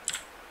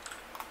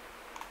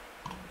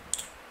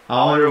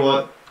 I wonder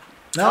what...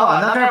 No,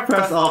 I'm not gonna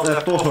press Alt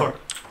F4.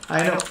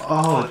 I know...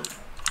 Oh.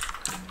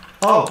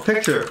 Oh,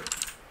 picture.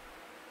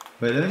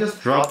 Wait, let me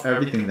just drop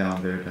everything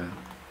down there then.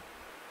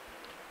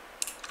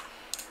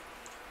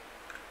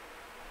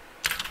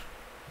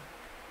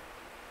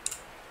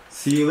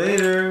 See you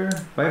later.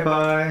 Bye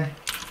bye.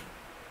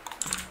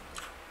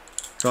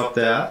 Drop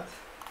that.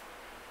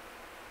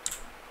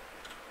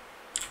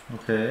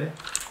 Okay.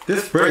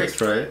 This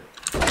breaks, right?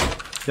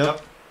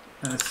 Yup.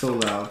 And it's so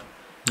loud.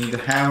 You need the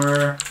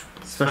hammer,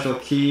 special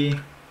key.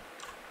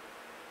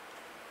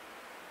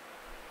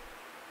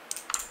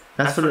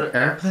 That's for the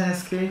airplane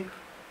escape?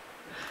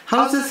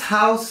 How's this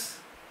house?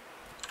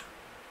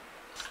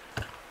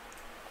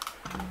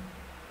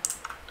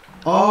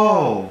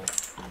 Oh!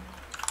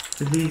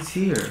 It leads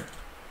here.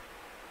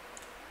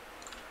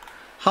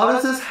 How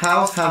does this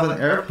house have an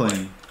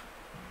airplane?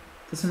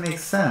 Doesn't make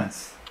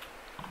sense.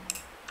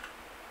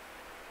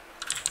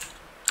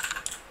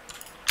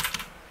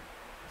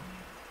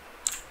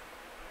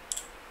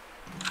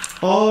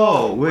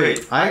 Oh,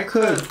 wait, I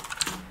could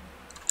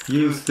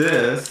use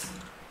this.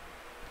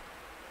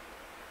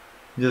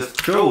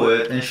 Just throw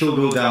it and she'll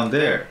go down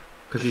there.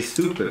 Because she's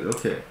stupid,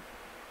 okay.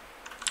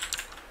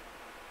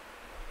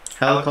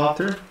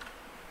 Helicopter?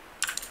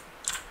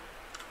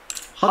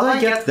 How do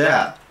I get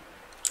that?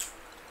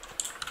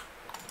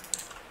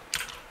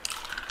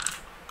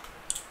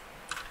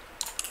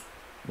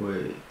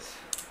 Wait.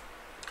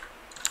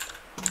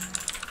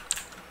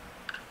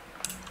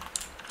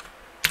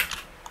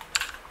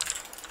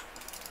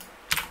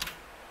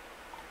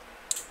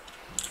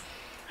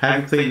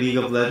 Have you played League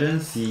of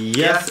Legends?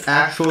 Yes,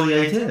 actually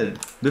I did.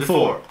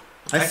 Before.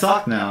 I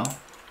suck now.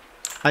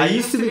 I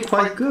used to be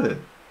quite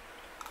good.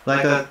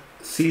 Like a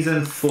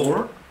season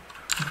 4?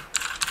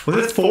 Was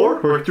it 4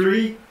 or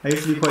 3? I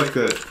used to be quite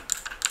good.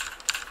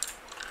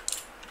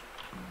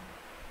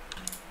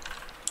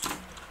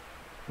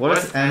 What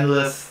is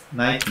Endless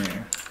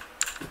Nightmare?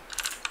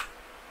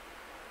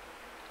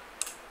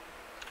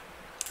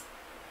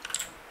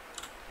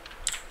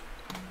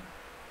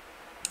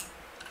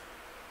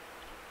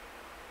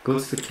 Go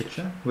to the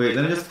kitchen? Wait,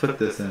 let me just put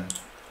this in.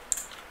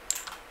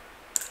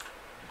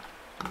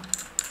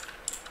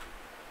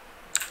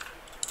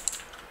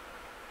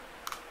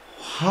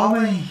 How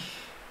many?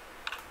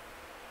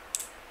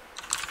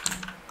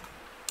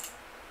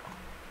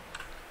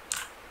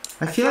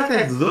 I feel like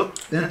I've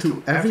looked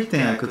into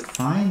everything I could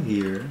find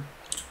here.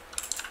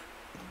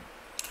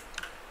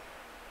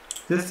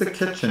 This is the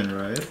kitchen,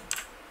 right?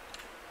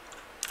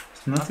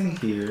 There's nothing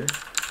here.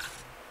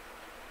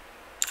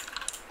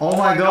 Oh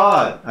my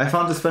god! I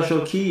found the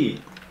special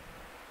key.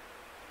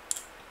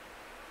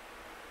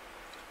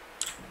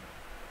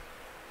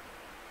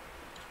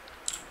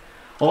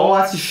 Oh,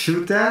 I have to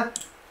shoot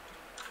that?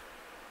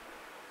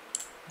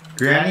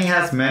 Granny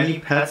has many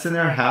pets in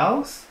her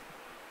house?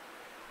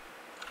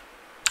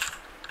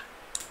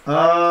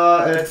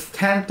 It's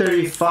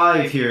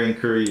 10:35 here in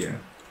Korea.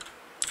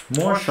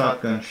 More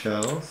shotgun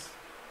shells.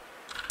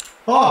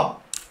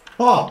 Oh!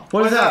 Oh!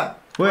 What is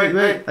that? Wait,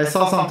 wait, I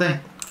saw something.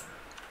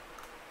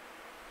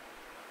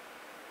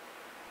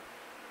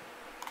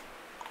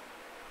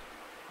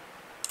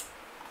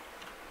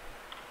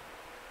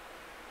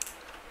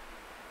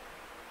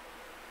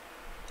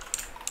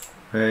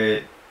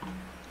 Wait.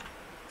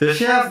 Does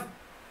she have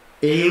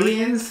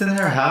aliens in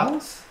her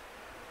house?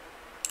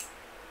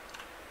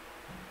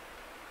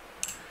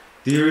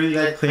 Do you really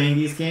like playing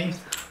these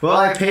games? Well,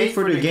 I paid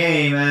for the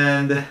game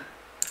and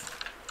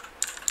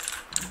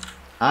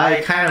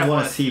I kind of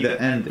want to see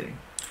the ending.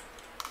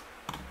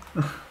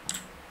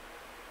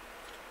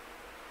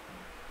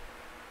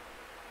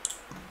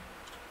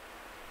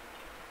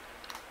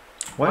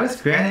 Why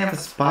does Granny have a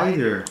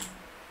spider?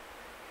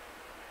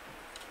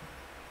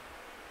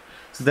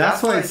 So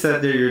that's why I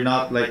said that you're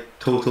not like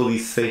totally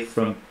safe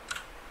from...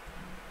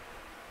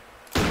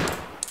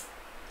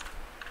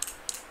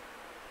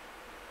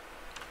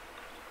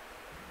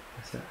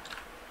 What's that?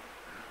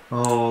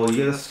 Oh, you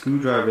get a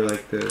screwdriver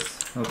like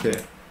this.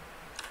 Okay.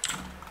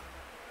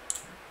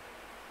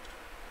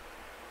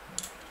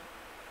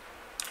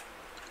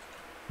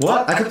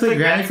 What? I could play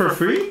Granny for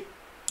free?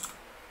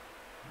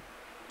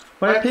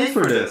 But I paid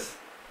for this.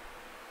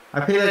 I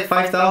paid like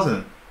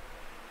 5,000.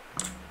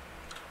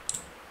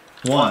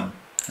 One.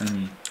 I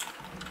mean.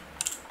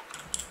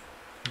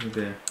 Right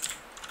there.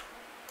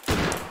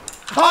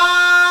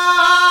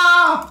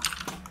 Ah!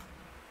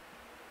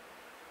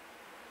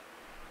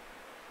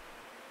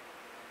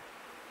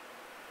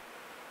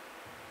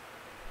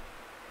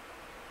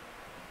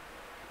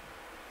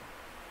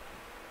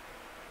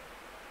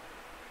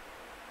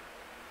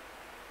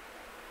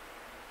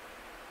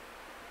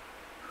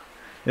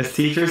 Is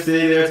Teacher's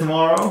Day there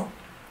tomorrow?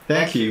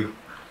 Thank you.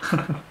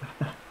 Am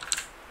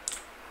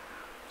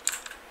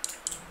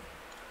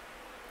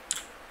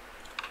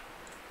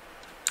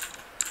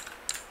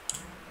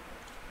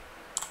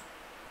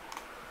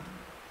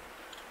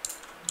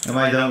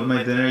I done with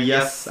my dinner?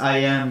 Yes, I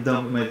am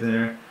done with my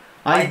dinner.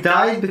 I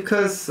died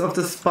because of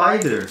the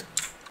spider.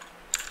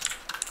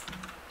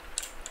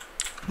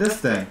 This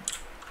thing.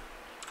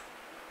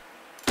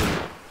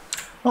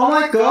 Oh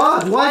my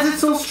god, why is it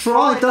so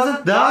strong? It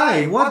doesn't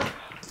die. What?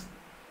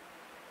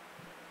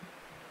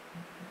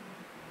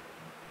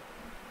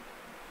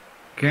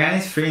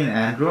 Granny's free in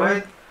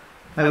Android?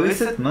 I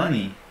wasted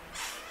money.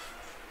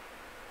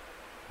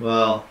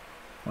 Well,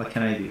 what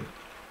can I do?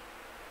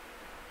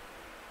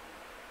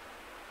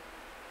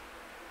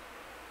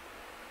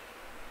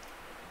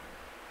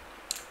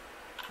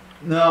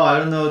 No, I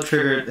don't know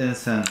Triggered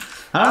Instant.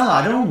 I don't know,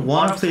 I don't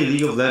want to play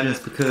League of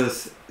Legends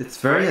because it's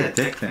very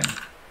addicting.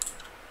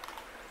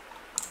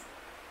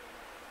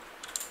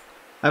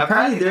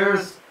 Apparently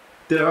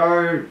there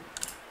are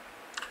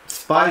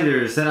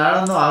spiders and I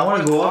don't know, I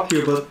want to go up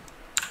here but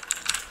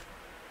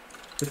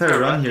if I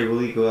run here, will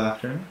he go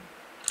after me?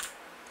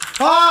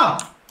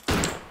 Ah!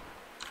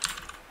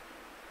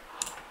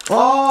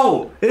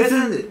 Oh! It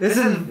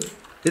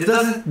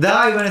doesn't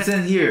die when it's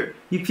in here.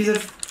 You piece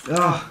of...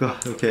 Oh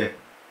god, okay.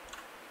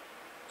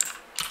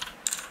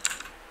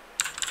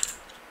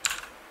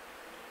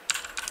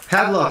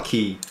 Padlock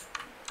key.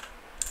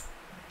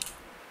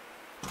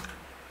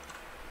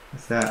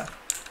 What's that?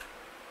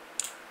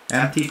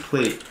 Empty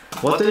plate.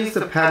 What do I use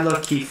the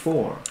padlock key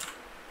for?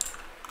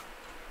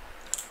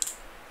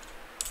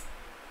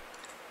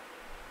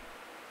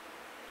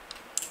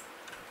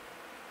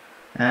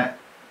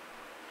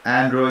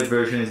 Android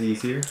version is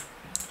easier.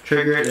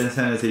 Triggered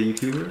Instant as a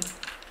YouTuber.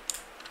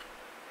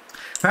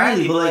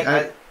 Apparently, but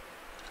like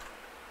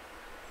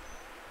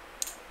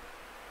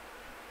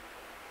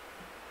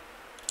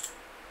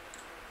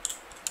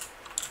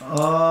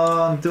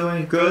I'm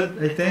doing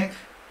good, I think.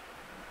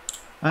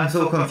 I'm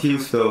so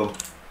confused though.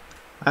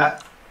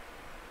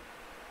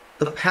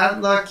 The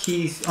padlock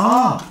keys.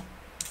 Oh!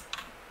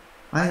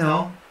 I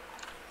know.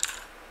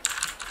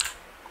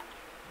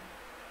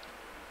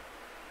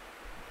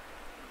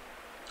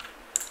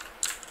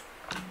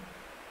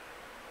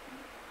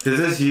 This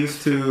is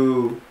used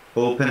to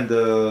open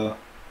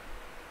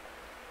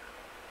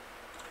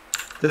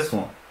this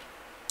one.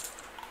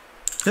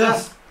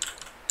 Yes!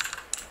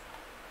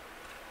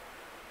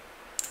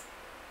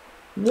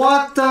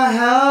 What the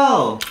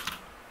hell?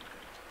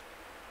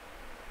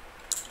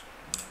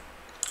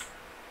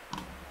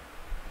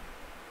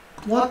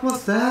 What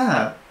was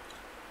that?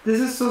 This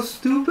is so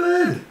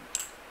stupid.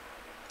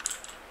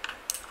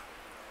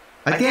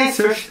 I think I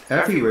searched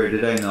everywhere,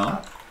 did I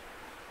not?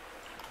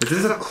 Is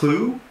this a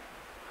clue?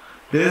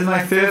 This is my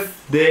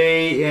 5th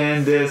day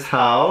in this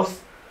house.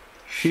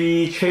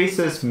 She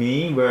chases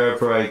me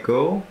wherever I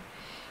go.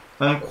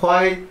 I'm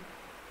quite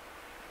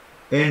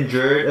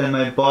injured and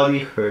my body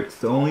hurts.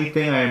 The only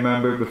thing I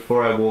remember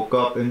before I woke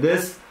up in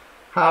this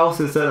house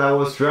is that I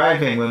was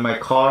driving when my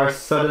car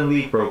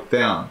suddenly broke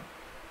down.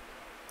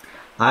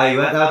 I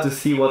went out to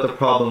see what the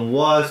problem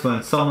was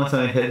when someone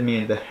suddenly hit me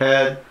in the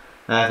head.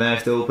 I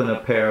managed to open a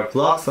pair of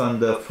locks on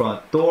the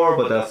front door,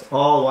 but that's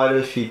all. Why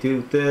does she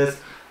do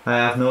this?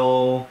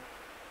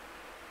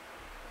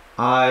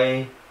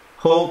 I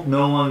hope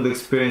no one will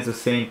experience the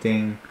same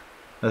thing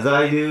as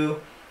I do.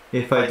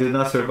 If I do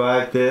not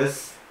survive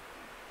this,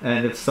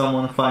 and if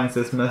someone finds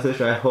this message,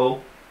 I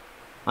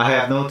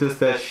have noticed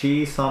that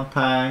she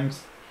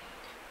sometimes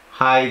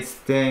hides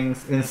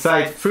things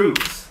inside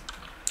fruits.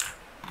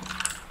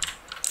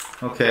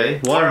 Okay,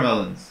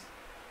 watermelons.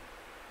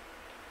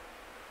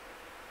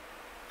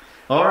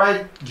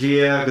 Alright,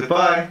 Gia,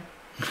 goodbye.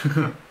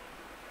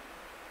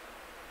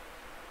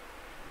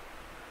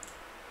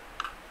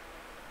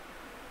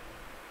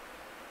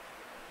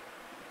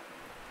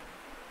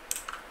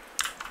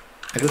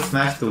 I could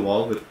smash the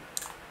wall with the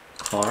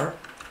car.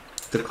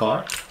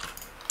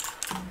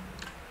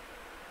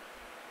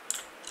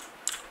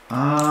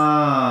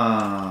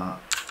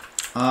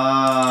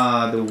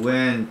 The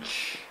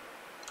winch.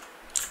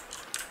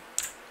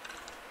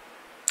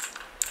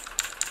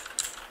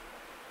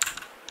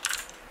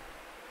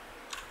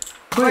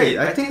 Wait,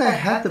 I think I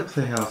had the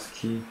playhouse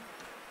key.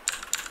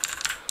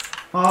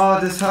 Oh,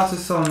 this house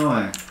is so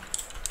annoying.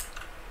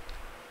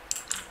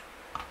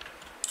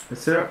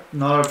 Is there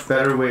not a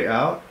better way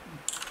out?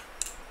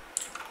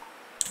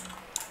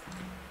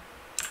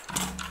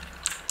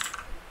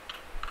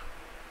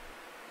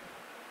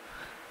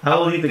 I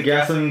will need the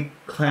gasoline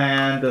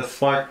can, the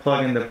spark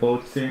plug, and the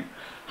bolt steering.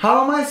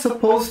 How am I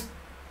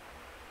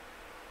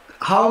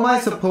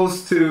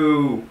supposed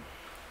to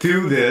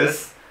do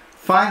this?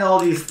 Find all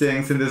these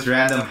things in this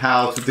random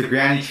house with the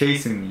granny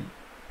chasing me.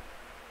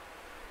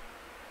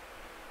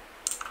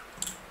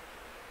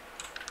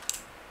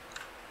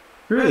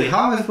 Really,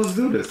 how am I supposed to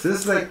do this?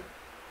 This is like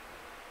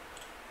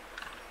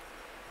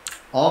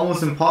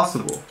almost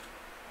impossible.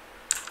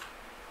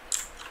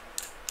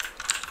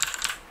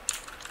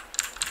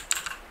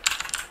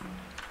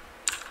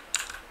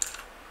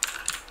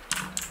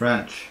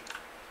 Wrench.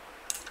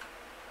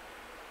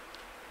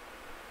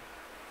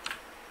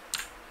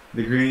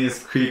 The green is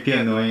creepy,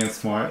 annoying, and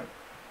smart.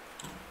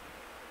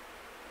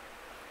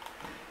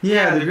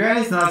 Yeah, the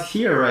granny's not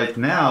here right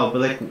now,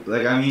 but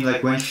I mean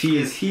when she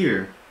is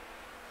here.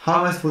 How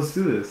am I supposed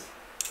to do this?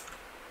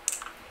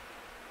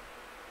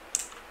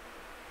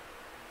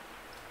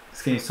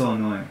 This game's so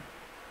annoying.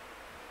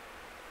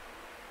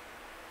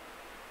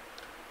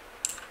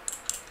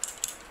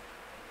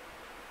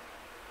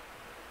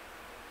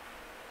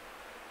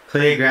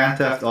 Play Grand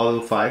Theft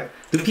Auto 5.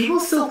 Do people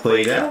still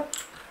play that?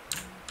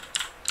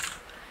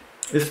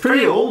 It's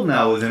pretty old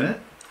now, isn't it?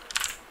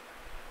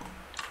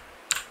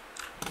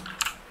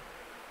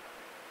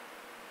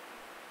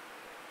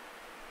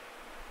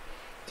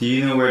 Do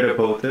you know where the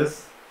boat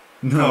is?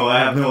 No, I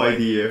have no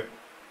idea.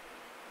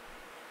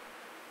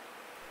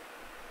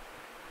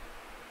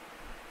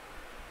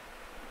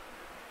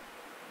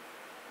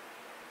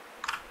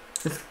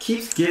 This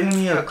keeps giving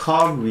me a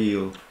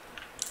cogwheel.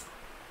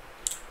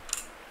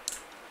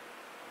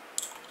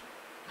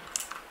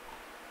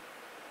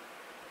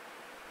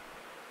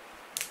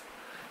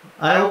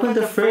 I opened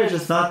the fridge,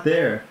 it's not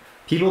there.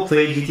 People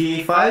play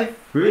GTA 5?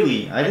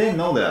 Really? I didn't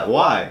know that.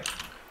 Why?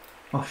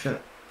 Oh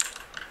shit.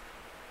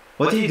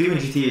 What do you do in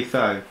GTA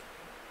 5?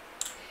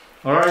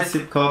 Alright,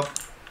 Sip Cup.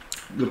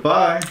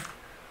 Goodbye.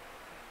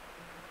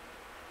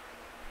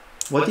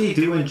 What do you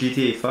do in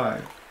GTA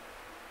 5?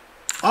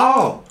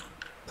 Oh!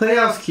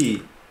 Playhouse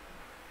key.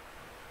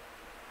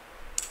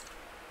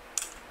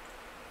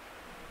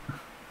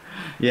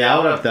 Yeah, I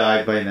would have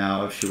died by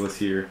now if she was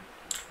here.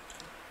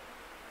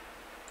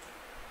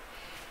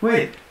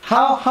 Wait,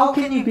 how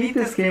can you beat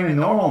this game in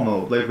normal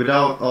mode? Like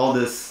without all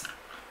this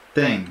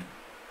thing?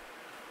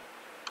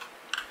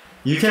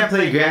 You can't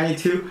play Granny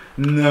 2?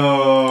 No.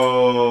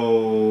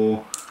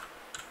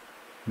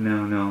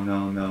 No, no,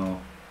 no,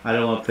 no. I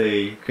don't want to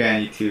play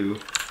Granny 2.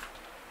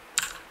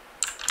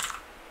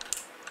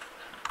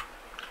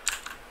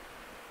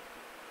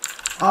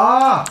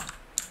 Ah!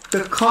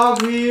 The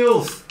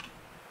cogwheels!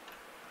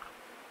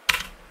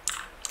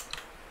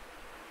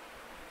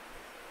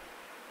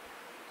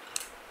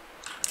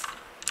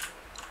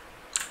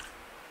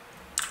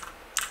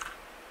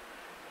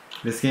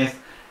 This game,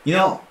 you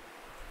know,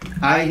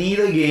 I need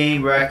a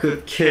game where I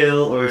could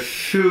kill or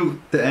shoot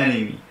the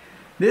enemy.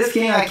 This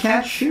game I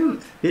can't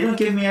shoot. They don't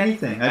give me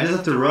anything. I just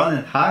have to run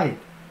and hide.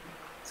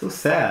 So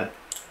sad.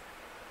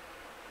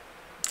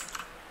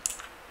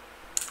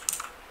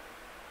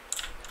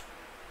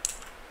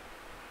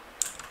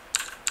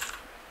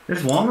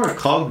 There's one more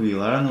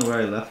cogwheel. I don't know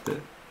where I left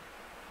it.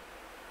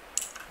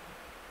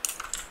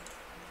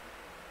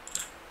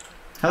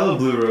 Hello,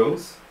 Blue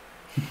Rose.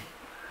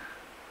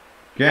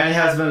 Granny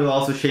husband will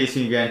also chase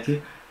me, Granny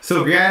too.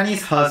 So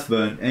Granny's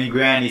husband and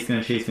Granny's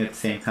gonna chase me at the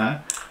same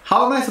time.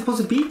 How am I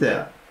supposed to beat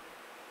that?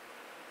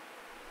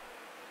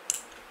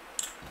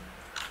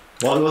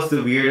 What was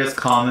the weirdest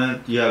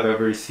comment you have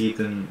ever received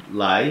in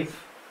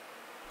live?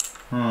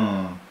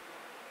 Not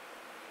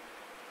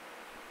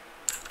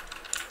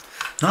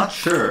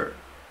sure.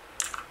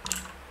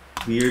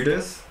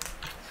 Weirdest?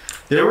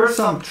 There were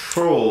some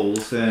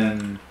trolls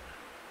when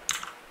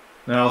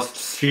I was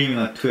streaming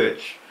on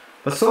Twitch.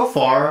 But so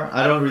far,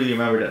 I don't really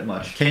remember that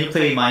much. Can you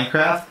play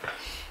Minecraft?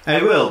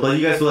 I will, but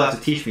you guys will have to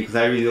teach me because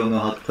I really don't know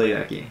how to play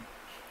that game.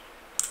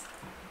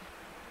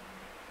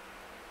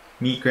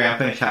 Meet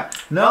Grandpa in chat.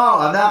 No,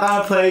 I'm not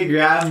gonna play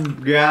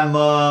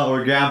Grandma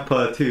or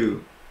Grandpa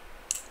too.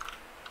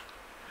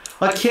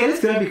 A kid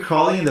is gonna be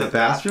crawling in the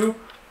bathroom?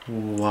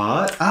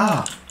 What?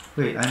 Ah,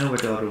 wait, I know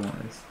what the other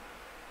one is.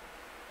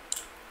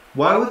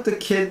 Why would the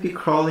kid be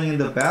crawling in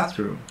the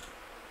bathroom?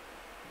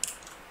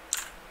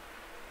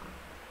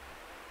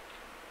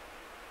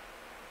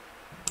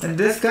 And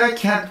this guy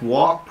can't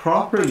walk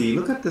properly.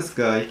 Look at this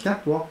guy. He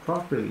can't walk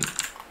properly.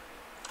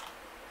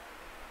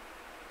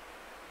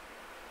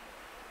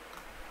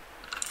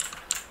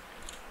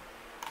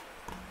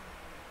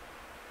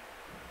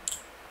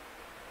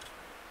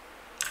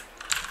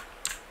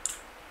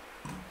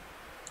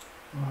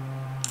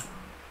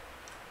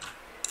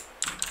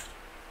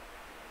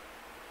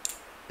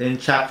 In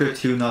chapter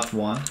 2, not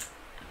 1.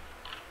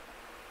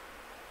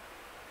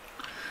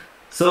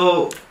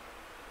 So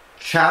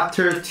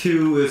chapter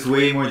 2 is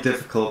way more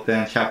difficult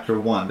than chapter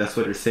 1. That's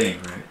what you're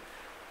saying, right?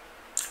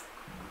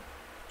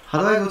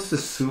 How do I go to the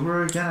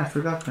sewer again? I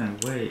forgot my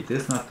way.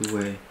 This is not the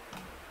way.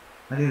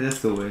 I think this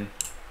is the way.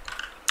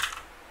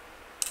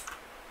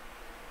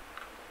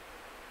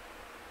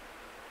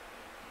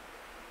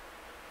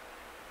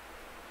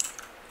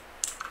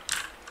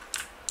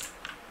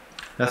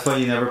 That's why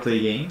you never play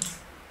games?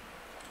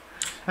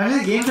 I mean,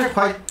 the games are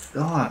quite...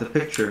 Oh, the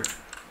picture.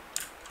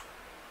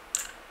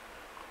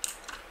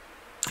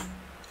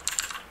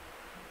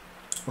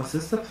 Was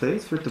this the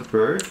place with the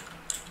bird?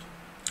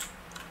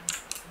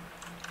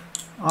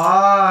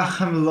 Ah,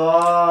 I'm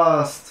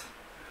lost.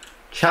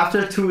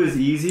 Chapter 2 is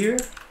easier?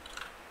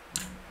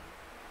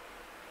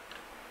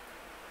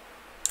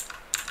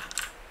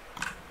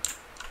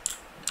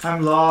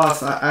 I'm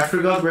lost. I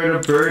forgot where the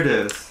bird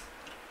is.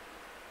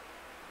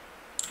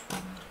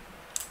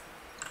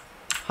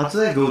 How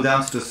did I go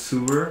down to the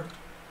sewer?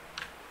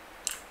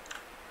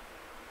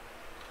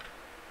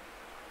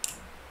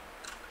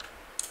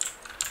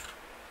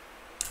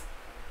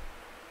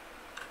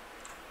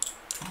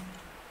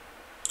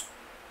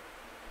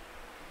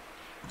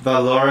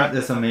 Valorant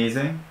is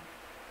amazing.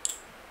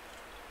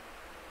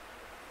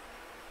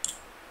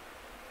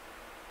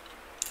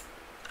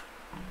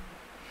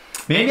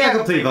 Maybe I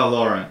could play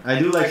Valorant. I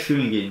do like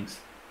shooting games.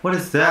 What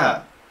is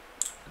that?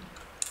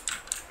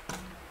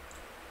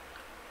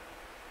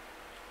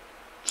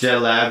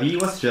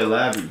 Jalebi? What's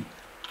jalebi?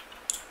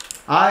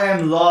 I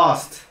am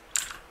lost.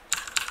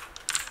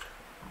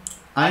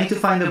 I need to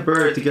find a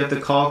bird to get the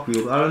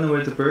cogwheel. I don't know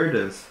where the bird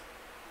is.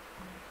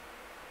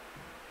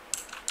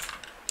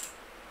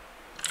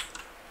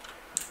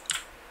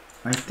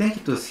 I think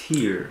it was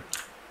here.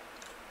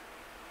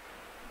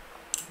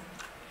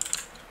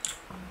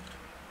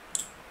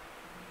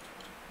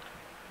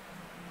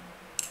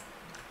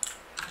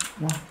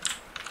 What?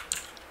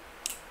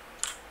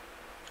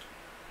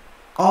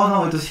 Oh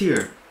no, it was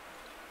here.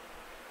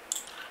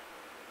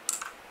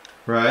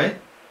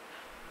 Right?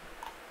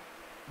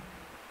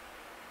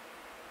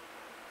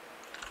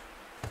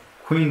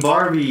 Queen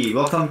Barbie,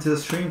 welcome to the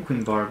stream,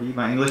 Queen Barbie.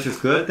 My English is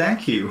good,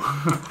 thank you.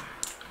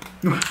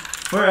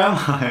 Where am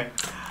I?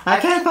 I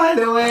can't find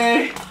the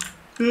way!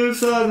 This is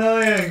so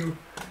annoying.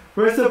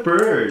 Where's the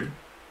bird?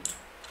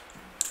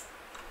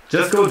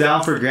 Just go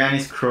down for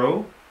Granny's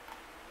crow?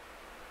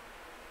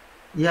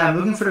 Yeah, I'm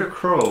looking for the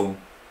crow.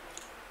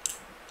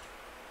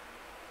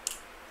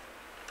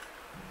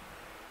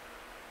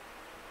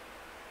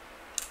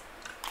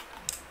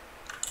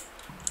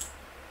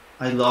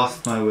 I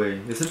lost my way.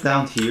 Is it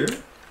down here?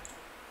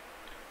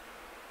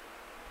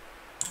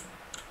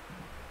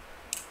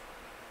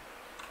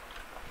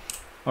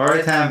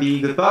 Alright,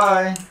 Hamby,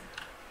 goodbye!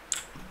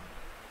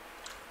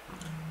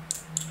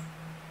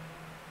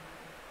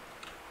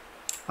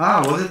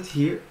 Ah, was it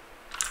here?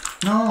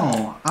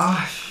 No!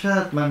 Ah,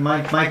 shit,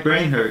 my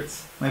brain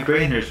hurts. My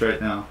brain hurts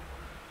right now.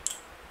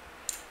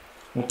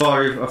 What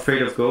are you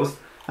afraid of ghosts?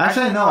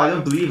 Actually, no, I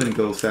don't believe in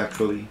ghosts,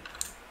 actually.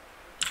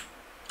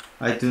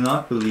 I do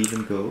not believe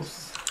in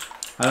ghosts.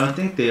 I don't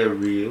think they are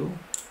real.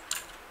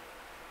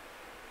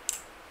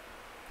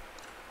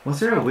 Was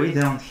there a way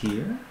down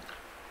here?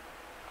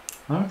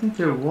 I don't think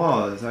there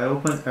was. I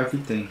opened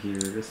everything here.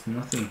 There's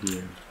nothing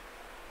here.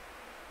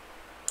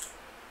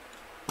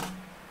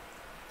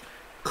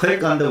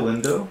 Click on the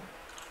window.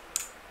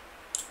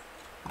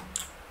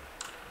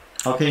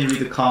 How can you read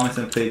the comments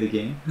and play the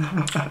game?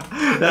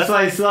 That's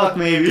why I suck,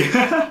 maybe.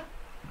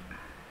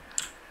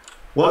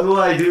 What will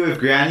I do if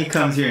Granny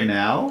comes here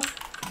now?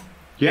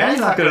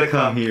 Granny's not gonna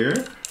come here.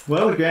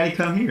 Why would Granny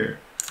come here?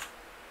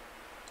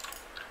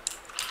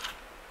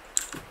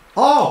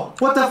 Oh!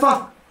 What the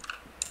fuck?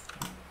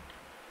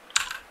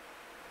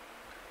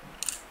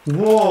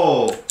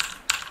 Whoa!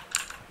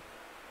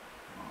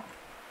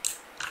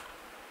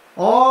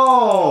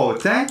 Oh,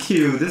 thank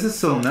you. This is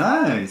so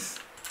nice.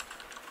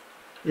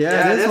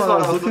 Yeah, this is what I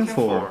was looking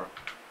for.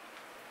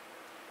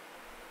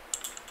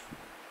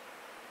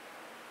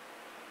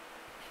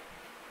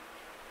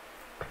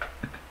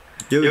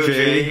 Yo,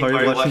 Jay, are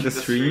you watching the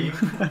stream?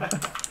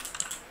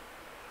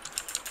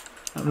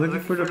 I'm looking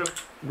for the...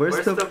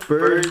 Where's the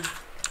bird?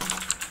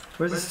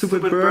 Where's the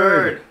stupid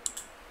bird?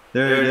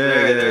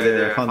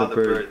 There. Found the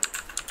bird.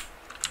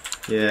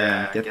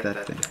 Yeah, get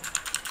that thing.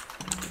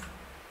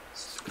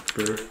 Stupid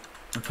bird.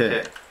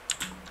 Okay.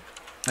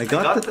 I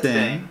got the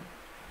thing.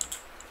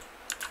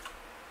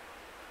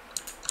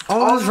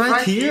 Oh, it's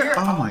right here?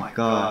 Oh my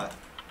god.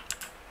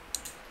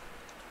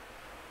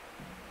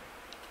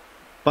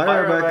 Bye,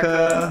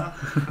 Rebecca.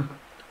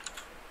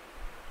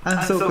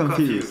 I'm so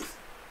confused.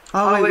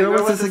 Oh wait, where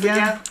was this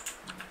again?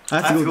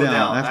 I have to go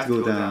down. I have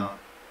to go down.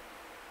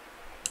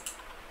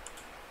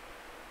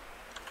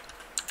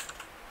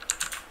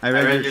 I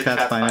read your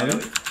chat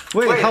finally.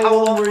 Wait, how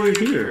long were you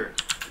here?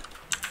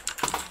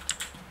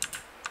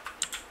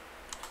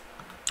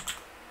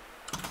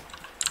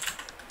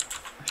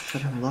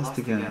 Shit, I'm lost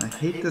again. I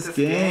hate this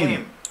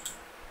game.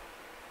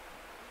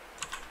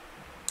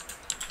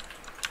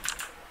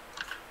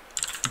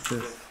 What's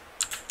this?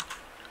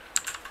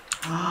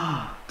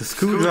 Ah, the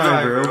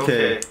screwdriver,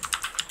 okay.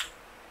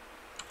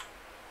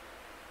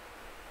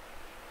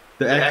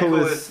 The echo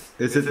is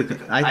it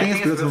the, I think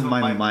it's because of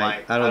my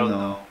mic, I don't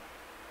know.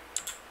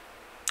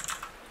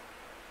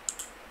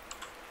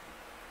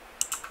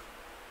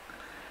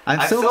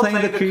 I'm still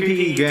playing the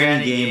creepy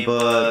granny game,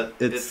 but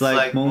it's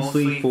like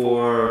mostly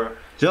for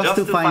just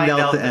to find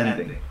out the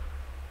ending.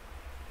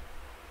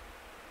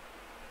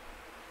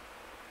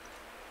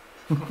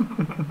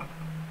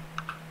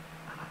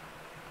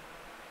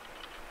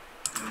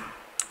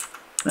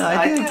 No,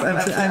 I think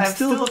I'm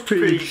still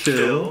pretty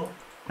chill,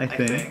 I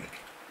think.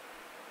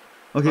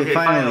 Okay,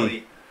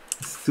 finally.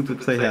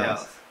 Stupid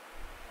playhouse.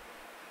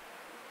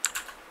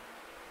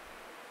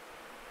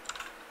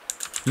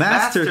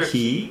 Master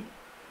key.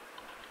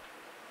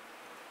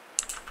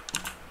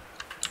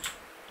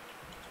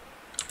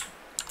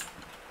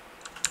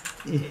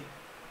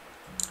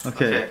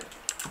 Okay.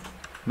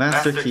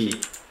 Master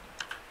key.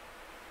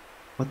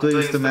 What do I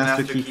use the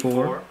master key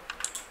for?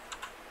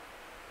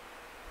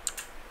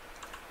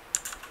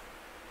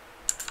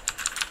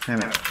 Damn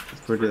it,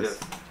 it's for this.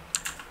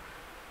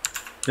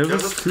 There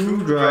was a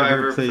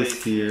screwdriver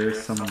placed here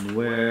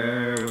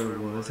somewhere. Where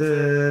was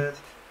it?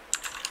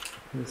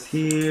 It was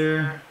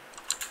here.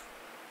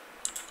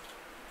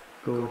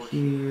 Go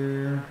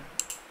here.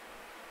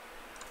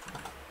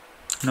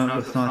 No,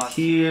 it's not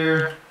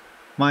here.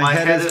 My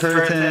head is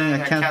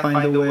hurting. I can't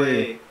find the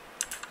way.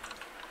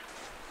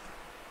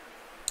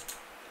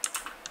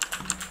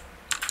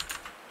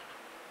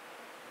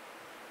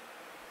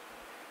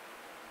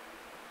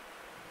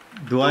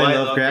 Do I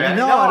love Granny?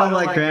 No, I don't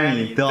like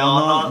Granny. The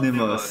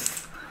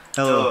Anonymous.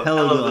 Hello,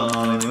 hello, the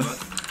Anonymous.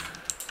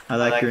 I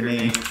like your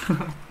name.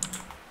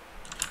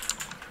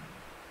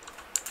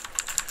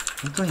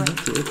 What do I need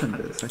to open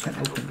this? I can't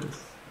open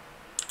this.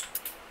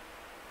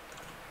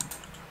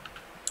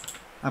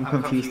 I'm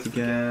confused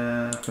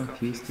again.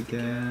 Confused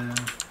again.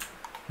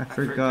 I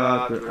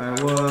forgot where I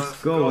was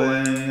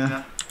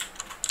going.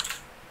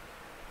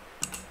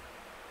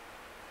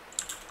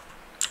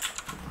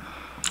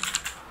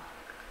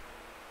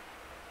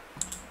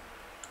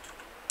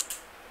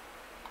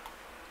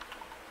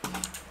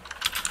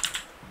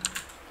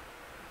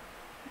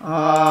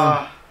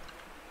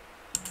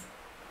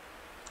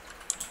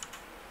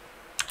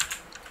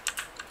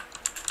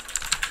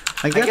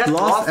 I get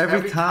lost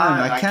every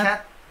time. I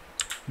can't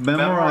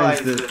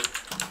memorize this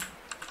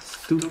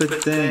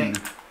stupid thing.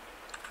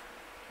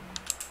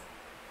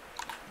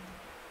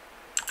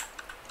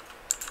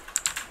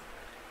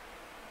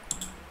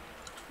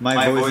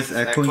 My voice is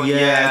echoing.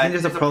 Yeah, I think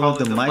there's a problem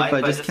with the mic,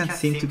 but I just can't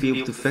seem to be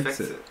able to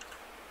fix it.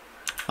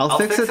 I'll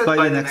fix it by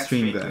the next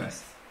stream,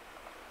 guys.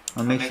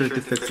 I'll make sure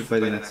to fix it by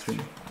the next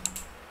stream.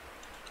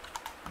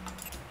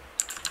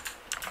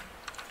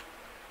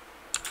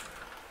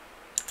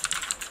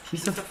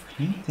 Piece of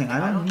painting.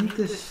 I don't need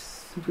this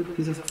stupid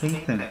piece of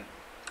painting.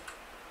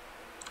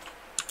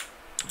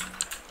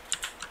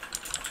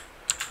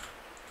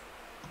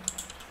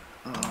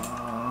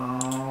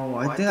 Oh,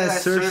 I think I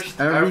searched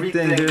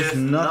everything. There's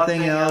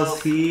nothing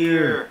else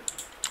here.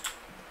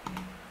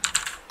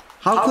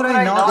 How could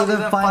I not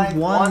even find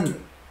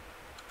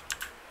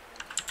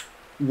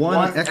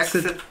one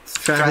exit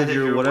strategy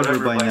or whatever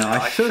by now?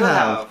 I should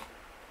have.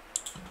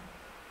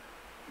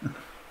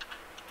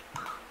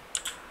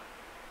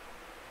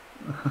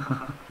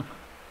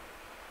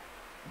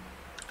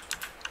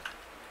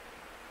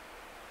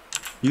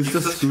 Use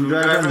the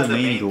screwdriver on the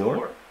main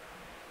door.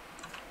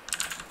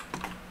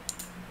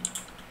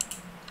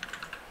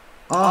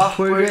 Oh,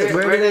 where did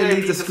I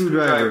leave the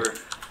screwdriver?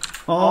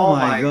 Oh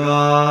my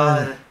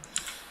god.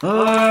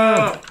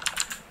 Oh,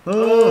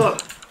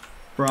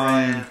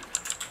 Brian,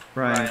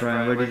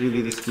 where did you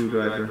leave the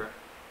screwdriver?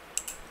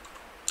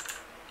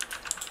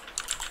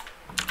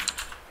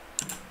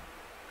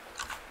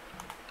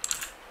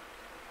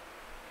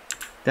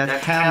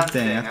 That ham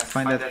thing, I have to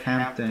find that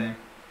ham thing.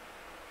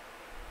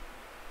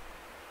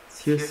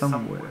 It's here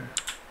somewhere.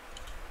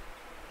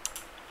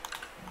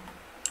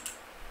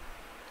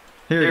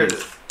 Here it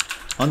is.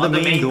 On the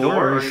main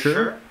door, are you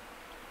sure?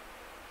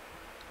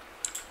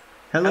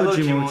 Hello,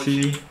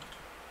 Jimochi.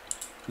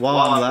 Wow,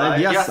 I'm live?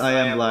 Yes, I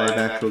am live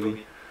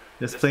actually.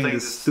 Just playing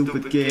this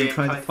stupid game,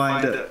 trying to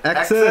find the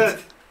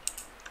exit!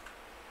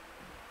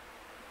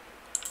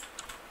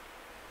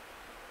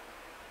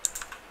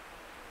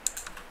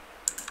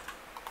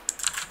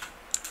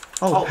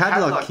 Oh,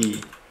 padlock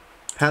key.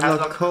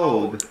 Padlock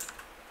code.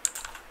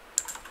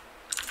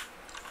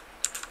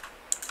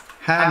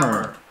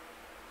 Hammer.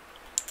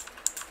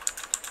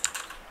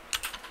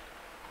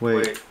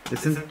 Wait,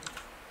 isn't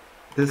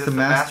this the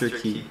master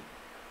key?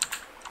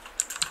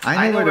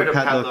 I know where the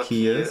padlock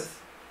key is.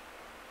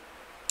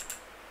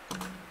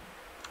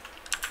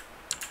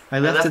 I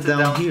left it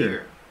down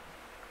here.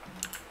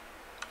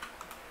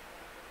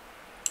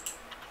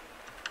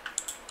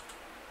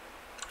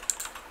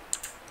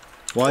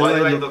 Why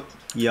do I look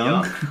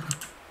young?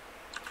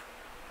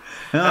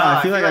 No,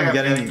 I feel like I'm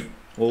getting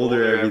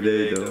older every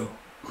day though.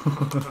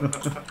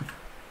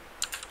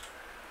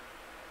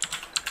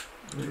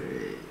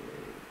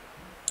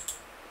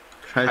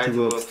 Try to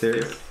go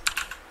upstairs.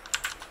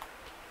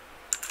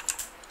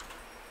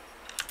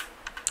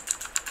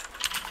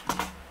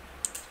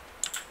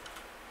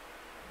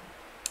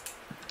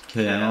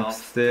 Okay, I'm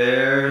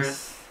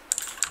upstairs.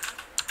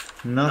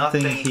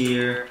 Nothing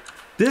here.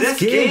 This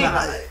game,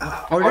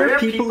 are there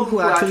people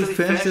who actually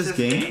finish this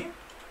game?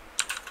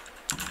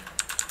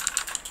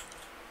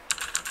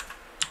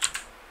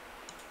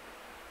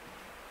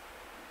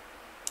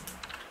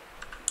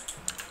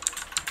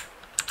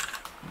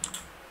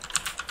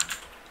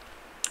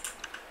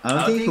 I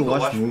don't think you can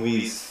watch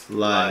movies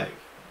live.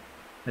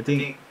 I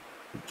think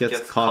it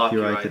gets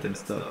copyrighted and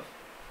stuff.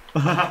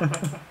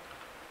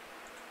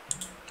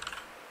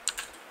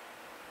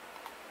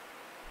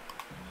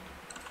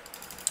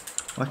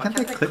 Why can't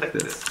I click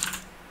this?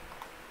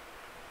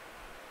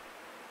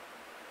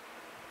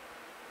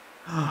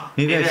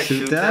 Maybe I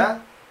shoot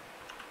that?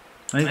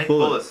 I need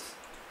bullets.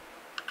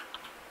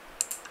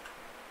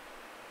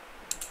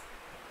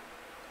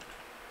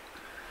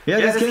 Yeah,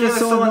 this game is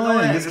so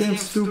annoying. This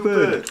game's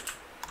stupid.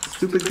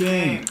 Stupid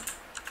game.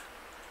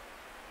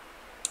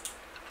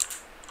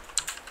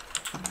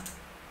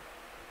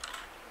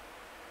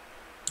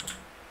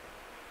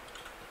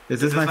 Is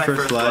this my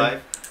first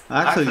live?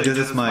 Actually, this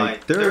is my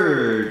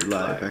third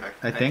live,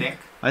 I think.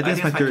 I think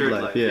it's my third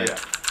live, yeah.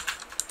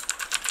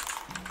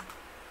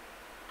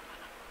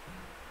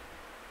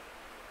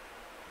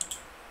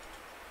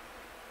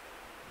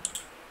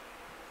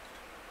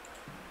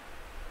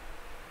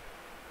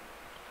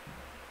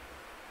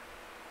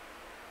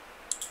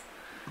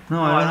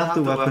 No, I don't have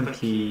the weapon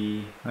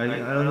key. I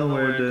don't know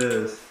where it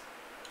is.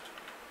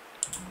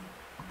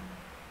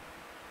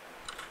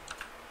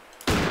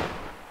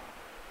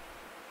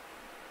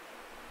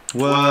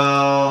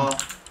 Well,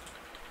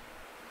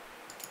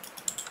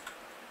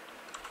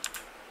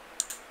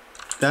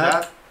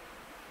 that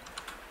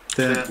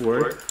didn't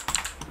work.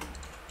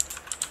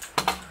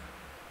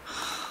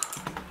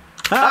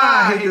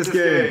 I hate this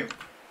game.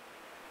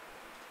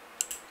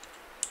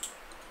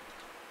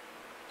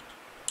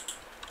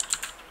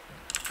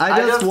 I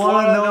just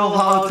want to know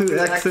how to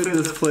exit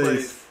this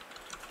place.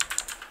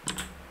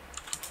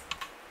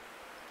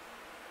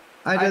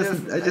 I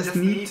just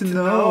need to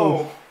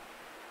know.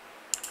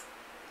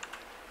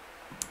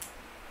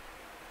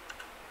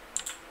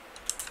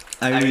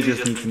 I really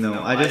just need to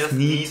know. I just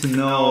need to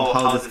know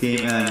how this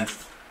game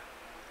ends.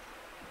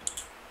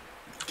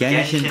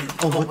 Genshin.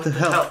 Oh, what the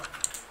hell?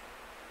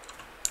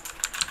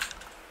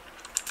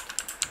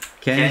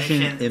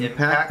 Genshin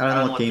Impact? I don't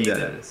know what game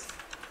that is.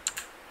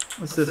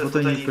 What's this? What do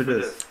I need for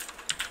this?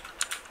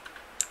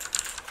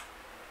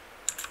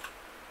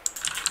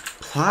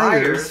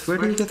 Pliers? Where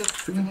do you get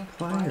freaking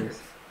pliers?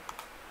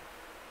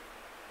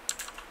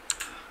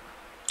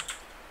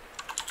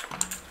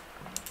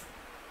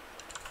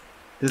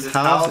 This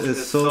house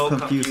is so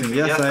confusing.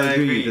 Yes, I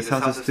agree. This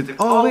house is stupid.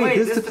 Oh wait,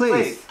 this is the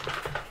place.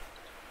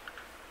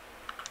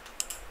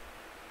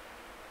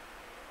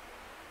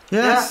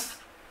 Yes.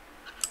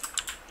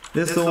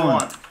 This is the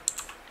one.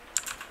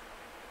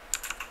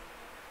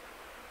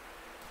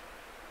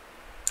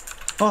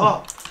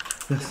 Oh,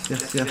 yes,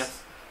 yes,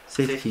 yes.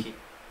 Safety.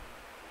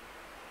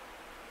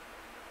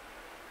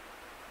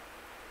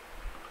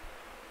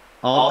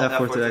 Alt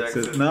F4 to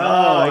exit. No,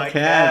 I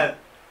can't.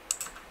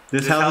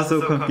 This house is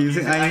so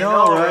confusing. I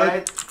know,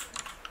 right?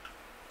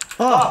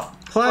 Oh,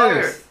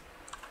 pliers.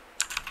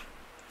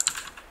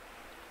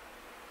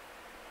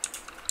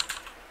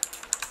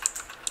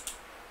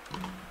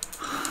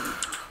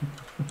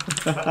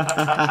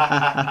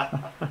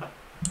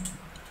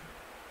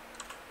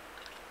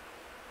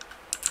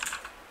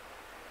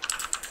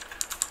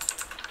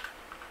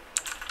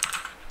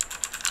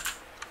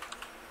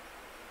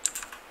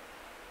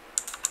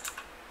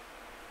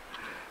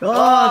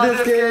 Oh,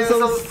 this game is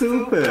so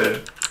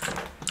stupid.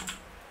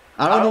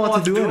 I don't know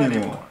what to do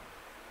anymore.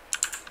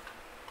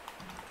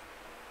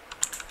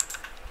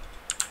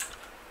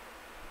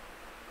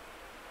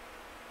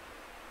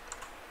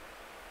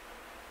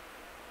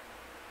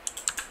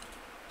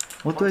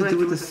 What do I do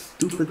with the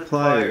stupid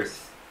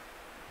pliers?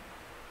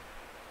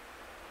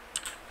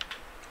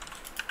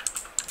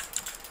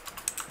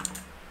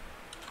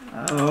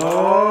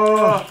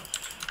 Oh!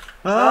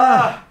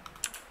 Ah!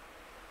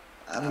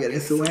 I'm getting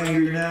so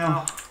angry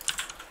now.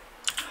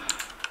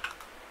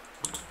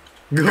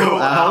 Go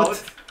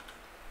out?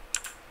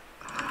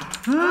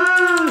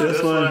 Ah,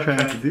 that's what I'm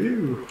trying to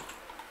do.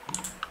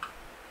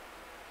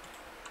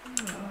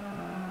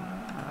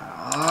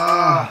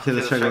 Okay,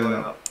 let's try going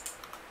up.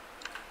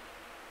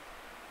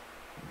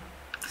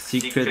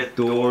 Secret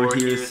door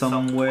here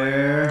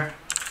somewhere.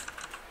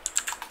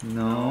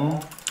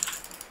 No.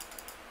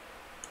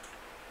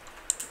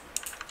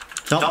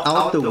 Jump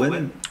out the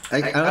window.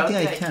 I don't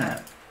think I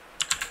can.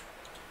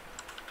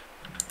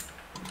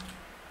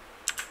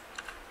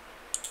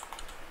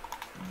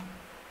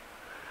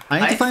 I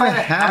need to find a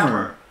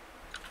hammer.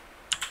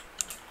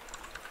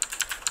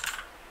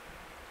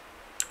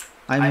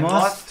 I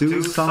must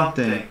do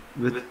something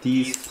with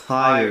these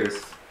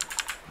pliers.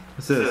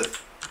 What's this?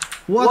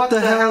 What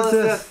the hell is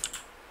this?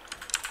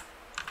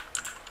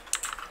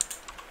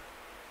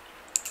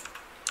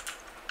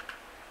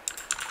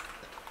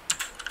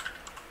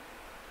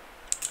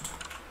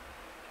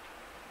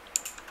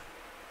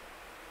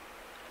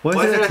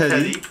 What is it,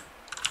 Teddy?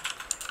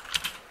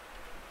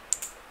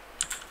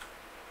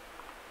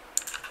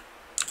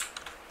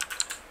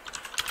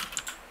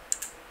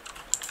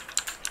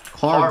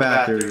 Car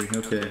battery,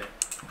 okay.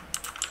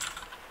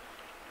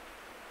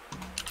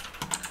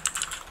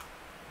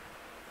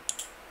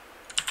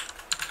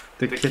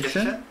 The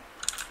kitchen?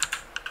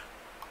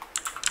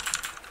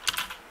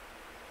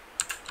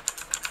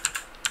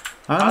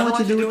 I don't know what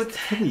to do with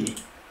Teddy.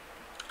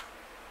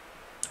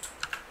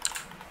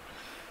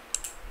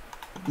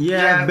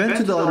 Yeah, I've been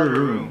to the other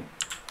room.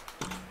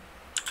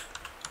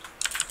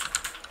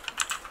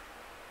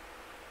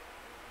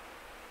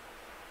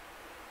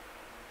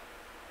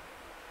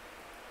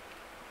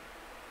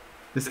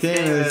 This game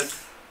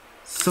is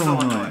so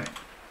annoying.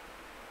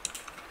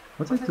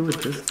 What do I do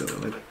with this though?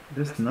 Like,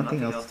 there's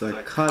nothing else. Do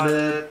I cut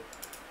it?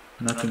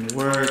 Nothing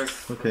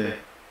works. Okay.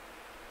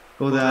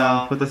 Go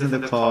down, put this in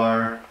the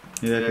car.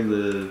 Maybe I can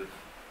live.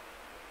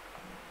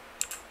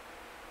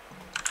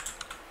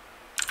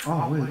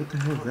 Oh wait, what the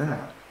hell is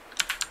that?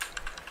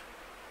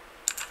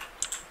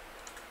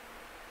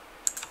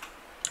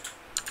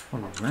 Oh,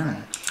 a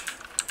ranch.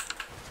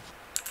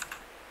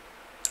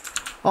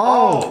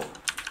 Oh!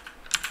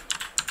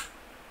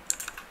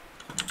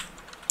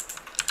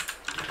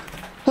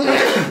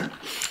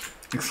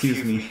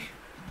 Excuse me.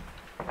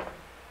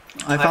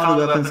 I found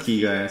the weapons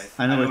key, guys.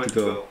 I know where to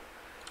go.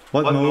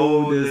 What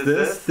mode is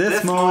this?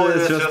 This mode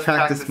is just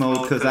practice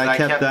mode because I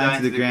kept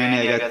dying to the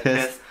granny, I got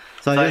pissed.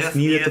 So I just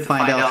needed to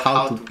find out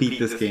how to beat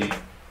this game.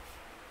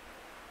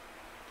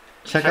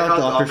 Check out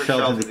the upper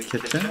shelves in the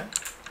kitchen.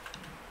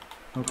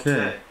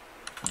 Okay.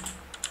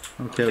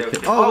 Okay,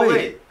 okay. Oh,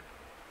 wait!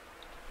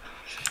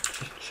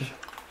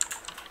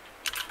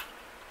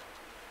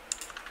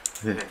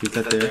 Okay, keep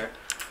that there.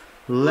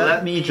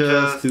 Let me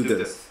just do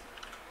this.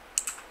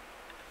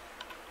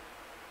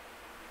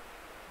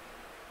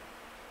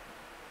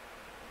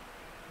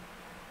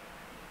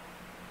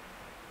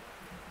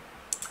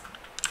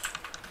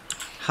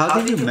 How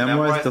did you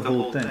memorize the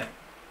whole thing?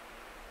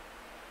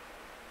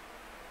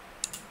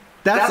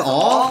 That's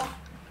all?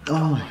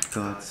 Oh my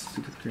god,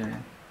 stupid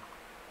game.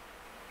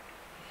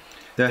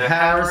 The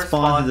hammer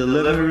spawns in the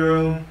living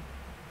room.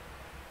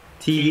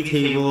 TV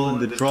table in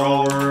the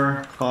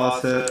drawer,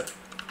 closet.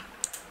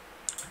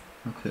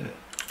 Okay.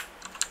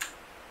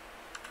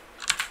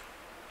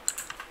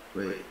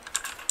 Wait.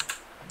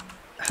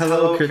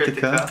 Hello,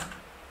 Kritika.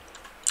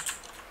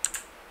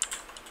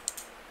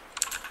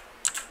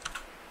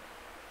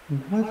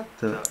 What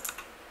the?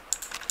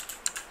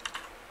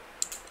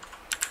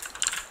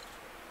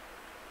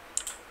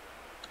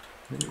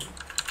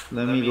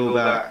 Let me go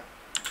back.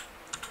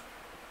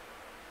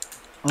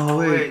 Oh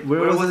wait,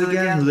 where was it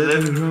again?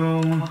 Living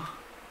room.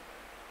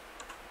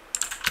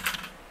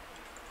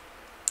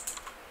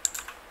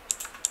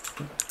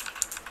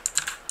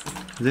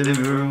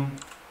 Living room.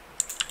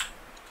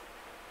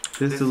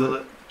 This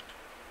is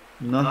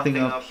nothing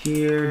up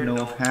here.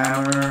 No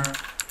hammer.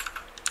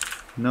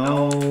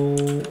 No.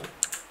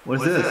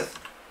 What's this?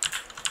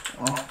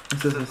 Oh,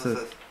 what's this? What's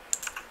this?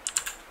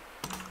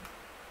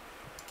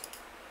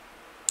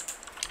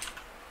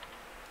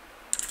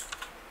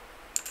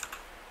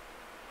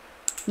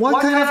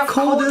 What kind of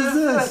code is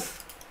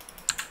this?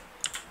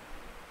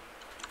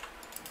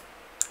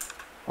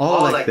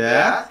 Oh, like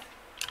that?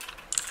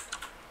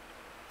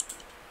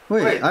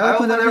 Wait, I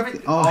opened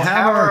everything. Oh,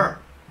 hammer!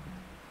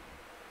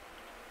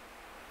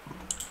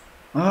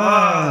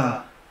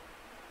 Ah!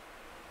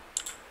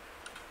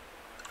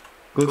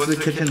 Go to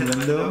the kitchen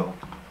window.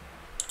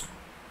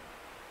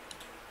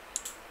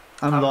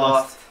 I'm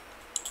lost.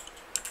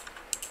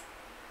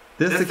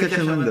 This is the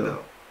kitchen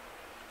window.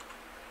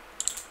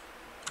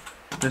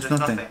 There's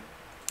nothing.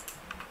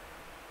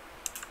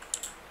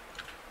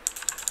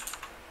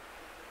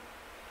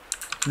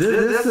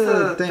 This is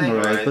a thing,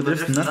 right? But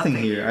there's nothing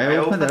here. I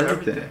opened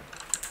everything.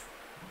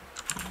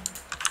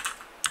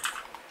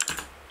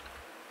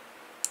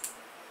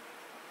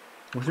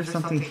 Was there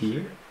something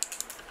here?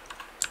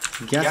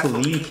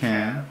 Gasoline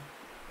can.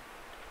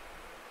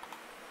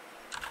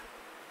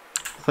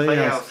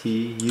 Playhouse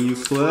key.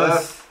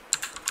 Useless.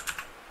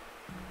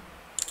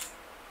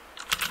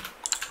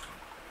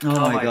 Oh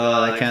my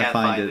god, I can't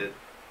find it.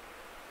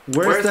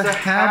 Where's the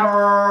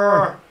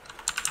hammer?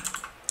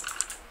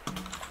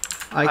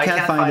 I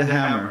can't find the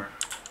hammer.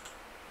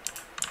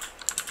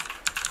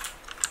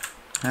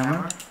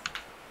 Hammer?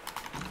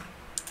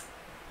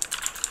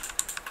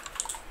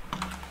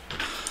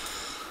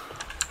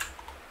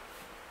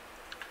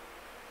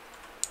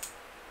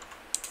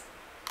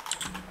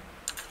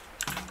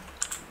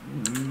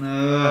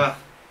 No.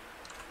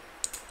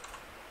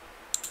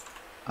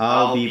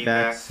 I'll be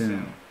back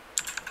soon.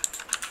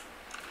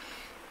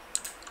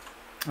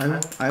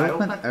 I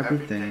opened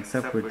everything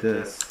except for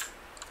this.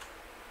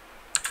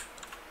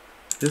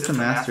 This is a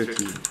master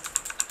key.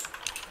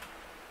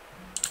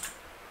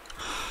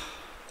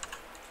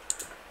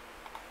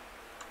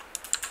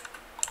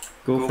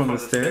 Go from the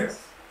stairs?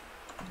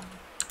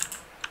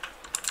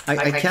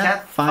 I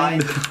can't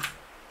find...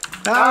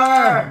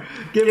 Ah!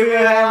 Give me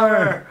a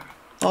hammer!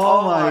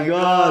 Oh my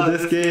god,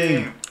 this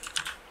game!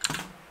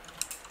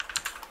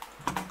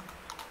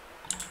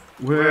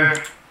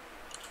 Where...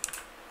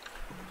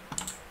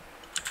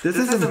 This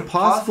is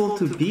impossible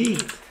to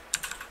beat!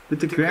 With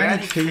the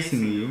granny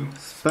chasing you,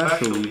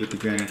 especially with the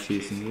granny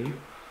chasing you.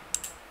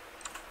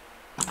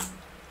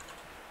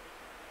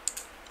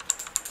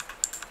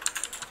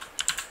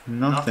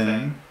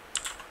 Nothing.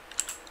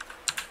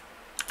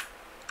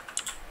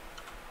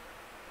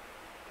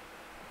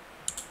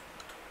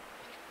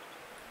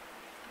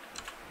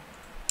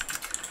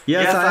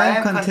 Yes, I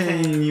am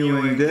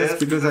continuing this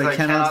because I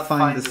cannot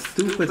find the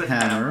stupid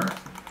hammer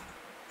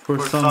for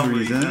some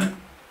reason.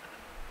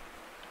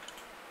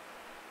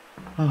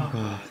 Oh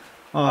god.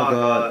 Oh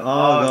god.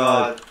 Oh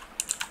god.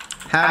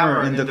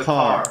 Hammer in the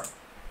car.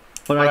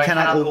 But I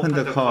cannot open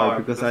the car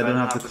because I don't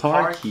have the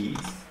car keys.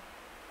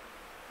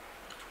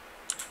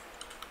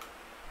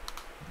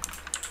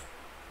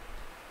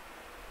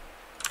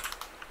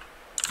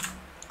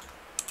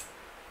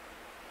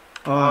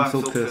 Oh, I'm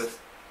so pissed.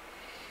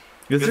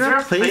 Is there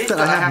a place that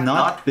I have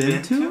not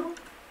been to?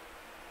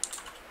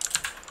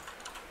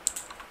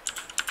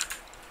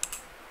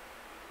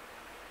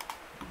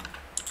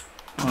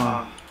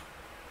 Oh,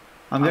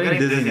 I'm getting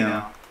dizzy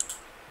now.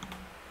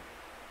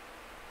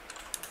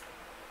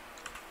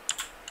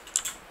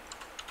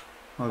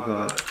 Oh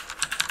god.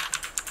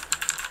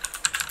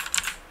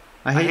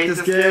 I hate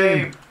this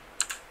game!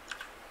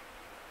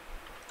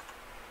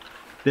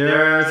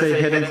 There's a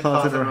hidden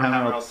closet or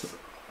hammer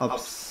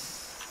ups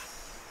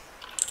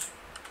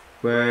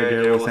where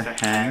there was a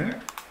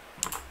hanger.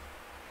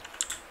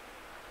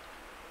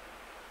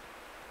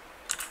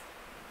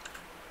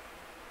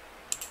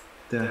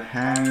 The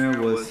hanger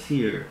was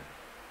here.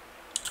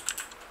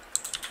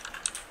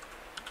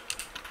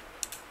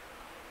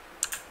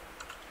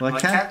 Well, I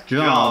can't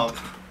jump.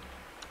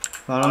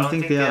 I don't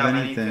think they have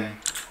anything.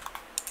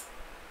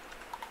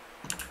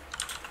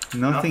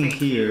 Nothing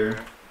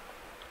here.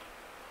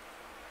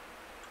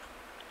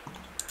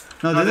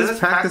 No, this is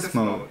practice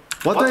mode.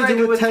 What do I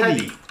do with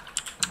Teddy?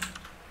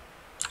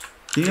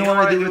 Do you know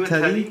what I do with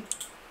Teddy?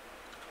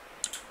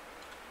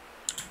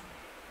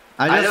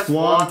 I just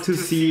want to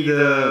see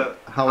the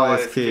how I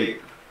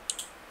escape.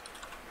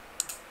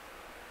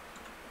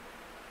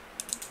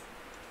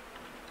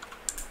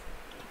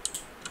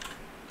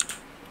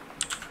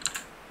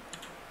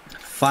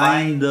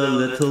 Find the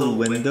little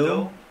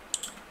window.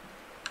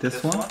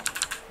 This one?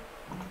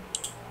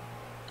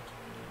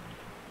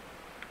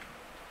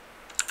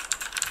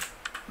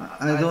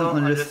 I don't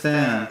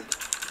understand.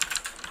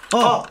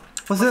 Oh!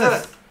 What's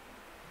this?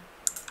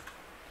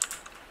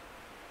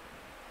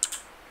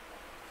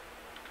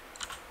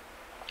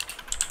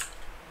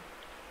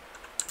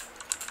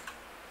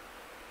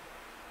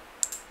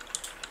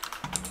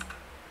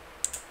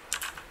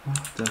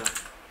 What the?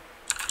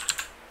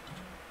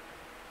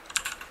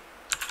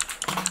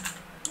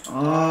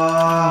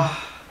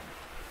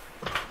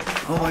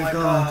 Oh my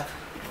god.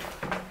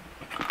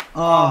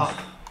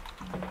 Oh,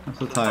 I'm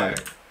so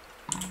tired.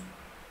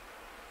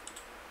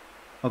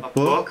 A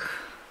book?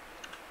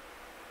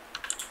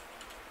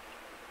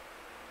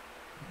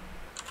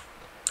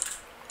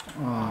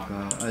 Oh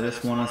god, I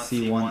just want to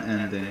see one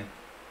ending.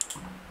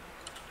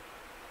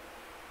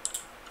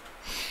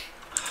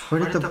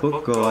 Where did the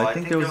book go? I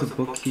think there was a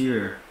book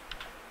here.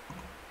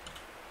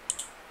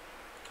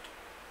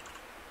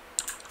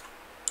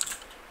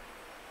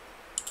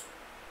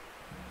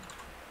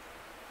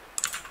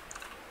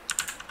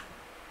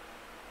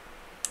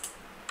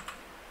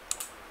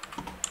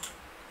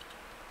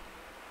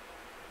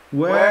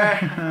 Where?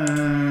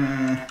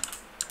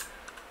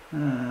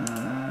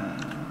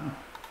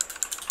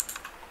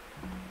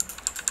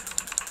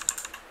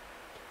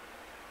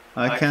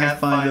 I can't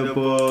find the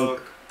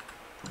book.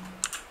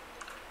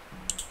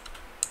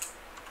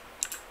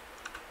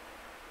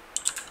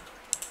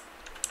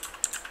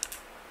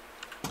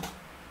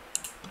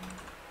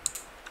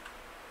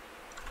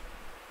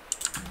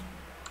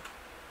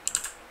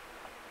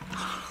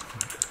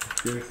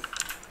 Yes.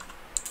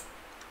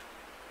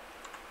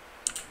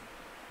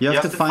 You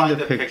have to find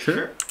a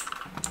picture.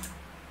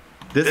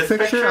 This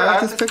picture? I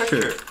have this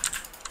picture.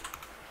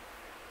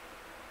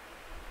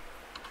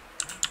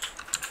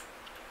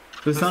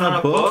 It's not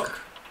a book?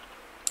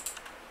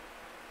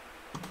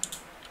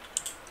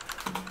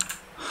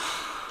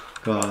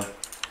 God.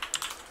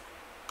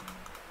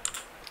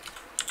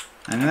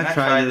 I'm gonna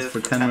try this for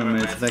 10 more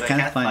minutes. If I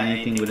can't find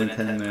anything within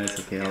 10 minutes,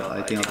 okay,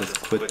 I think I'll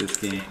just quit this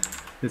game.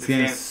 This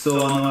game is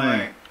so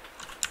annoying.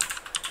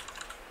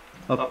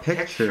 A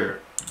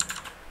picture.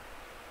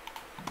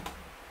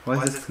 Why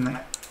is this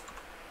connect?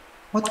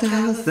 What the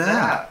hell is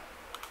that?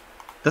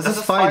 That's a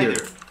spider.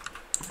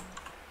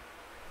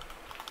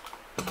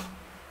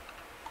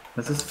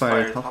 That's a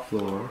spider, top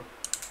floor.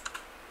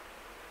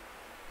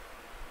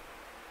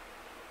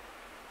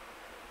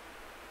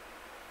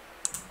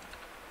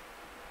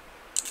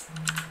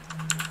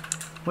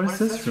 What is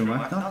this room?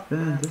 I've not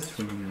been in this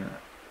room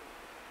yet.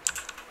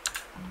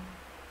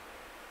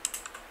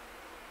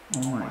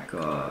 Oh my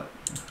god.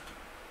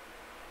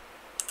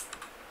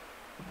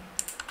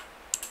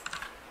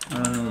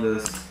 I don't know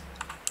this.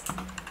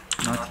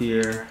 Not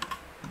here.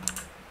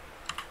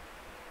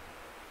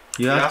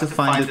 You have to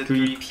find the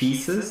 3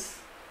 pieces.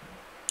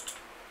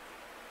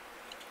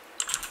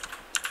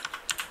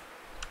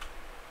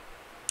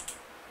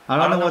 I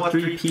don't know what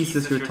 3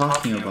 pieces you're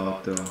talking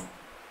about though.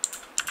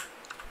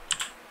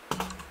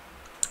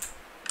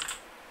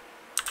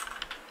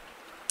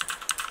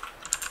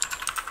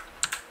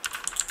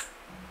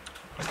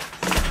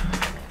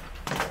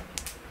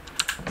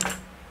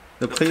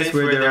 The place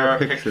where there are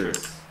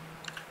pictures.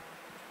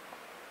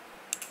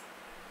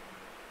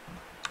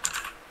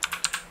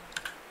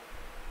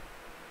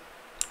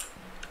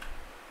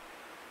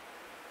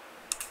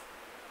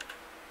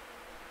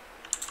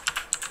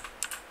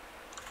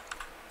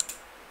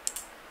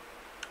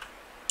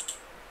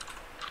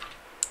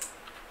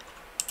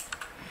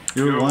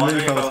 You were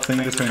wondering if I was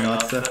playing this or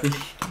not, Steffi?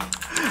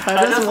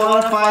 I just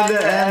want to find the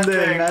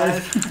ending.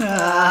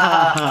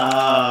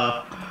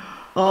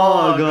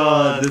 Oh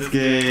god, this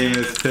game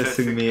is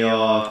pissing me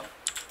off.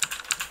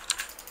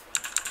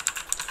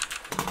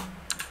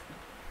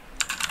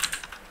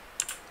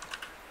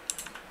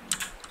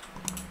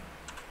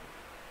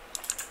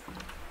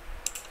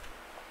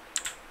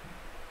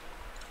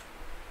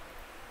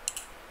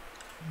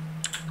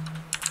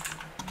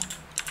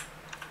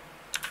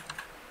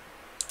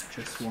 I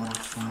just want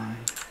to find...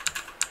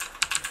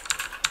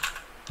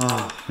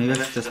 Oh, maybe I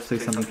should just play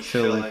something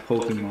chill like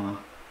Pokemon.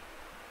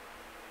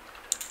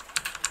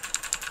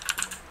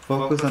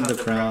 Focus on the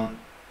brown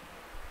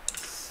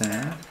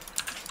sand?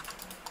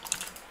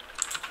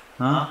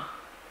 Huh?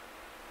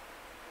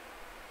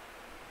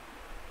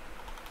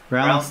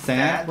 Brown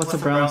sand? What's a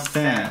brown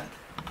sand?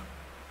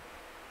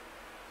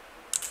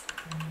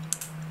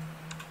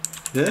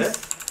 This?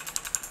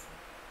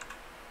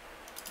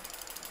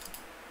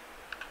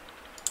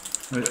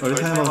 Are you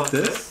talking about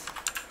this?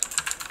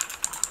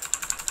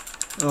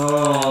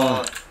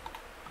 Oh.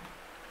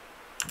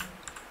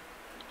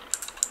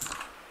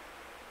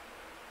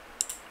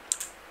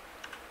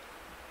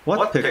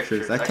 What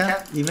pictures? I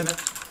can't even...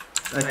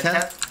 I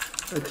can't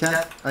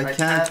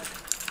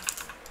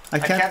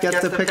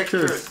get the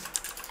pictures.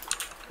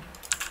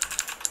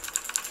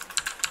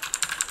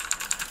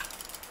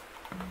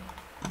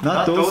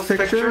 Not those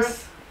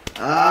pictures?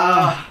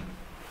 Ah.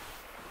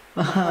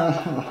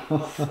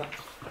 Ah.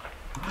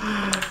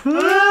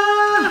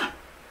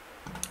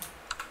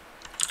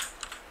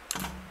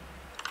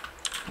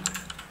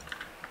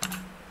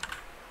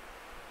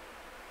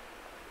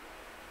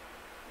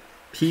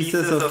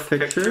 Pieces of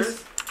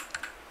pictures?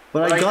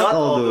 But I got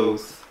all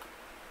those.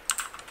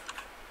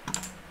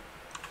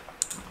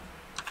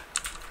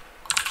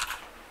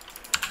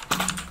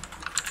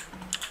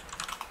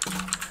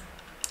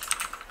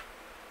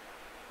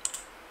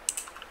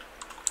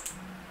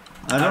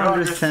 I don't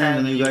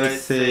understand when you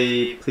guys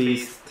say,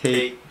 please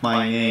take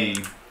my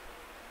name.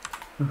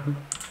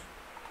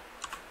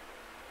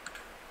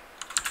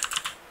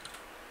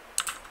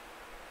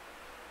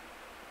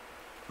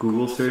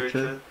 Google search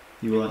it,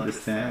 you will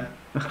understand.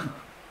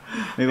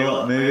 maybe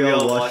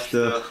I'll watch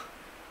the...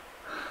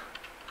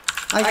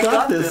 I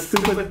got this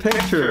stupid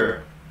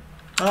picture!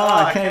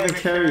 Ah, I can't even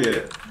carry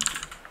it.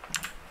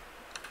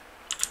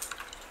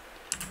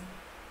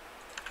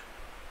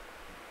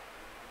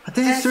 I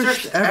think I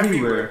searched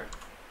everywhere.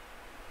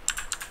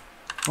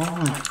 Oh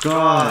my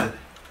god.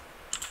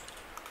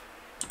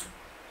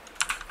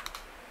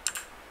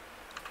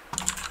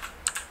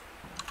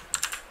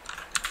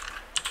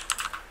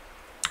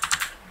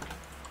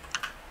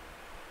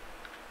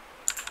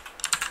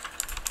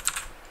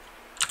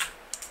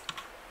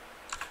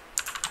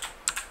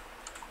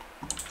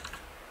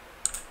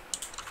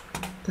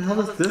 What the hell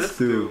does this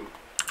do?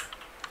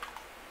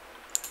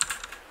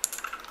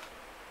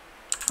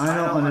 I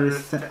don't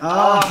understand.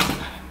 Ah!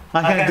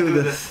 I can't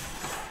do this.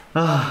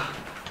 Ah!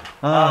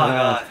 Oh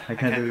god, I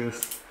can't do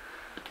this.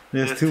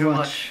 There's too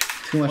much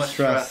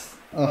stress.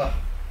 Oh.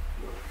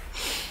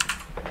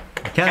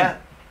 I can't.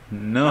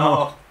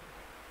 No.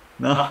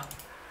 No.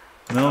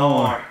 No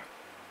more.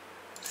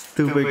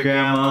 Stupid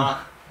grandma.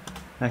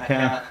 I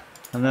can't.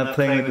 I'm not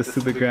playing with the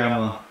stupid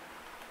grandma.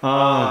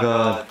 Oh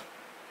god.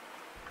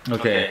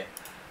 Okay.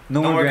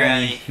 No more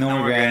granny. No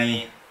more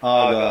granny.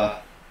 Oh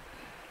god.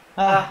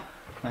 Ah.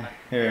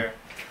 Here.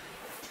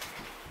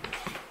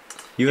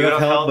 You would have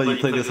helped, but you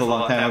played this a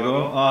long time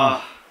ago.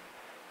 Ah.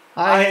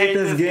 I hate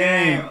this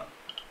game.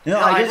 You know,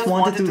 I just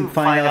wanted to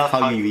find out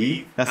how you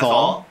eat. That's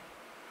all.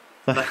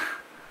 But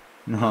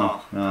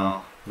no,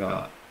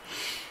 God.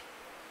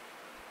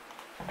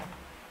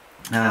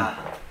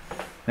 Ah,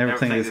 never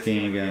playing this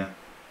game again.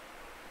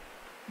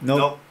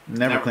 Nope,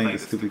 never playing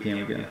this stupid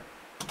game again.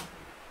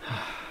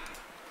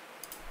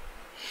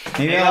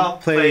 Maybe I'll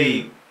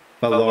play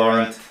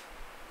Valorant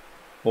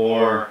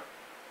or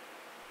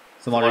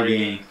some other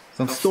games,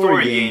 some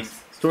story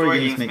games. Story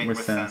games make more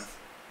sense.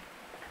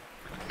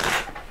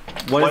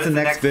 What is the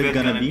next vid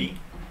gonna be?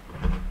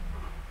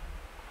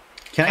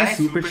 Can I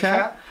super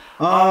chat?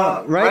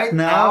 Right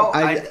now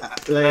I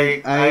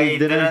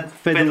didn't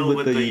fiddle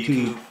with the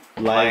YouTube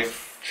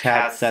live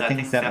chat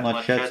settings that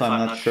much yet, so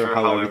I'm not sure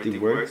how everything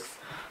works.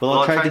 But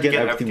I'll try to get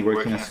everything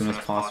working as soon as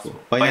possible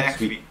by next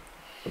week.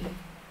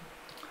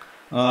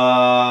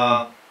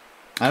 I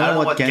don't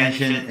know what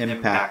Genshin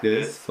Impact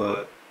is,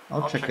 but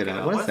I'll check it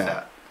out. What is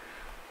that?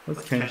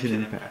 What's Genshin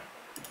Impact?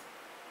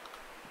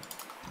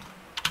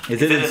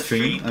 Is it in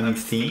stream? I mean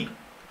Steam?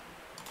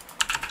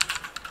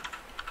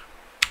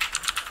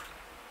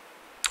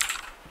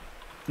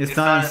 It's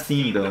not in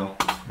Steam though.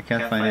 I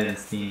can't find it in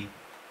Steam.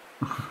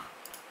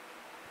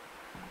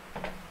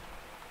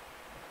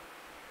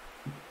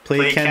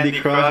 Play Candy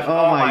Crush?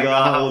 Oh my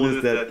god, how old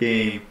is that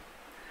game?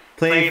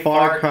 Play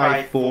Far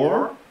Cry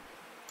 4?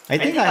 I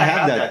think I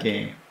have that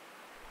game.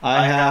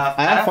 I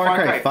have Far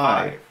Cry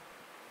 5.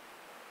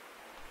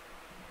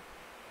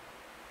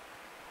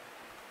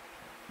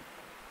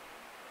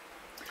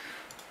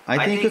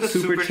 I think it's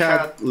super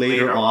chat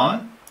later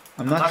on.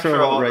 I'm not sure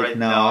about right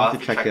now. I'll have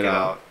to check it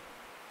out.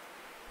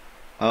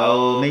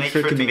 I'll make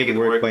sure to make it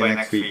work by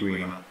next week,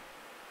 Rima.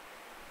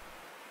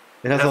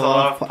 It has a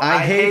lot of... I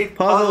hate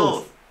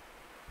puzzles!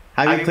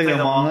 Have you played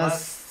Among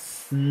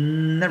Us?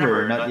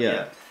 Never, not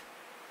yet.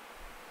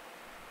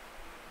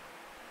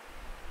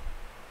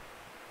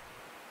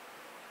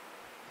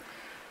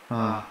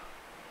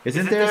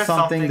 Isn't there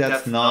something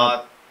that's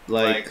not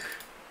like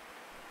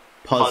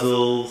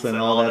puzzles and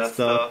all that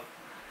stuff?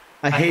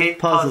 I hate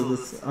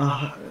puzzles.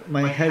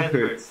 My head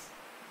hurts.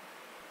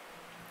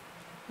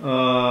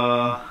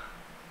 Oh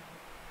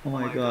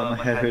my god,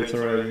 my head hurts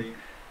already.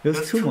 It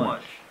was too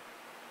much.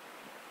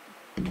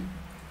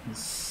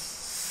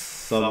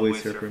 Subway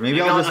Surfer.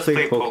 Maybe I'll just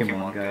play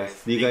Pokemon,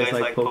 guys. Do you guys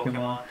like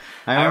Pokemon?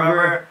 I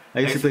remember I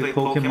used to play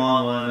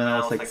Pokemon when I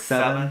was like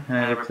 7 and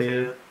I never played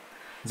it.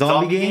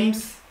 Zombie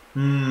games?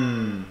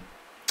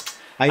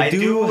 I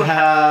do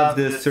have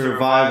this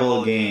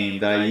survival game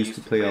that I used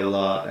to play a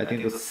lot. I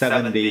think it was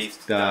 7 Days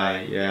to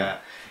Die. Yeah.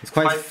 It's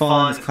quite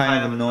fun. It's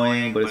kind of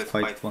annoying, but it's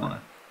quite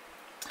fun.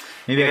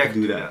 Maybe I could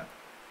do that.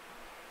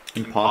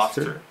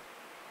 Imposter?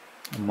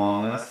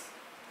 Among Us?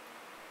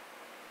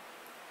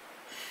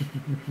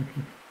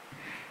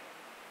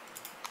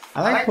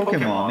 I like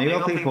Pokemon. Maybe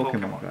I'll play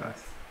Pokemon,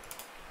 guys.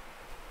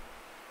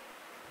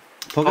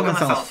 Pokemon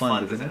sounds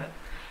fun, doesn't it?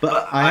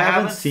 But I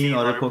haven't seen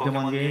other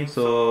Pokemon games,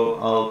 so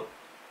I'll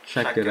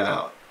check it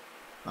out.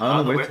 I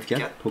don't know where to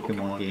get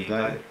Pokemon games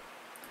either.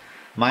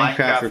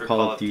 Minecraft or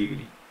Call of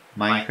Duty?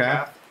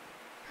 Minecraft?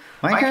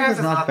 Minecraft is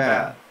not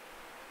bad.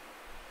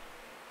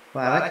 But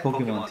I like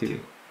Pokemon too.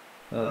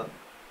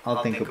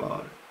 I'll think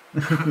about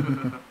it.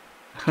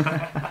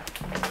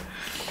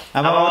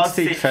 I'm about to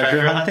say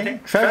treasure hunting.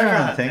 Treasure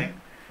hunting?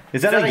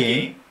 Is that a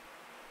game?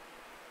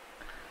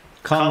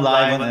 Come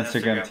live on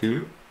Instagram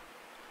too.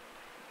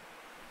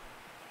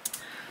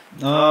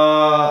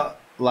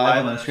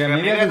 Live on Instagram.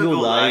 Maybe I could go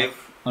live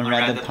on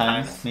random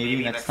times.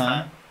 Maybe next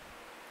time.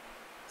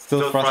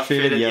 Still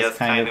frustrated? Yes,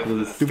 kind of,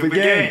 with a stupid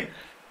game.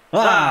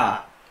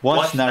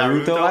 Watch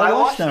Naruto? I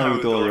watched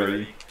Naruto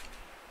already.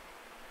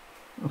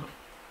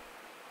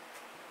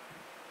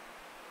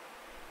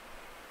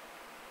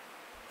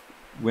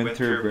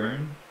 Winter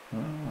Burn?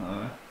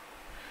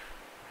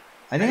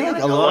 I think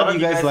like a lot of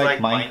you guys like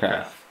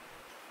Minecraft.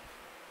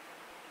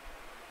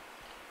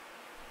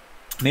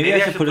 Maybe I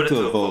should put it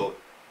to a vote.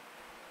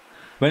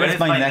 When is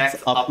my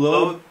next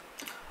upload?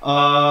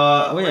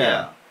 Oh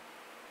yeah.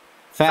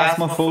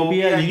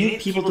 Phasmophobia, you need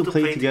people to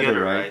play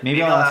together, right?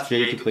 Maybe I'll ask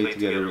Jay to play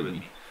together with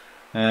me.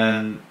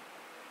 And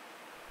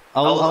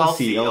I'll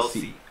see.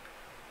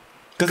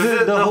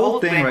 Because the whole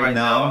thing right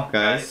now,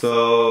 guys,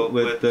 so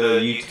with the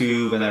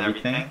YouTube and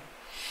everything,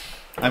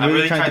 I'm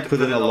really trying to put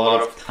in a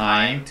lot of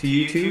time to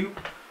YouTube.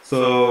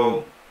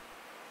 So,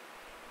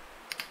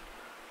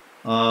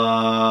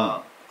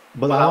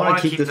 but I want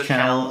to keep this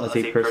channel as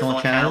a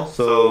personal channel.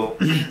 So,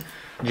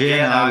 Jay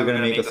and I are going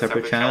to make a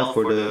separate channel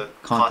for the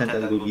content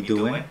that we'll be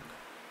doing.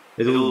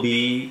 It will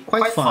be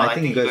quite fun. I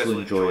think you guys will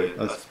enjoy it.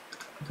 Us,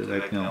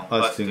 like,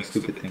 us doing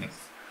stupid things.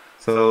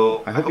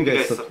 So, I hope you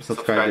guys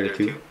subscribe there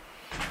too.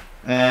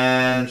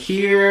 And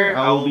here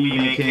I will be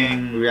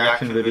making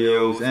reaction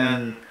videos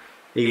and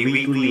a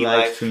weekly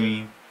live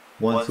stream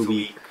once a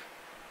week.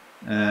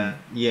 And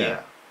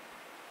yeah.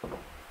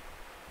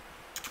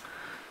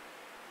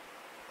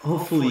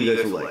 Hopefully you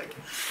guys will like it.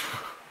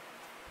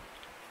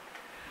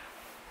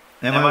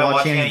 Am I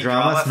watching any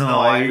dramas? No,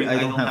 I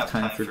don't have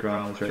time for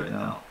dramas right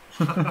now.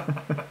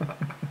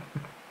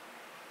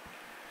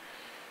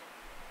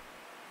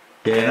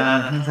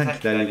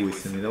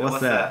 What's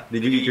that?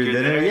 Did you eat your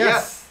dinner?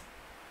 Yes!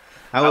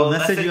 I will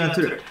message you on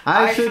Twitter.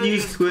 I should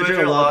use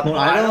Twitter a lot more.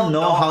 I don't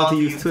know how to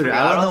use Twitter.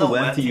 I don't know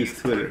when to use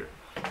Twitter.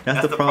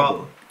 That's the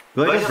problem.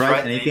 Do I just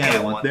write anything I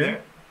want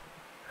there?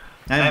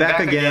 I'm back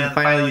again.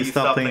 Finally, you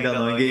stop playing that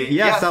annoying game.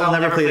 Yes, I'll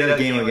never play that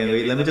game again.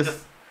 Wait, let me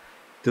just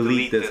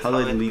delete this. How do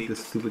I delete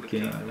this stupid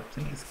game? I don't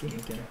play this game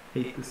again.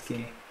 Hate this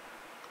game.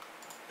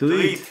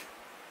 Delete!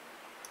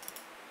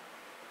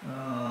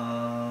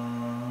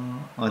 Oh,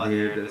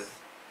 here it is.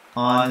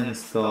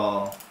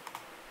 Uninstall.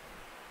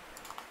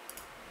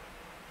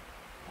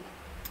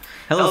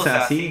 Hello,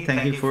 Sassy.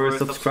 Thank you for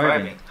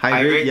subscribing.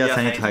 Hydrate? Yes,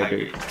 I need to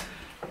hydrate.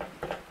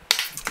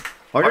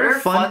 Are there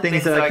fun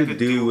things that I could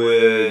do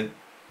with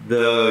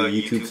the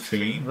YouTube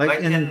stream?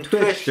 Like in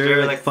Twitch, there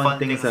are like fun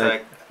things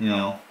that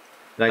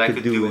that I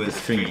could do in the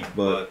stream,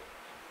 but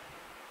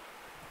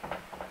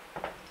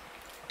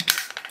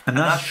I'm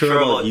not sure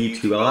about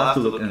YouTube. I'll have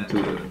to look into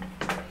it.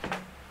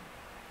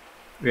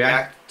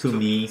 React to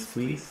memes,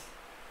 please.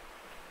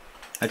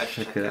 I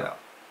should check it out.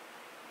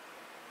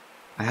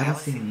 I haven't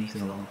seen memes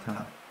in a long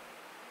time.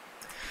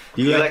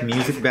 Do you like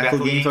music battle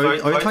games? Are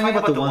you talking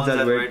about the ones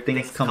that where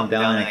things come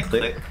down and I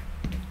click?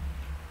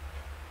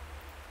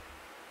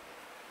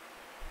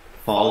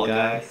 Fall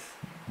Guys?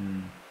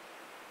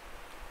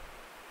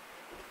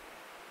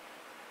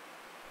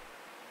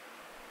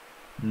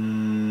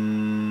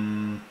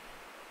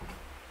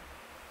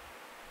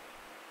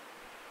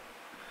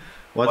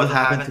 What will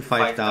happen to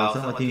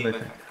 5,000? What do you mean by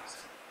 5,000?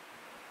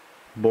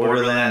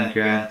 Borderlands and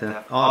Grand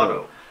Theft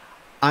Auto.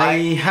 I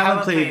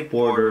haven't played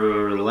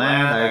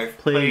Borderlands. I've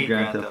played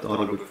Grand Theft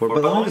Auto before,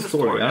 but only the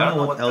story. I don't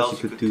know what else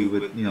you could do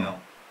with, you know,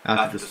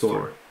 after the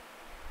story.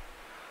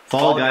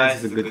 Fall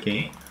Guys is a good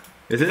game.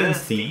 Is it in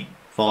Steam?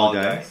 Fall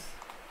Guys.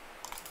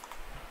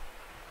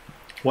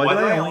 Why do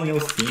I only know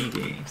Steam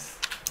games?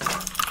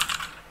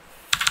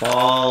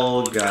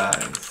 Fall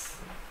Guys.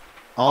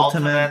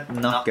 Ultimate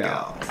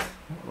Knockout.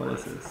 What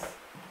is this?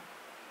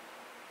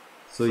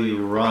 So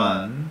you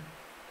run.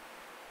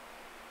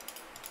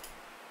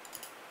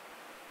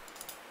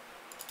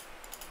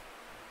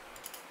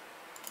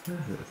 What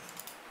is this?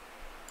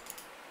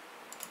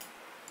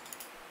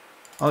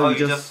 Oh, you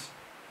just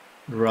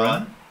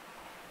run?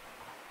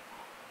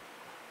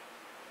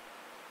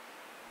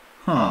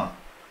 Huh.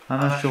 I'm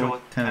not sure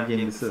what kind of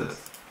game this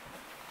is.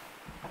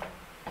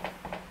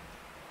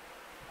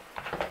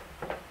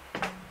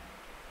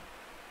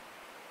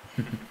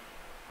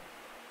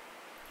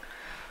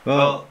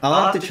 Well,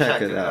 I'll have to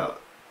check it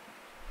out.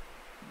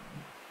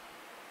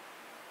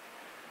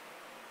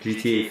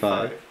 GTA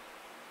 5.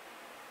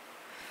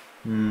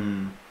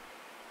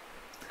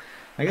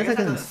 I guess I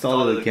can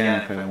install it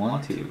again if I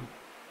want to.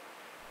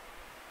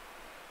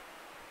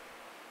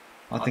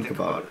 I'll think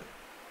about it.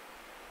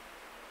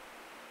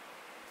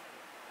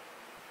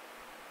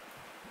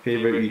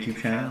 Favorite YouTube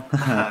channel?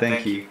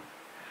 Thank you.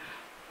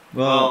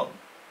 Well,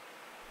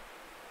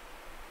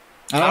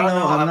 I don't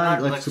know, I'm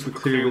not like super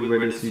clear with where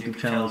this YouTube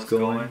channel is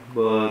going,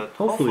 but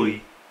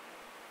hopefully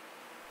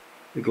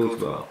it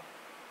goes well.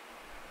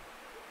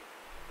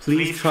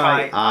 Please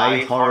try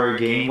iHorror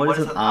Game. What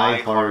is an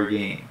iHorror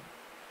Game?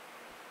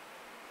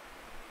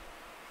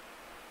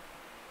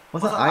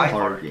 What's an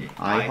iHorror Game?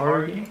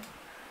 iHorror Game?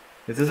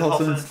 Is this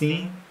also in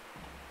Steam?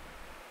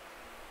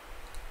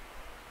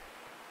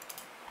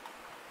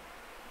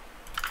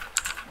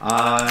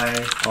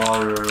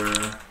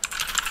 iHorror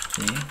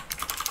Game?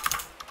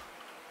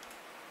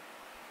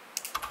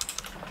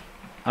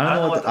 I don't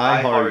know what the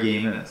iHorror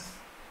Game is.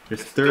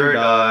 There's Third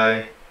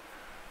Eye,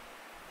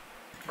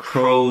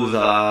 Crow's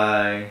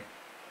Eye,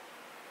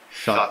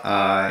 Shut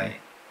Eye.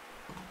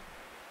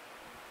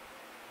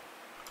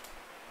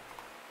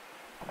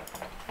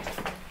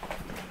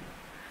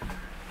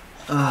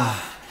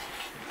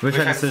 Wish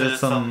I could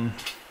suggest some.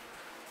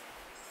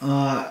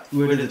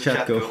 Where did the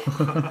chat go?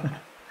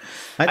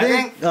 I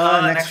think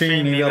next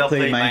stream maybe I'll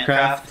play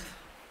Minecraft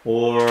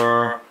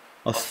or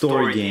a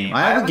story game.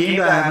 I have a game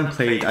that I haven't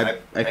played.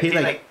 I paid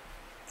like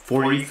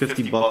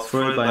 40-50 bucks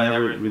for it, but I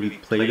never really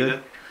played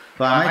it.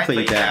 But I might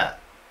play that.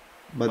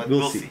 But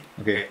we'll see.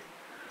 Okay.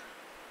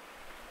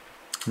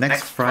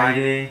 Next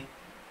Friday.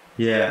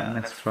 Yeah,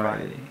 next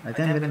Friday. I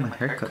think I'm getting my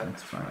haircut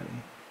next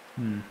Friday.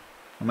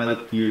 I might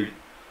look weird.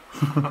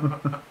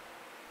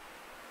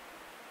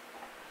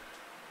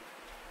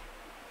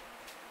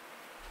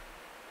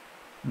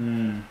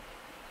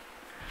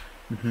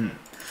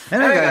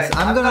 Anyway guys,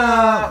 I'm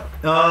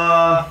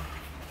gonna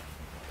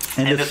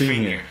end the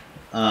stream here.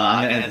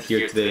 I'm gonna end it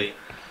here today. It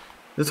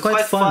was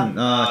quite fun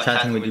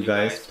chatting with you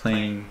guys,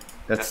 playing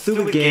that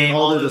stupid game,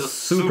 although it's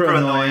super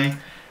annoying.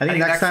 I think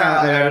next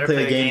time I gotta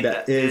play a game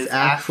that is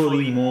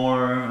actually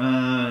more,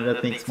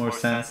 that makes more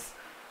sense.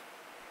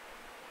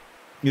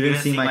 You didn't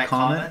see my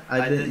comment?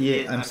 I did.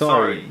 Yeah, I'm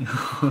sorry.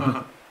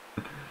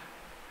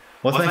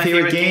 What's my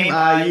favorite game?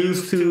 I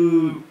used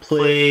to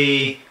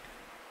play.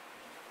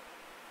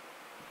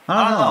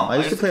 I don't know. I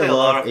used to play a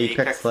lot of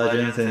Apex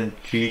Legends and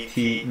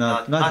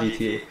not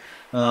GTA,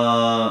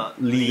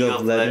 League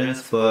of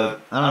Legends, but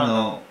I don't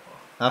know.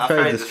 After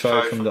I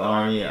discharged from the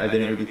army, I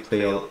didn't really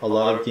play a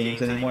lot of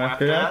games anymore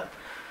after that.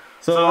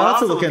 So I'll have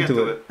to look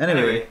into it.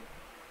 Anyway.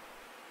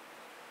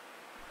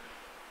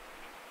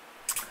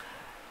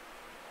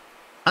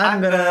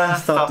 I'm gonna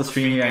stop the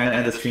stream here, I'm gonna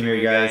end the stream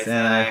here guys,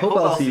 and I hope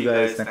I'll see you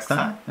guys next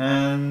time,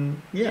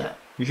 and yeah,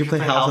 you should play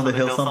House on the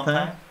Hill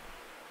sometime.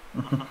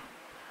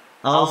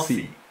 I'll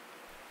see.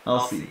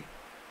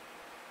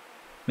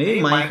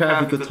 Maybe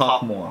Minecraft we could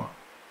talk more.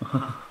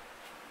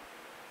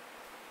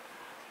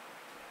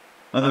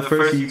 I'm the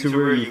first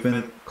YouTuber you've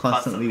been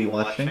constantly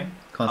watching,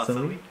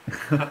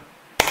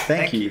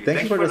 Thank you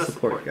for the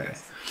support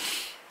guys.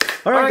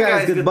 Alright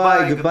guys,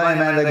 goodbye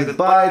Amanda,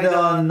 goodbye the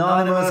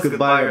Anonymous,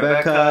 goodbye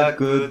Rebecca,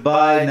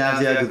 goodbye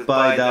Nazia,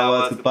 goodbye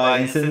Dawat,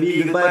 goodbye Instant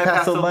V, goodbye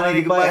Pastel Money,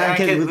 goodbye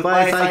Ankit,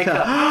 goodbye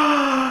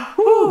Saika,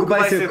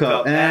 goodbye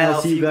Silka, and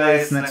I'll see you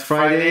guys next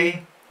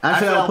Friday.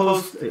 Actually I'll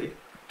post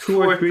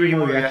 2 or 3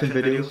 more reaction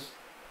videos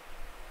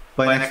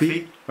by next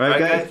week. Alright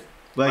guys,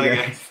 bye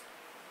guys.